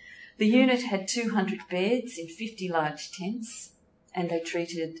 The unit had 200 beds in 50 large tents, and they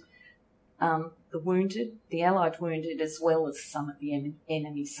treated the Allied wounded, as well as some of the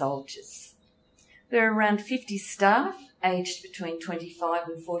enemy soldiers. There are around 50 staff aged between 25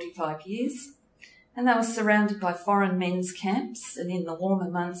 and 45 years, and they were surrounded by foreign men's camps, and in the warmer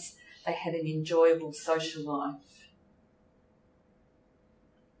months they had an enjoyable social life.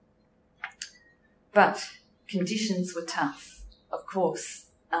 But conditions were tough. Of course,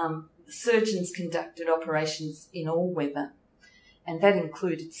 the surgeons conducted operations in all weather, and that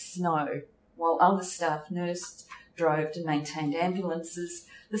included snow, while other staff nursed, drove and maintained ambulances,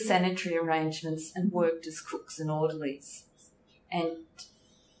 the sanitary arrangements, and worked as cooks and orderlies. And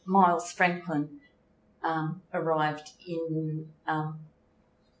Miles Franklin arrived in, I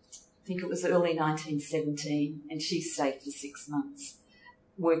think it was early 1917, and she stayed for 6 months,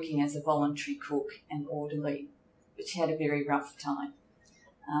 working as a voluntary cook and orderly, but she had a very rough time.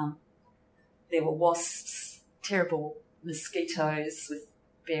 There were wasps, terrible mosquitoes with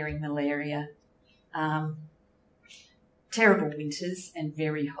bearing malaria, terrible winters and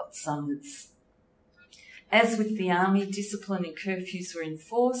very hot summers. As with the army, discipline and curfews were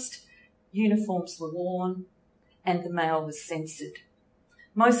enforced, uniforms were worn, and the mail was censored.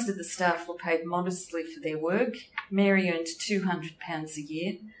 Most of the staff were paid modestly for their work. Mary earned £200 a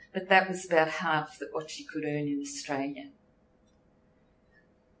year, but that was about half that what she could earn in Australia.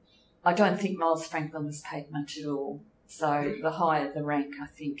 I don't think Miles Franklin was paid much at all, so the higher the rank, I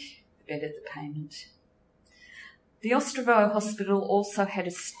think, the better the payment. The Ostrovo Hospital also had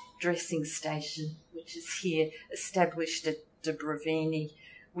a dressing station, which is here, established at Dubrovini,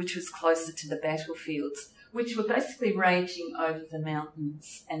 which was closer to the battlefields, which were basically raging over the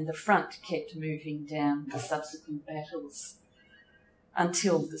mountains, and the front kept moving down the subsequent battles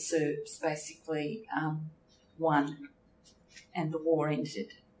until the Serbs basically won and the war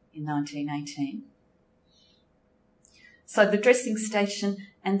ended in 1918. So the dressing station,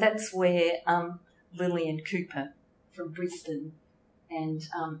 and that's where Lillian Cooper from Brisbane and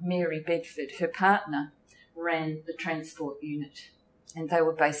Mary Bedford, her partner, ran the transport unit, and they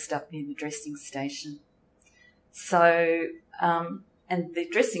were based up near the dressing station. So, and the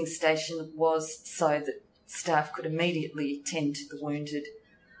dressing station was so that staff could immediately attend to the wounded,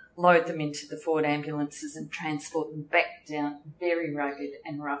 load them into the Ford ambulances and transport them back down very rugged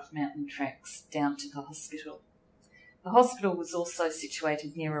and rough mountain tracks down to the hospital. The hospital was also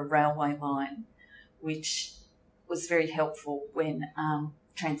situated near a railway line, which was very helpful when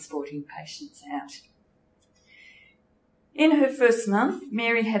transporting patients out. In her first month,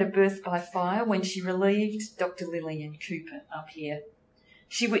 Mary had a birth by fire when she relieved Dr. Lillian Cooper up here.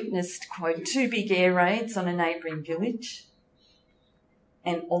 She witnessed, quote, 2 big air raids on a neighbouring village.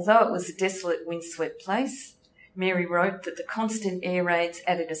 And although it was a desolate, windswept place, Mary wrote that the constant air raids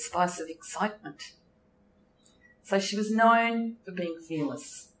added a spice of excitement. So she was known for being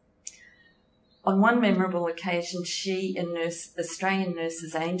fearless. On one memorable occasion, she and Australian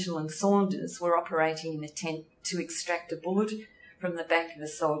nurses Angel and Saunders were operating in a tent to extract a bullet from the back of a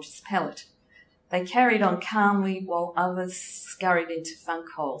soldier's pallet. They carried on calmly while others scurried into funk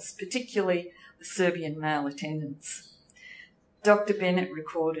holes, particularly the Serbian male attendants. Dr. Bennett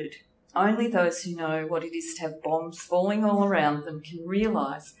recorded, "Only those who know what it is to have bombs falling all around them can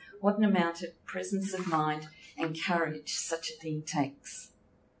realise what an amount of presence of mind and courage such a thing takes."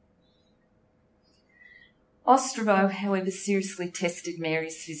 Ostrovo, however, seriously tested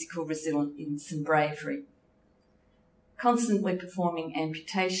Mary's physical resilience and bravery, constantly performing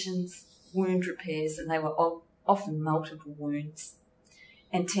amputations, wound repairs, and they were often multiple wounds,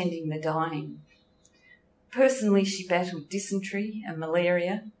 and tending the dying. Personally, she battled dysentery and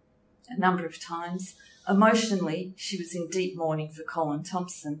malaria a number of times. Emotionally, she was in deep mourning for Colin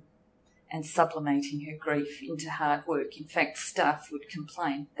Thompson and sublimating her grief into hard work. In fact, staff would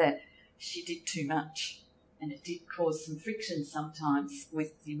complain that she did too much, and it did cause some friction sometimes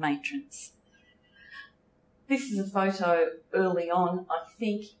with the matrons. This is a photo early on, I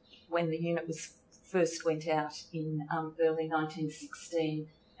think, when the unit was first went out in early 1916,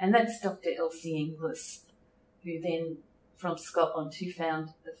 and that's Dr. Elsie Inglis, who then, from Scotland, who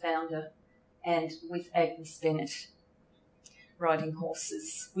found the founder, and with Agnes Bennett, riding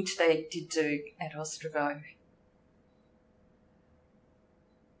horses, which they did do at Ostrovo.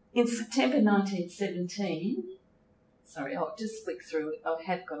 In September 1917, sorry, I'll just flick through it. I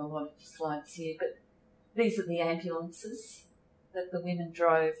have got a lot of slides here, but these are the ambulances that the women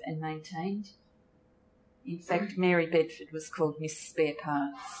drove and maintained. In fact, Mary Bedford was called Miss Spare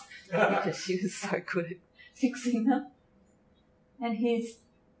Parts because she was so good at fixing them. And here's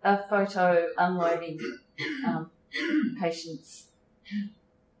a photo unloading patients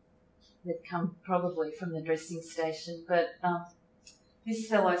that come probably from the dressing station, but this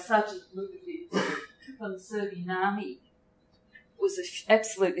fellow, Sergeant Lukovic from the Serbian army, was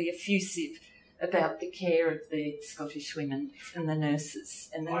absolutely effusive about the care of the Scottish women and the nurses.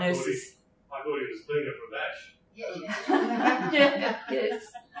 And the nurses. I thought he was cleaner from Ash. Yeah,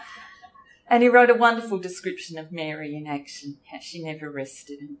 yes. And he wrote a wonderful description of Mary in action, how she never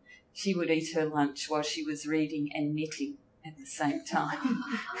rested, and she would eat her lunch while she was reading and knitting at the same time.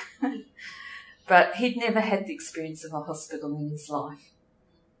 But he'd never had the experience of a hospital in his life.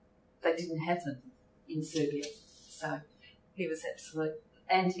 They didn't have them in Serbia, so he was absolute.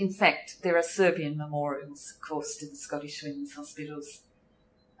 And in fact, there are Serbian memorials, of course, to the Scottish women's hospitals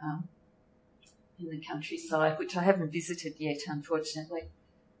in the countryside, which I haven't visited yet, unfortunately.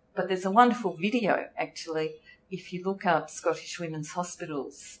 But there's a wonderful video, actually. If you look up Scottish women's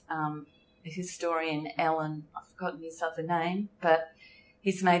hospitals, the historian Alan, I've forgotten his other name, but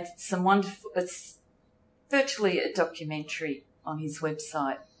he's made some wonderful, it's virtually a documentary on his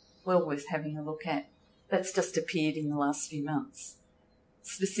website, well worth having a look at. That's just appeared in the last few months,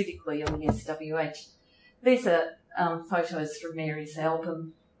 specifically on the SWH. These are photos from Mary's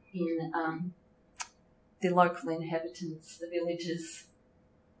album in the local inhabitants, the villagers,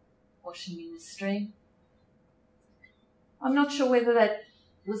 washing in the stream. I'm not sure whether that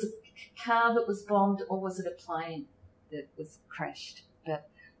was a car that was bombed or was it a plane that was crashed, but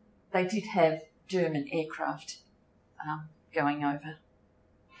they did have German aircraft going over.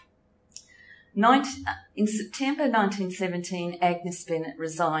 In September 1917, Agnes Bennett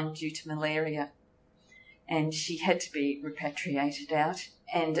resigned due to malaria, and she had to be repatriated out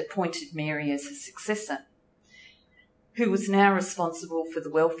and appointed Mary as her successor, who was now responsible for the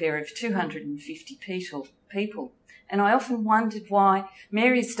welfare of 250 people. And I often wondered why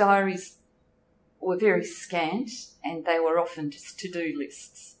Mary's diaries were very scant and they were often just to-do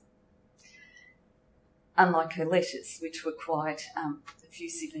lists, unlike her letters, which were quite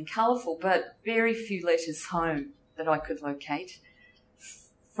effusive and colourful, but very few letters home that I could locate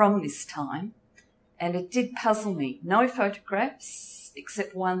from this time. And it did puzzle me. No photographs,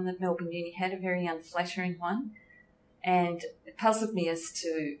 except one that Melbourne Uni had, a very unflattering one. And it puzzled me as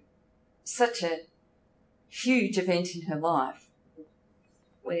to such a huge event in her life.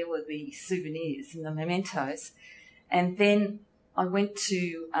 Where were the souvenirs and the mementos? And then I went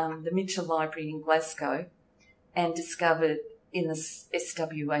to the Mitchell Library in Glasgow and discovered in the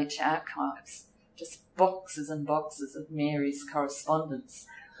SWH archives just boxes and boxes of Mary's correspondence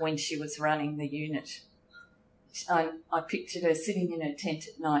when she was running the unit. I pictured her sitting in her tent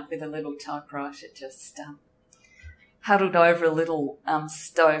at night with a little typewriter just huddled over a little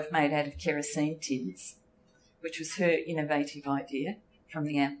stove made out of kerosene tins, which was her innovative idea from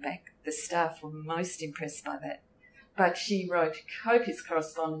the outback. The staff were most impressed by that. But she wrote copious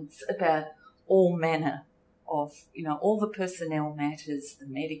correspondence about all manner of, all the personnel matters, the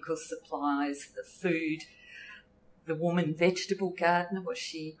medical supplies, the food, the woman vegetable gardener, was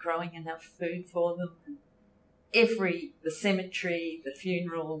she growing enough food for them? The cemetery, the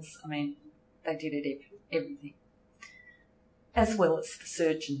funerals, they did it, everything. As well as the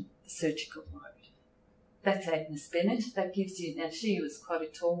surgical load. That's Agnes Bennett. That gives you, now she was quite a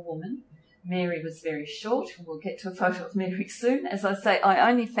tall woman. Mary was very short. We'll get to a photo of Mary soon. As I say, I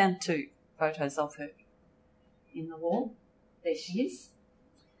only found 2 photos of her in the wall. There she is,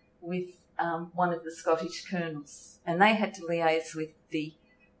 with one of the Scottish colonels. And they had to liaise with the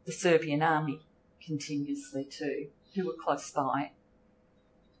Serbian army continuously too, who were close by.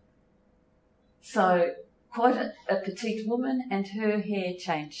 So quite a petite woman, and her hair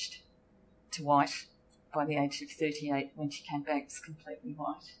changed to white by the age of 38. When she came back, it was completely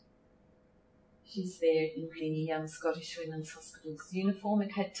white. She's there in the Scottish Women's Hospital's uniform.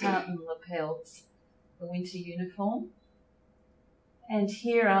 It had tartan lapels, the winter uniform. And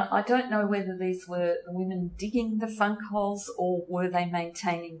here, I don't know whether these were the women digging the funk holes or were they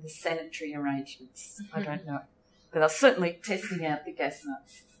maintaining the sanitary arrangements. I don't know. But they're certainly testing out the gas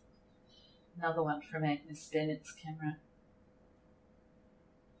masks. Another one from Agnes Bennett's camera.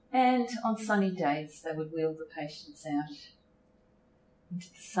 And on sunny days, they would wheel the patients out into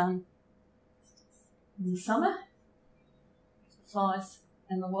the sun. In the summer, the flies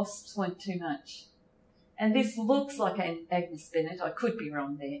and the wasps weren't too much. And this looks like Agnes Bennett. I could be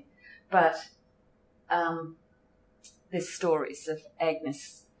wrong there. But there's stories of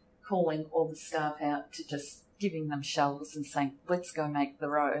Agnes calling all the staff out to just giving them shovels and saying, let's go make the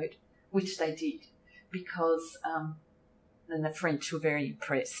road, which they did, because then the French were very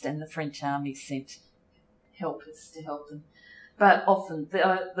impressed and the French army sent helpers to help them. But often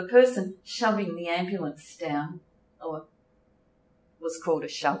the person shoving the ambulance down was called a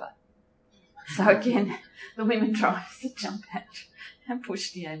shover. So again, the women tried to jump out and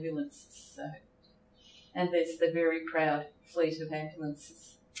push the ambulances. And there's the very proud fleet of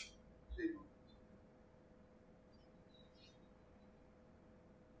ambulances.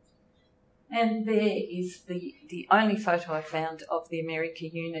 And there is the only photo I found of the America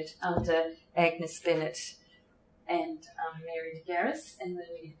unit under Agnes Bennett and Mary DeGarris and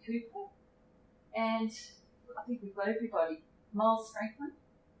Lillian Cooper. And I think we've got everybody. Miles Franklin,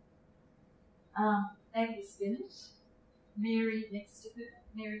 Agnes Bennett, Mary next to her.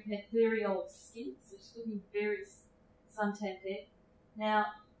 Mary had very old skin, so she's looking very suntan there. Now,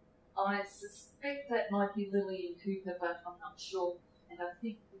 I suspect that might be Lillian Cooper, but I'm not sure. And I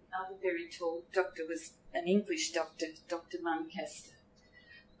think the other very tall doctor was an English doctor, Dr. Muncaster.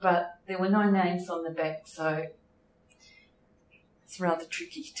 But there were no names on the back, so it's rather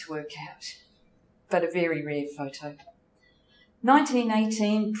tricky to work out. But a very rare photo.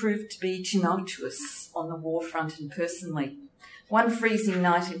 1918 proved to be tumultuous on the war front and personally. One freezing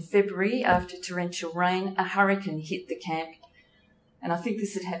night in February, after torrential rain, a hurricane hit the camp. And I think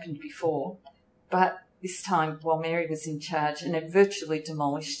this had happened before, but this time while Mary was in charge, and it virtually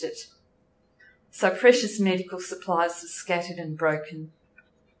demolished it. So precious medical supplies were scattered and broken.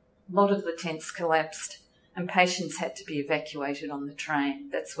 A lot of the tents collapsed, and patients had to be evacuated on the train.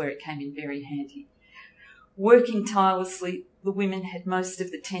 That's where it came in very handy. Working tirelessly, the women had most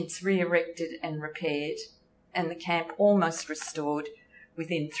of the tents re-erected and repaired, and the camp almost restored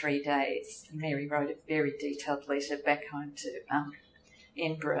within 3 days. And Mary wrote a very detailed letter back home to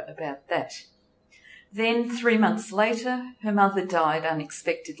Edinburgh about that. Then, 3 months later, her mother died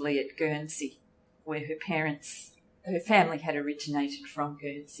unexpectedly at Guernsey, where her family had originated from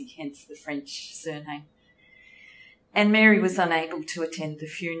Guernsey, hence the French surname. And Mary was unable to attend the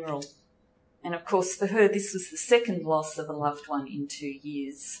funeral. And of course, for her, this was the second loss of a loved one in 2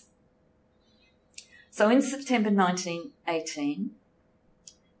 years. So in September 1918,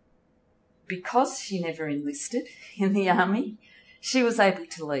 because she never enlisted in the army, she was able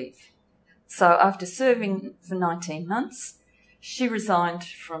to leave. So after serving for 19 months, she resigned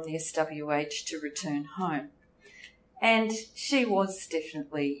from the SWH to return home. And she was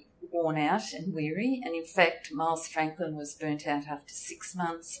definitely worn out and weary, and in fact, Miles Franklin was burnt out after 6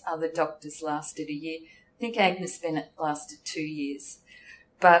 months. Other doctors lasted a year. I think Agnes Bennett lasted 2 years.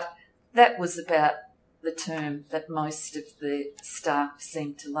 But that was about the term that most of the staff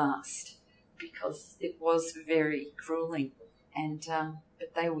seemed to last, because it was very gruelling, and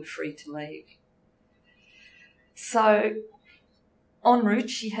but they were free to leave. So en route,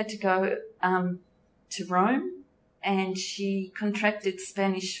 she had to go to Rome, and she contracted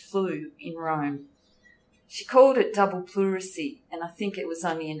Spanish flu in Rome. She called it double pleurisy, and I think it was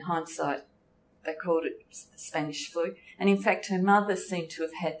only in hindsight they called it Spanish flu. And in fact, her mother seemed to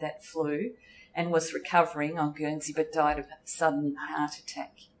have had that flu and was recovering on Guernsey, but died of a sudden heart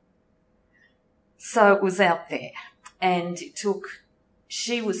attack. So it was out there, and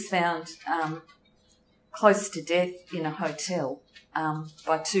she was found close to death in a hotel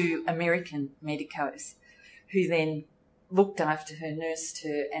by 2 American medicos, who then looked after her, nursed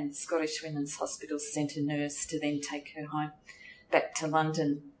her, and the Scottish Women's Hospital sent a nurse to then take her home back to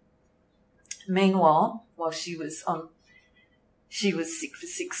London. Meanwhile, while she was sick for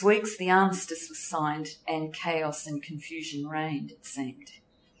 6 weeks, the armistice was signed and chaos and confusion reigned, it seemed.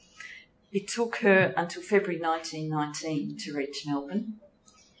 It took her until February 1919 to reach Melbourne,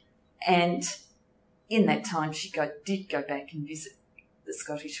 and in that time she did go back and visit the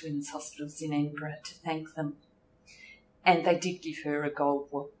Scottish Women's Hospitals in Edinburgh to thank them, and they did give her a gold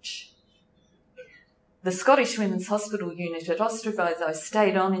watch. The Scottish Women's Hospital unit at Ostrovo, though,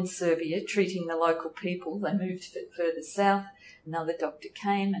 stayed on in Serbia, treating the local people. They moved a bit further south. Another doctor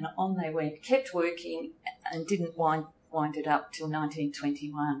came, and on they went, kept working, and didn't wind it up till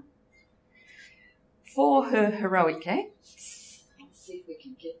 1921. For her heroic acts, let's see if we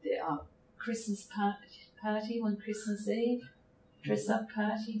can get there. Oh, Christmas party on Christmas Eve, dress-up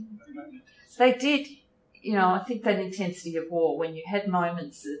party. They did, I think that intensity of war, when you had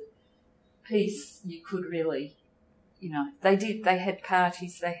moments of peace, you could really, they had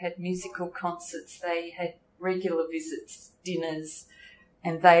parties, they had musical concerts, they had regular visits, dinners,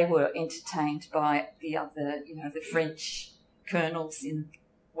 and they were entertained by the other, the French colonels in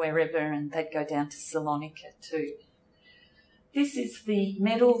wherever, and they'd go down to Salonika too. This is the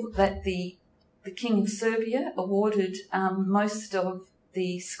medal that the King of Serbia awarded most of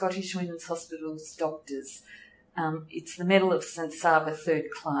the Scottish Women's Hospital's doctors. It's the Medal of St Sava, 3rd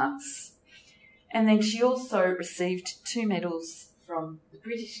class. And then she also received 2 medals from the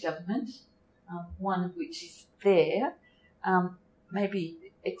British government, one of which is there.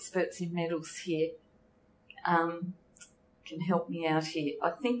 Maybe experts in medals here can help me out here. I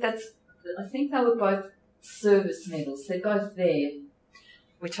think they were both service medals. They're both there,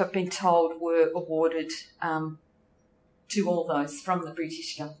 which I've been told were awarded to all those from the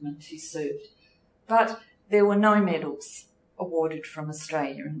British government who served. But there were no medals awarded from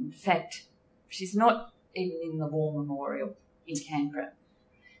Australia. In fact, she's not even in the War Memorial in Canberra.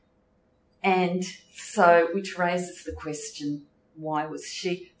 And so, which raises the question, why was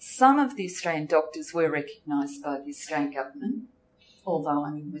she? Some of the Australian doctors were recognised by the Australian government, although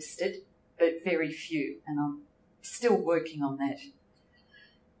unenlisted, but very few, and I'm still working on that.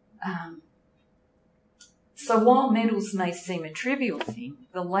 So while medals may seem a trivial thing,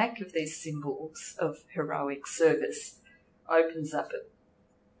 the lack of these symbols of heroic service opens up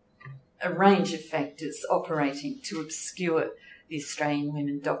a range of factors operating to obscure the Australian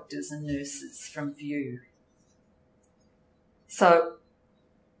women doctors and nurses from view. So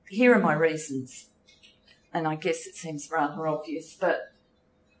here are my reasons, and I guess it seems rather obvious, but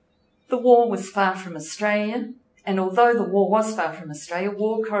the war was far from Australia, and although the war was far from Australia,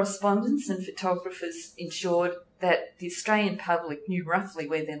 war correspondents and photographers ensured that the Australian public knew roughly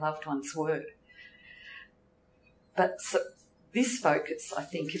where their loved ones were. But so this focus, I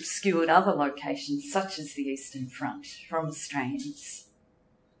think, obscured other locations, such as the Eastern Front, from Australians.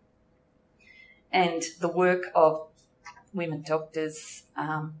 And the work of women doctors,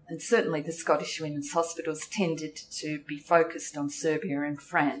 and certainly the Scottish women's hospitals, tended to be focused on Serbia and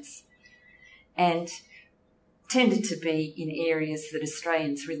France, and tended to be in areas that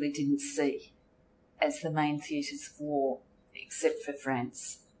Australians really didn't see as the main theatres of war, except for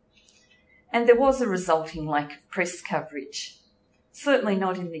France. And there was a resulting lack of press coverage, certainly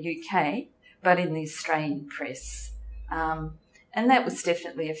not in the UK, but in the Australian press. And that was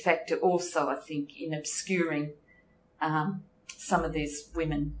definitely a factor also, I think, in obscuring some of these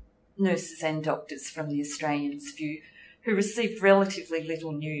women nurses and doctors from the Australians' view, who received relatively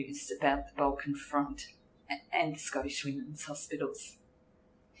little news about the Balkan Front and the Scottish women's hospitals.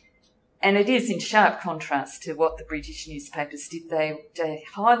 And it is in sharp contrast to what the British newspapers did. They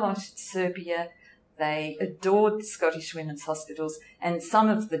highlighted Serbia, they adored the Scottish women's hospitals, and some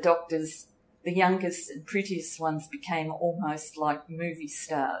of the doctors, the youngest and prettiest ones, became almost like movie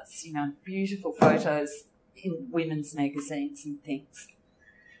stars, you know, beautiful photos in women's magazines and things.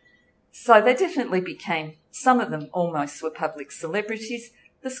 So they definitely became, some of them almost were public celebrities.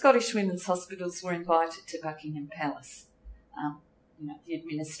 The Scottish women's hospitals were invited to Buckingham Palace, the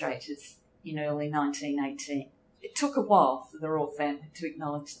administrators, in early 1918. It took a while for the royal family to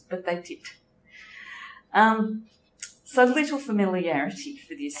acknowledge it, but they did. So little familiarity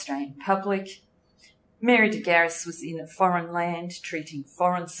for the Australian public. Mary de Garis was in a foreign land, treating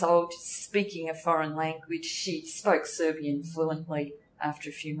foreign soldiers, speaking a foreign language. She spoke Serbian fluently after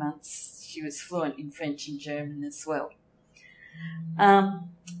a few months. She was fluent in French and German as well.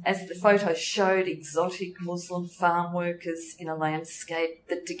 As the photos showed, exotic Muslim farm workers in a landscape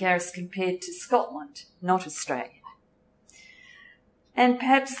that de Garis compared to Scotland, not Australia. And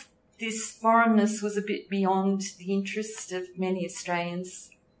perhaps this foreignness was a bit beyond the interest of many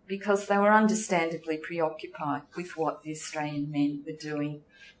Australians, because they were understandably preoccupied with what the Australian men were doing.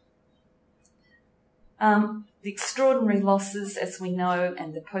 The extraordinary losses, as we know,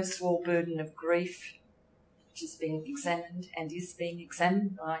 and the post-war burden of grief, which is being examined and is being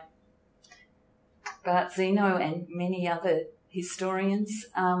examined by Bart Zeno and many other historians.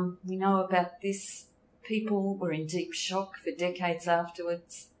 We know about this. People were in deep shock for decades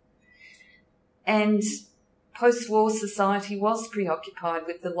afterwards. And post-war society was preoccupied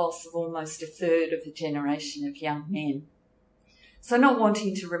with the loss of almost a third of a generation of young men. So not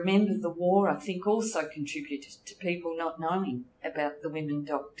wanting to remember the war, I think, also contributed to people not knowing about the women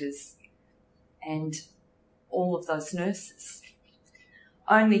doctors and all of those nurses.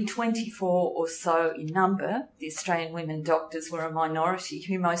 Only 24 or so in number, the Australian women doctors were a minority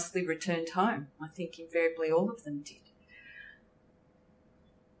who mostly returned home. I think invariably all of them did.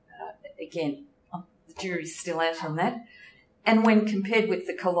 Again, the jury's still out on that. And when compared with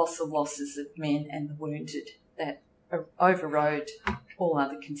the colossal losses of men and the wounded, that overrode all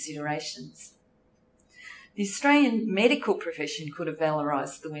other considerations. The Australian medical profession could have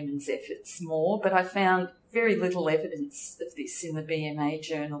valorised the women's efforts more, but I found very little evidence of this in the BMA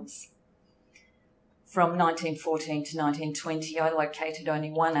journals. From 1914 to 1920, I located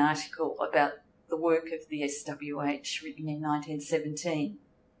only one article about the work of the SWH written in 1917.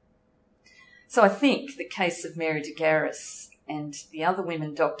 So I think the case of Mary de Garis and the other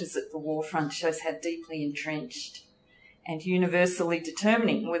women doctors at the war front shows how deeply entrenched and universally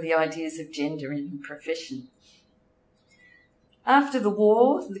determining were the ideas of gender in the profession. After the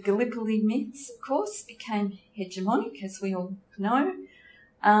war, the Gallipoli myths, of course, became hegemonic, as we all know.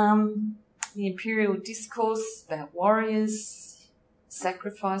 The imperial discourse about warriors,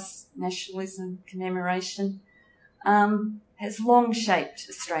 sacrifice, nationalism, commemoration, has long shaped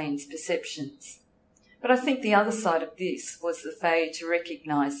Australians' perceptions. But I think the other side of this was the failure to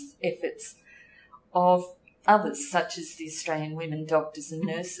recognise efforts of others, such as the Australian women doctors and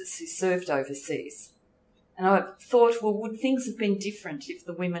nurses who served overseas. And I thought, well, would things have been different if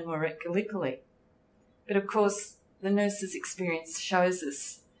the women were at Gallipoli? But of course, the nurses' experience shows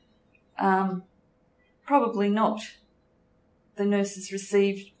us probably not. The nurses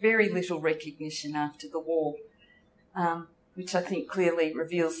received very little recognition after the war, which I think clearly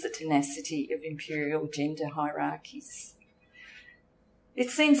reveals the tenacity of imperial gender hierarchies. It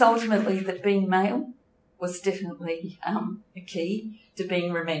seems ultimately that being male was definitely a key to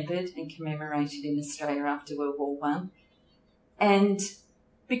being remembered and commemorated in Australia after World War I. And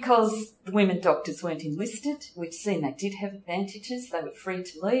because the women doctors weren't enlisted, we've seen they did have advantages, they were free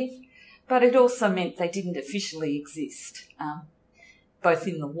to leave, but it also meant they didn't officially exist, both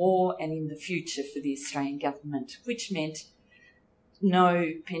in the war and in the future for the Australian government, which meant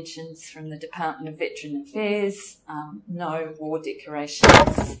no pensions from the Department of Veteran Affairs, no war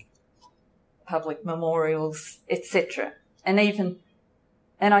decorations, public memorials, etc. And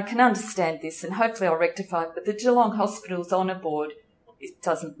I can understand this, and hopefully I'll rectify it, but the Geelong Hospital's Honour Board, it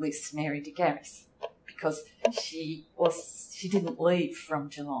doesn't list Mary de Garis because she didn't leave from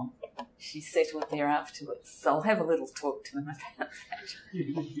Geelong. She settled there afterwards. So I'll have a little talk to them about that.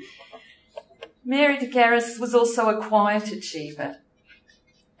 Mary de Garis was also a quiet achiever,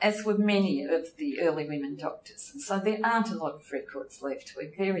 as were many of the early women doctors. And so there aren't a lot of records left.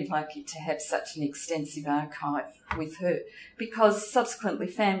 We're very lucky to have such an extensive archive with her, because subsequently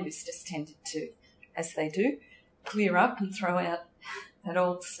families just tended to, as they do, clear up and throw out that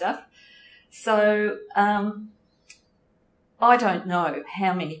old stuff. So I don't know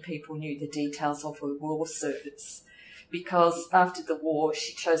how many people knew the details of her war service, because after the war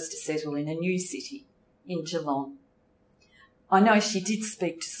she chose to settle in a new city, in Geelong. I know she did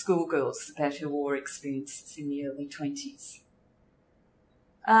speak to schoolgirls about her war experiences in the early 20s.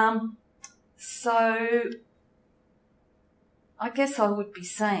 So I guess I would be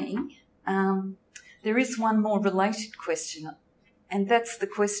saying there is one more related question, and that's the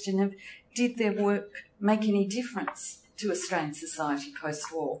question of, did their work make any difference to Australian society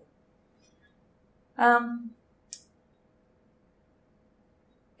post-war?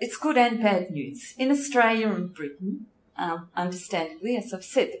 It's good and bad news. In Australia and Britain, understandably, as I've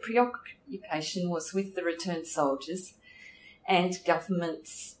said, the preoccupation was with the returned soldiers, and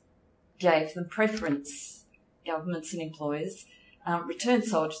governments gave them preference. Governments and employers, returned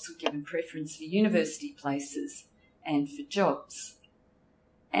soldiers were given preference for university places and for jobs.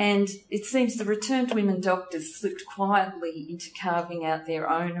 And it seems the returned women doctors slipped quietly into carving out their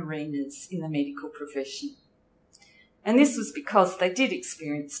own arenas in the medical profession. And this was because they did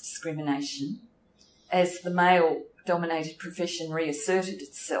experience discrimination as the male-dominated profession reasserted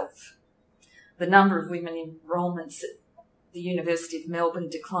itself. The number of women enrolments at the University of Melbourne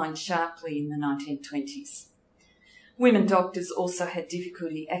declined sharply in the 1920s. Women doctors also had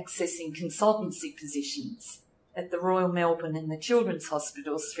difficulty accessing consultancy positions. At the Royal Melbourne and the Children's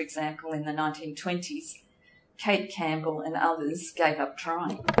Hospitals, for example, in the 1920s, Kate Campbell and others gave up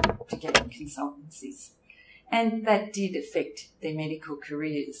trying to get consultancies. And that did affect their medical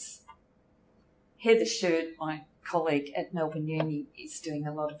careers. Heather Sherd, my colleague at Melbourne Uni, is doing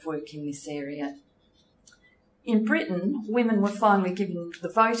a lot of work in this area. In Britain, women were finally given the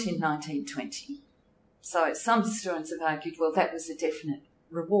vote in 1920. So some historians have argued, well, that was a definite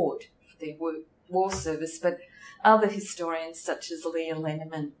reward for their war service, but other historians, such as Leah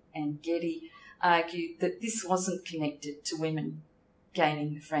Leneman and Getty, argued that this wasn't connected to women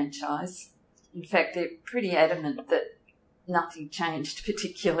gaining the franchise. In fact, they're pretty adamant that nothing changed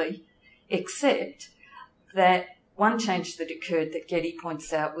particularly, except that one change that occurred that Getty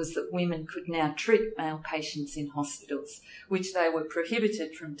points out was that women could now treat male patients in hospitals, which they were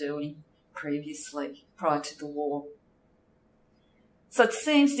prohibited from doing previously, prior to the war. So it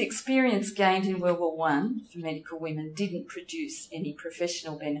seems the experience gained in World War I for medical women didn't produce any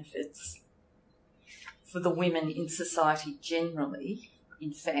professional benefits for the women in society generally.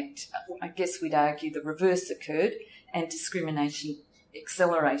 In fact, I guess we'd argue the reverse occurred and discrimination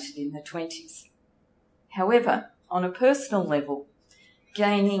accelerated in the 20s. However, on a personal level,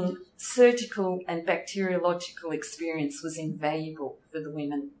 gaining surgical and bacteriological experience was invaluable for the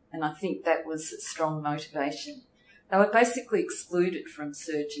women, and I think that was a strong motivation. They were basically excluded from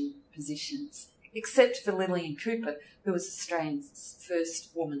surgeon positions, except for Lillian Cooper, who was Australia's first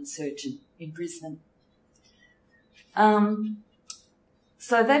woman surgeon in Brisbane.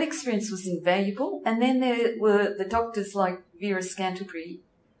 So that experience was invaluable. And then there were the doctors like Vera Scantlebury,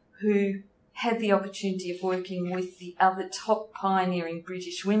 who had the opportunity of working with the other top pioneering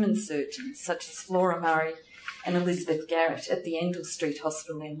British women surgeons, such as Flora Murray and Elizabeth Garrett at the Endell Street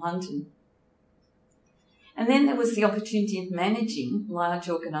Hospital in London. And then there was the opportunity of managing large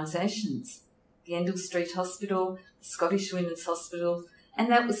organisations, the Endell Street Hospital, the Scottish Women's Hospital,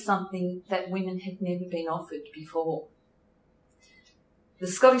 and that was something that women had never been offered before. The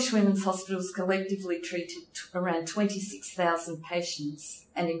Scottish Women's Hospitals collectively treated around 26,000 patients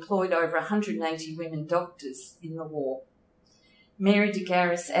and employed over 180 women doctors in the war. Mary de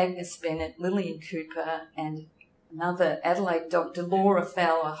Garis, Agnes Bennett, Lillian Cooper and another Adelaide doctor, Laura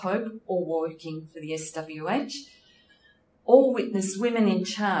Fowler Hope, all working for the SWH, all witnessed women in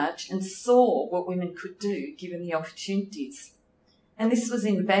charge and saw what women could do given the opportunities. And this was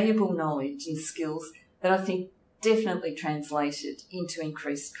invaluable knowledge and skills that I think definitely translated into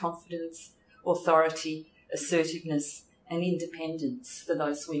increased confidence, authority, assertiveness and independence for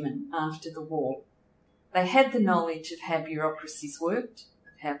those women after the war. They had the knowledge of how bureaucracies worked,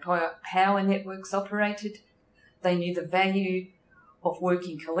 of how power networks operated. They knew the value of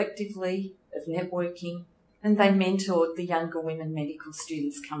working collectively, of networking, and they mentored the younger women medical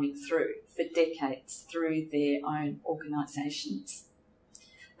students coming through for decades through their own organisations.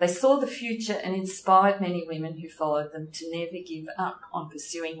 They saw the future and inspired many women who followed them to never give up on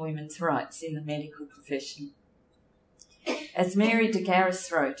pursuing women's rights in the medical profession. As Mary de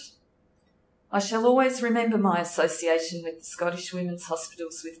Garis wrote, "I shall always remember my association with the Scottish Women's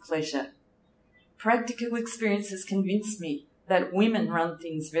Hospitals with pleasure. Practical experience has convinced me that women run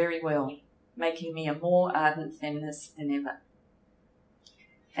things very well, making me a more ardent feminist than ever."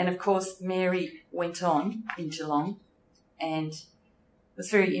 And of course, Mary went on in Geelong and was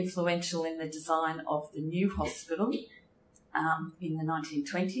very influential in the design of the new hospital in the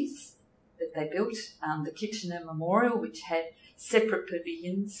 1920s that they built, the Kitchener Memorial, which had separate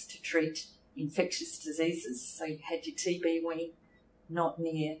pavilions to treat infectious diseases. So you had your TB wing, not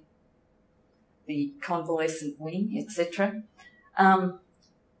near the convalescent wing, etc.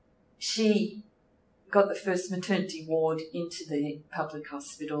 She got the first maternity ward into the public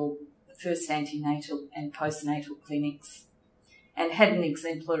hospital, the first antenatal and postnatal clinics, and had an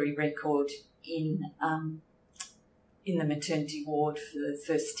exemplary record in the maternity ward for the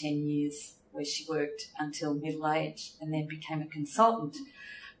first 10 years, where she worked until middle age and then became a consultant.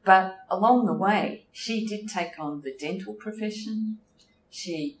 But along the way, she did take on the dental profession.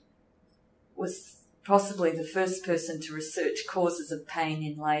 She was possibly the first person to research causes of pain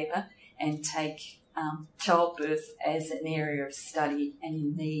in labour and take childbirth as an area of study and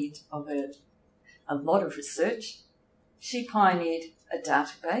in need of a lot of research. She pioneered a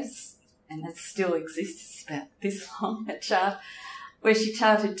database, and that still exists, about this long, a chart, where she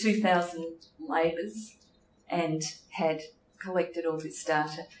charted 2,000 labours and had collected all this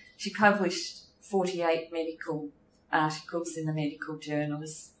data. She published 48 medical articles in the medical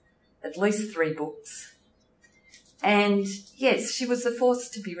journals, at least 3 books. And yes, she was a force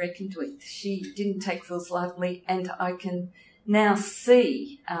to be reckoned with. She didn't take fools lightly, and I can now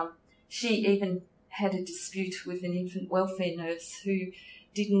see she even had a dispute with an infant welfare nurse who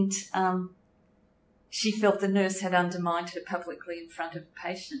didn't, she felt the nurse had undermined her publicly in front of a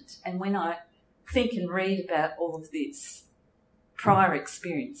patient. And when I think and read about all of this prior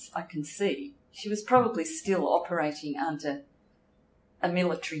experience, I can see she was probably still operating under a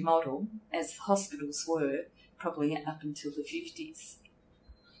military model, as hospitals were, probably up until the 50s.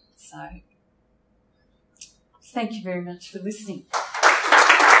 So, thank you very much for listening.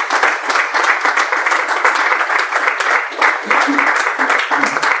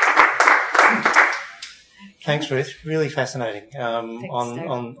 Thanks, Ruth. Really fascinating Thanks,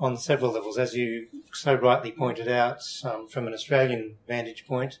 on several levels. As you so rightly pointed out, from an Australian vantage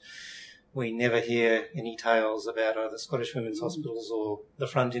point, we never hear any tales about either Scottish women's hospitals or the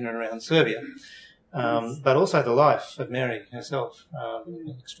front in and around Serbia. But also the life of Mary herself,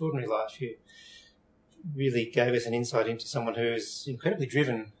 an extraordinary life. She really gave us an insight into someone who's incredibly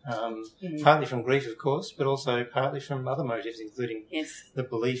driven, partly from grief, of course, but also partly from other motives, including the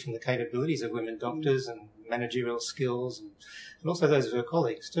belief in the capabilities of women doctors and managerial skills, and also those of her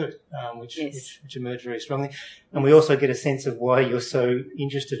colleagues too, which emerge very strongly. And we also get a sense of why you're so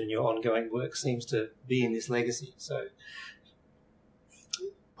interested in your ongoing work seems to be in this legacy. So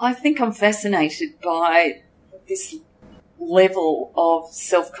I think I'm fascinated by this level of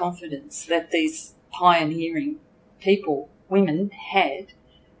self-confidence that these pioneering people, women, had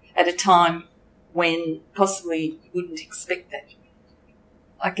at a time when possibly you wouldn't expect that.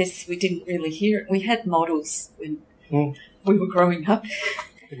 I guess we didn't really hear it. We had models when we were growing up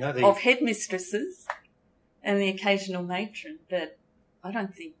of headmistresses and the occasional matron, but I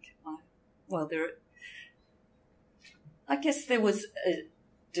don't think well, I guess there was a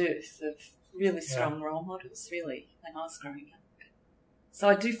dearth of really strong role models, really, when I was growing up. So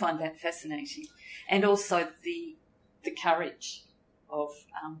I do find that fascinating. And also the courage of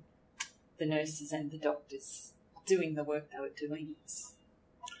the nurses and the doctors doing the work they were doing.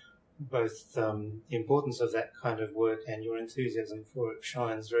 Both the importance of that kind of work and your enthusiasm for it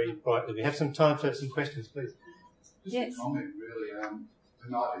shines very brightly. We have some time for some questions, please. Yes. Just a comment, really. The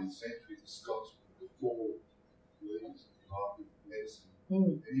 19th century, the Scots were the four leaders of medicine.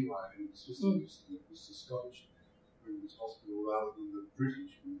 Anyway, and it's just interesting that it was the Scottish Women's Hospital rather than the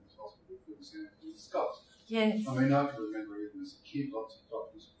British Women's Hospital, for example, the Scots. Yes. I mean, I can remember even as a kid, lots of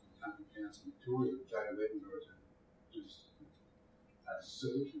doctors from country towns in Victoria would go to Edinburgh to just have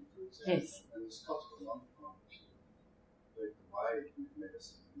surgery, for example. Yes. And the Scots were a long time to lead the way with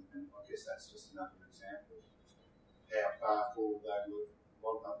medicine, and I guess that's just another example of how far forward they were from a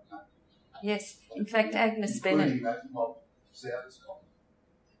lot of other countries. Yes. In fact, Agnes Bennett. Including that mob south of Scotland.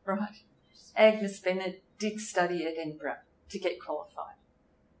 Right. Agnes Bennett did study at Edinburgh to get qualified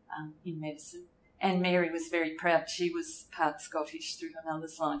in medicine. And Mary was very proud. She was part Scottish through her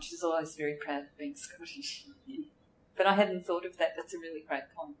mother's line. She was always very proud of being Scottish. Yeah. But I hadn't thought of that. That's a really great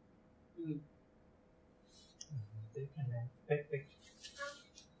point.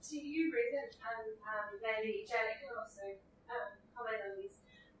 To you, Brendan, maybe Janet can also comment on this.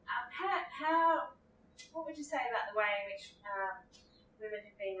 What would you say about the way in which women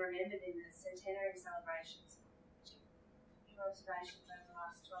have been remembered in the centenary celebrations? Your observations over the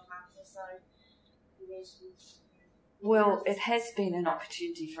last 12 months or so? You mentioned. Well, it has been an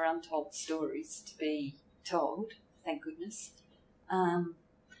opportunity for untold stories to be told, thank goodness. I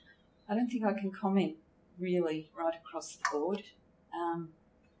don't think I can comment really right across the board.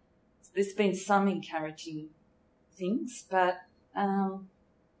 There's been some encouraging things, but I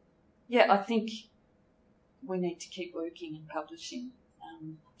think we need to keep working and publishing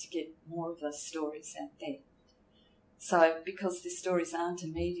to get more of those stories out there. So because the stories aren't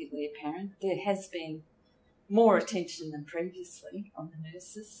immediately apparent, there has been more attention than previously on the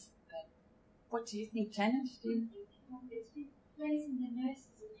nurses. But what do you think, Janet? It's been pleasing. The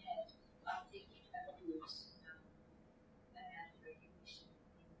nurses have had, I think, a good amount of recognition in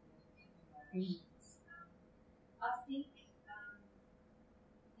the commemorations. I think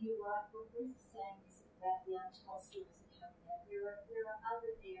you're right. What Ruth is saying is about the untold stories that come out. There are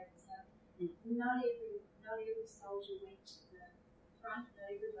other areas. Not every soldier went to the front. Not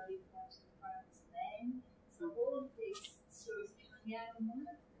everybody went to the front as a man. So all of these stories are coming out, and one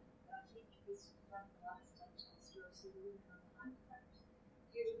of them, I think, is one of the last untold stories of the women on the home front,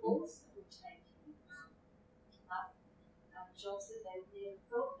 who also were taking up jobs that they never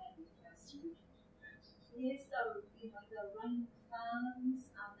thought they would first do. Yes, they were running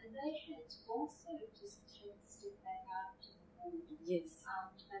farms, and they had to also just take a step back after the war. Yes.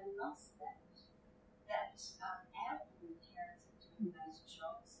 They lost that outward appearance of doing those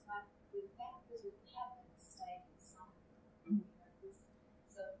jobs, but the fact that it happened stayed inside.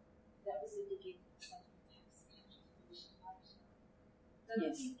 So that was a big influence. Something perhaps came to fruition later. But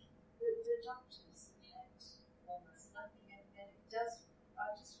I think the doctors had almost nothing, and it does.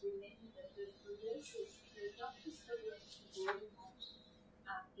 I just remember that the doctors that went to boarding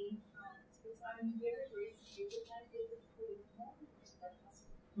out in France was only very recently that they were putting more into that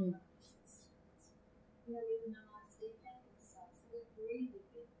hospital. In the last decade or so, they've really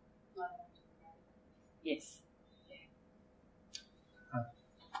been blown up to the ground. Yes.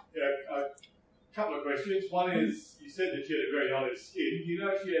 A couple of questions. One is, you said that she had a very olive skin. Do you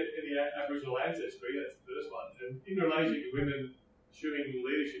know if she had any Aboriginal ancestry? That's the first one. And in relation to women assuming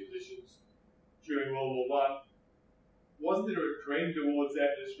leadership positions during World War I, wasn't there a trend towards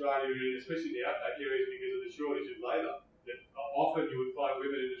that in Australia, especially in the outback areas, because of the shortage of labour? That often you would find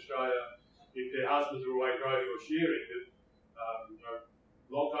women in Australia, if their husbands were away droving or shearing, that a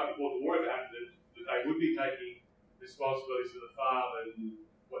long time before the war had happened, that they would be taking responsibilities for the farm and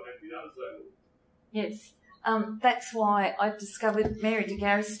what had to be done. So, yes, that's why I discovered Mary de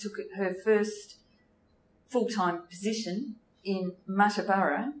Garis took her first full-time position in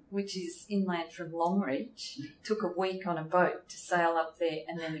Muttaburra, which is inland from Longreach. Took a week on a boat to sail up there,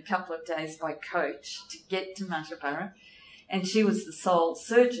 and then a couple of days by coach to get to Muttaburra. And she was the sole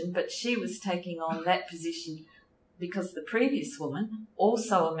surgeon, but she was taking on that position because the previous woman,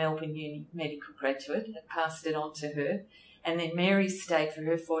 also a Melbourne Uni medical graduate, had passed it on to her. And then Mary stayed for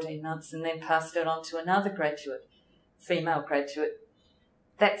her 14 months and then passed it on to another graduate, female graduate.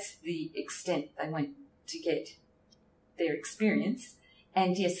 That's the extent they went to get their experience.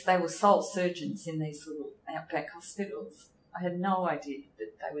 And yes, they were sole surgeons in these little outback hospitals. I had no idea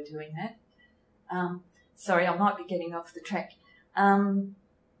that they were doing that. Sorry, I might be getting off the track.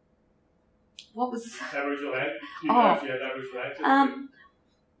 What was... Aboriginal land? Do you know if she had Aboriginal ancestry?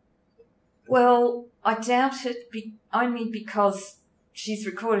 Well, I doubt it, only because she's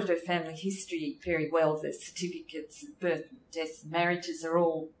recorded her family history very well. The certificates of birth, deaths, marriages are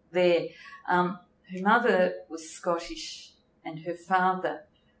all there. Her mother was Scottish and her father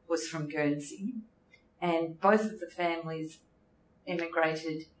was from Guernsey, and both of the families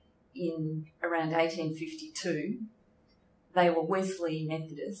emigrated in around 1852. They were Wesley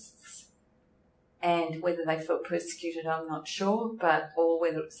Methodists, and whether they felt persecuted, I'm not sure, or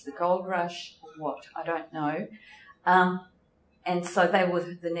whether it was the gold rush or what, I don't know. And so they were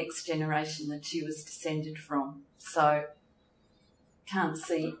the next generation that she was descended from. So can't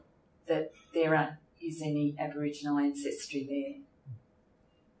see that there is any Aboriginal ancestry there.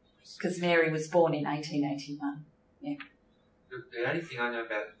 Because Mary was born in 1881. Yeah. The only thing I know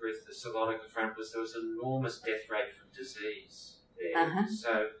about the Salonika front was there was an enormous death rate from disease there.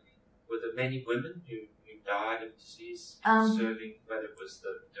 So were there many women who died of disease serving, whether it was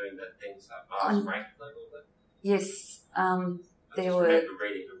doing the things like Mars Franklin or the... Yes, I there were... remember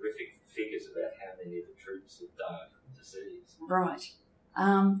reading horrific figures about how many of the troops had died from disease. Right.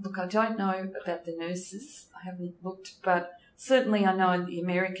 Look, I don't know about the nurses. I haven't looked, but certainly I know in the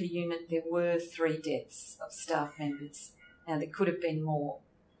America unit there were 3 deaths of staff members. Now, there could have been more.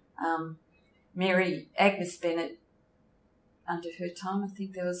 Agnes Bennett, under her time, I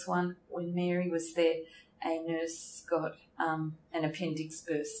think there was one when Mary was there, a nurse got an appendix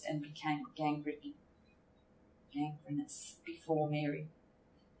burst and became gangrenous before Mary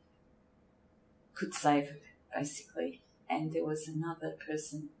could save her, basically. And there was another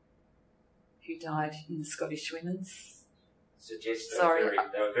person who died in the Scottish Women's. Suggests they were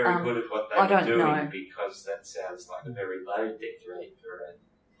very good at what they were doing, because that sounds like a very low death rate for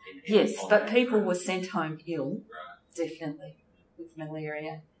yes, but people were sent home ill, definitely, with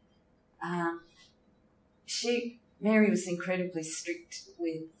malaria. Mary was incredibly strict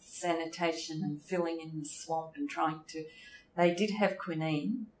with sanitation and filling in the swamp and they did have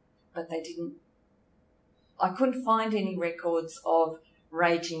quinine, but they didn't. I couldn't find any records of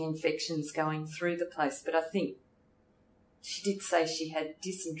raging infections going through the place, but I think she did say she had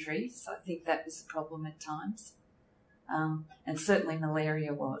dysentery, so I think that was a problem at times. And certainly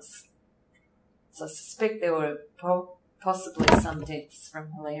malaria was. So I suspect there were possibly some deaths from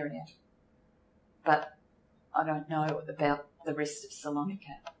malaria. But I don't know about the rest of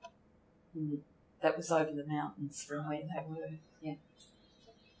Salonika. That was over the mountains from where they were, yeah.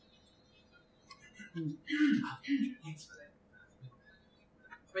 Thanks for that.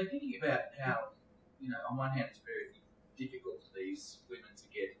 I've been thinking about how, on one hand it's very difficult for these women to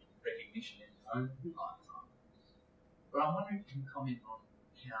get recognition in their own lifetime. But I'm wondering if you can comment on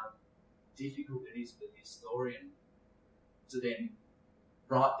how difficult it is for the historian to then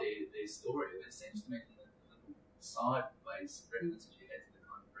write their story. It seems to me from the little sideways references you had to the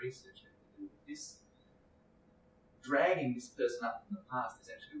kind of research you have to do with this, dragging this person up from the past is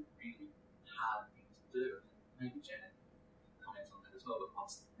actually a really hard thing to do. Maybe Janet comments on that as well, but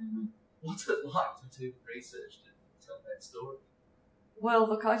what's it like to do research to tell that story? Well,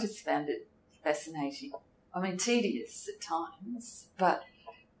 look, I just found it fascinating. I mean, tedious at times, but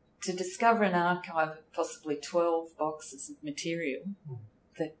to discover an archive of possibly 12 boxes of material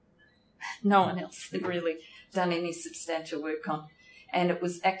that no one else had really done any substantial work on, and it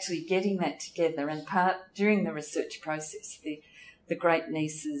was actually getting that together. And during the research process, the great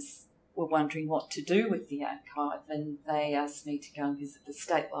nieces were wondering what to do with the archive, and they asked me to go and visit the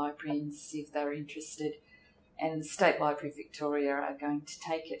State Library and see if they were interested. And the State Library of Victoria are going to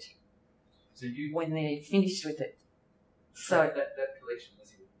take it when they're finished with it. So that collection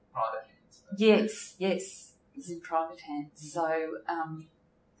was in private hands? Yes, it was in private hands. So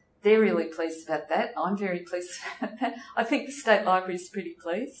they're really pleased about that. I'm very pleased about that. I think the State Library is pretty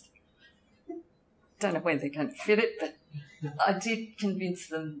pleased. Don't know whether they're going to fit it, but I did convince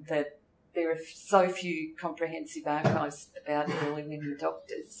them that there are so few comprehensive archives about early women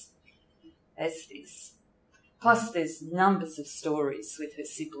doctors as this. Plus, there's numbers of stories with her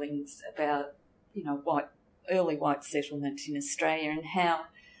siblings about, early white settlement in Australia and how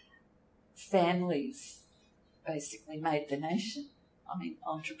families basically made the nation. I mean,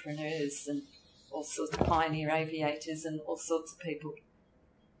 entrepreneurs and all sorts of pioneer aviators and all sorts of people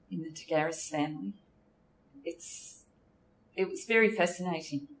in the Tagaris family. It was very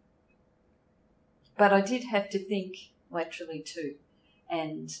fascinating. But I did have to think laterally too.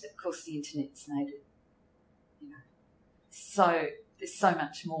 And, of course, the internet's made it. So there's so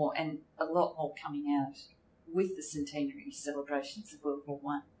much more and a lot more coming out with the centenary celebrations of World War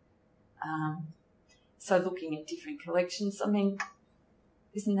I. So looking at different collections, I mean,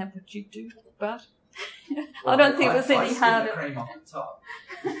 isn't that what you do, Bart? I don't think it was any harder. I cream off the top.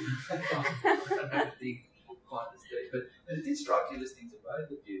 I don't have to dig quite as deep. But it did strike you listening to both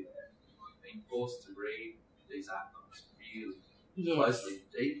of you that you've been forced to read these archives really closely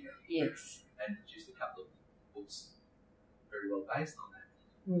and deeply. Yes. And produced a couple of books very well based on that.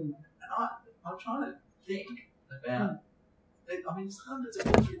 Mm. And I'm trying to think about, I mean, there's hundreds of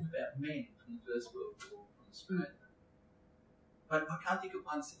books written about men from the First World War from Australia. But I can't think of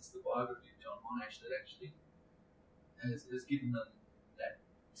one since the biography of John Monash that actually has given them that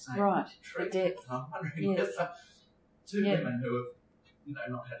same treatment. Depth. I'm wondering if two women who have,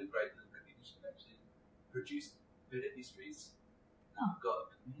 not had a great deal of recognition have actually produced better histories. Oh, God.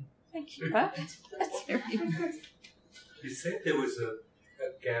 Thank you, Bart. That's very good. You said there was a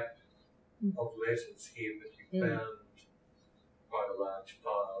gap of letters here, but you found quite a large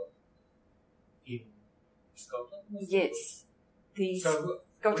file in Scotland? Yes. The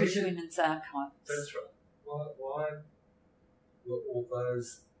Scottish Women's Archives. That's right. Why were all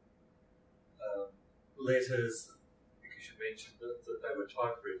those letters, because you mentioned that they were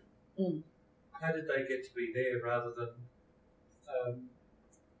typewritten, how did they get to be there rather than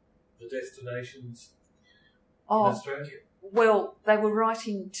the destinations in Australia? Well, they were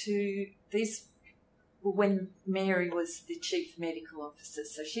writing to these when Mary was the chief medical officer,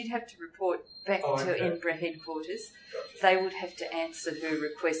 so she'd have to report back to Edinburgh headquarters. Gotcha. They would have to answer her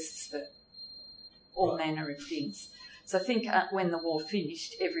requests for all manner of things. So I think when the war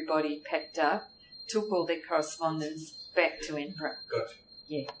finished, everybody packed up, took all their correspondence back to Edinburgh. Gotcha.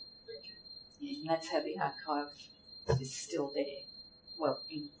 Yeah. Thank you. Yeah, and that's how the archive is still there. Well,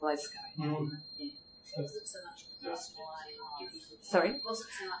 in Glasgow. Yeah. It wasn't so much a personal archive. Sorry? It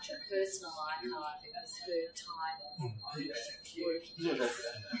wasn't so much a personal archive, it was her time of working.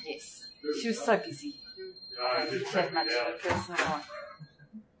 Yes. She was so busy. She didn't have much of a personal life.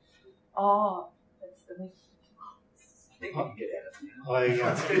 Oh, that's the week.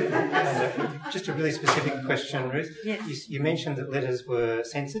 Just a really specific question, Ruth. Yes. You mentioned that letters were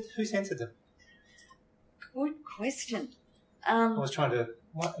censored. Who censored them? Good question. I was trying to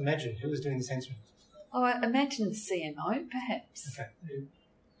imagine who was doing the censoring. Oh, I imagine the CMO, perhaps. Okay.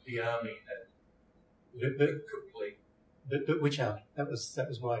 The army had complete. But which army? That was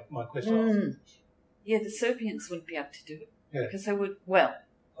my question. Yeah, the Serbians wouldn't be able to do it because they would. Well,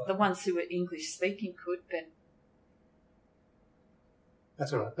 the ones who were English speaking could, but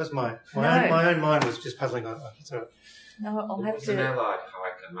that's all right. That's my own mind was just puzzling on. It's all right. No, I'll have to. It was an Allied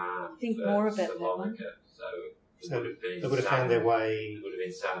High Command. Think more about that one. So they would have found their way. There would have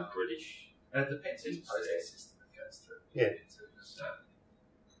been some British. And it depends whose postal system it goes through. Yeah. So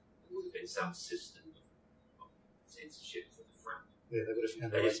there would have been some system of censorship for the front. Yeah, they would have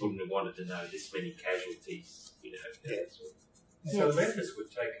found They just wouldn't have wanted to know this many casualties, So letters would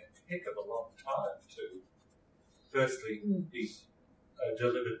take a heck of a long time to firstly be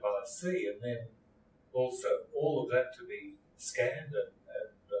delivered by sea, and then also all of that to be scanned and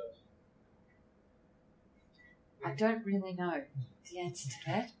I don't really know the answer to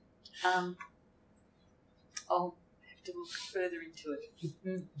that. I'll have to look further into it.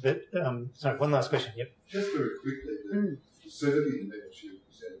 But sorry, one last question. Yep. Just very quickly, the Serbian medal she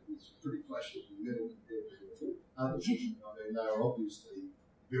presented was pretty flash-looking medal compared to the others. I mean, they are obviously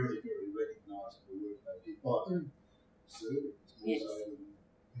very, very recognisable work they did by Serbians more so than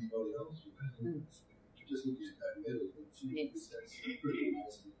anybody else. Just looking at that medal, that's pretty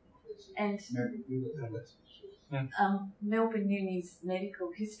amazing. And Melbourne Uni's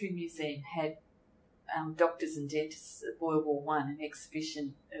Medical History Museum had doctors and dentists of World War I, an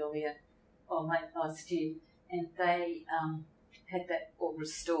exhibition late last year, and they had that all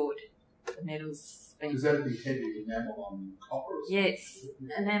restored. The medals being. Does that be heavy enamel on copper? Or yes,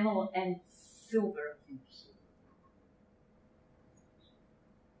 enamel and silver, I think.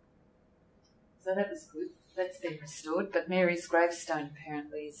 So that was good. That's been restored, but Mary's gravestone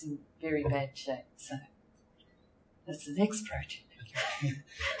apparently is in very bad shape. So that's the next project.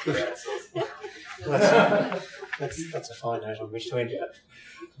 That's a fine note on which to end it.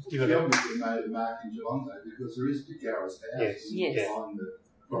 You obviously made a mark in Geelong though, because there is the Garris House behind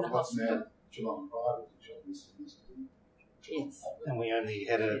what's now Geelong Private, which obviously used to be. Yes. And we only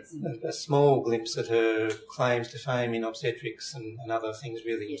had a small glimpse at her claims to fame in obstetrics and other things,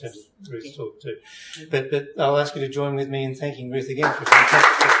 really, in terms of Ruth's talk too. But I'll ask you to join with me in thanking Ruth again for a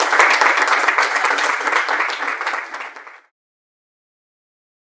fantastic.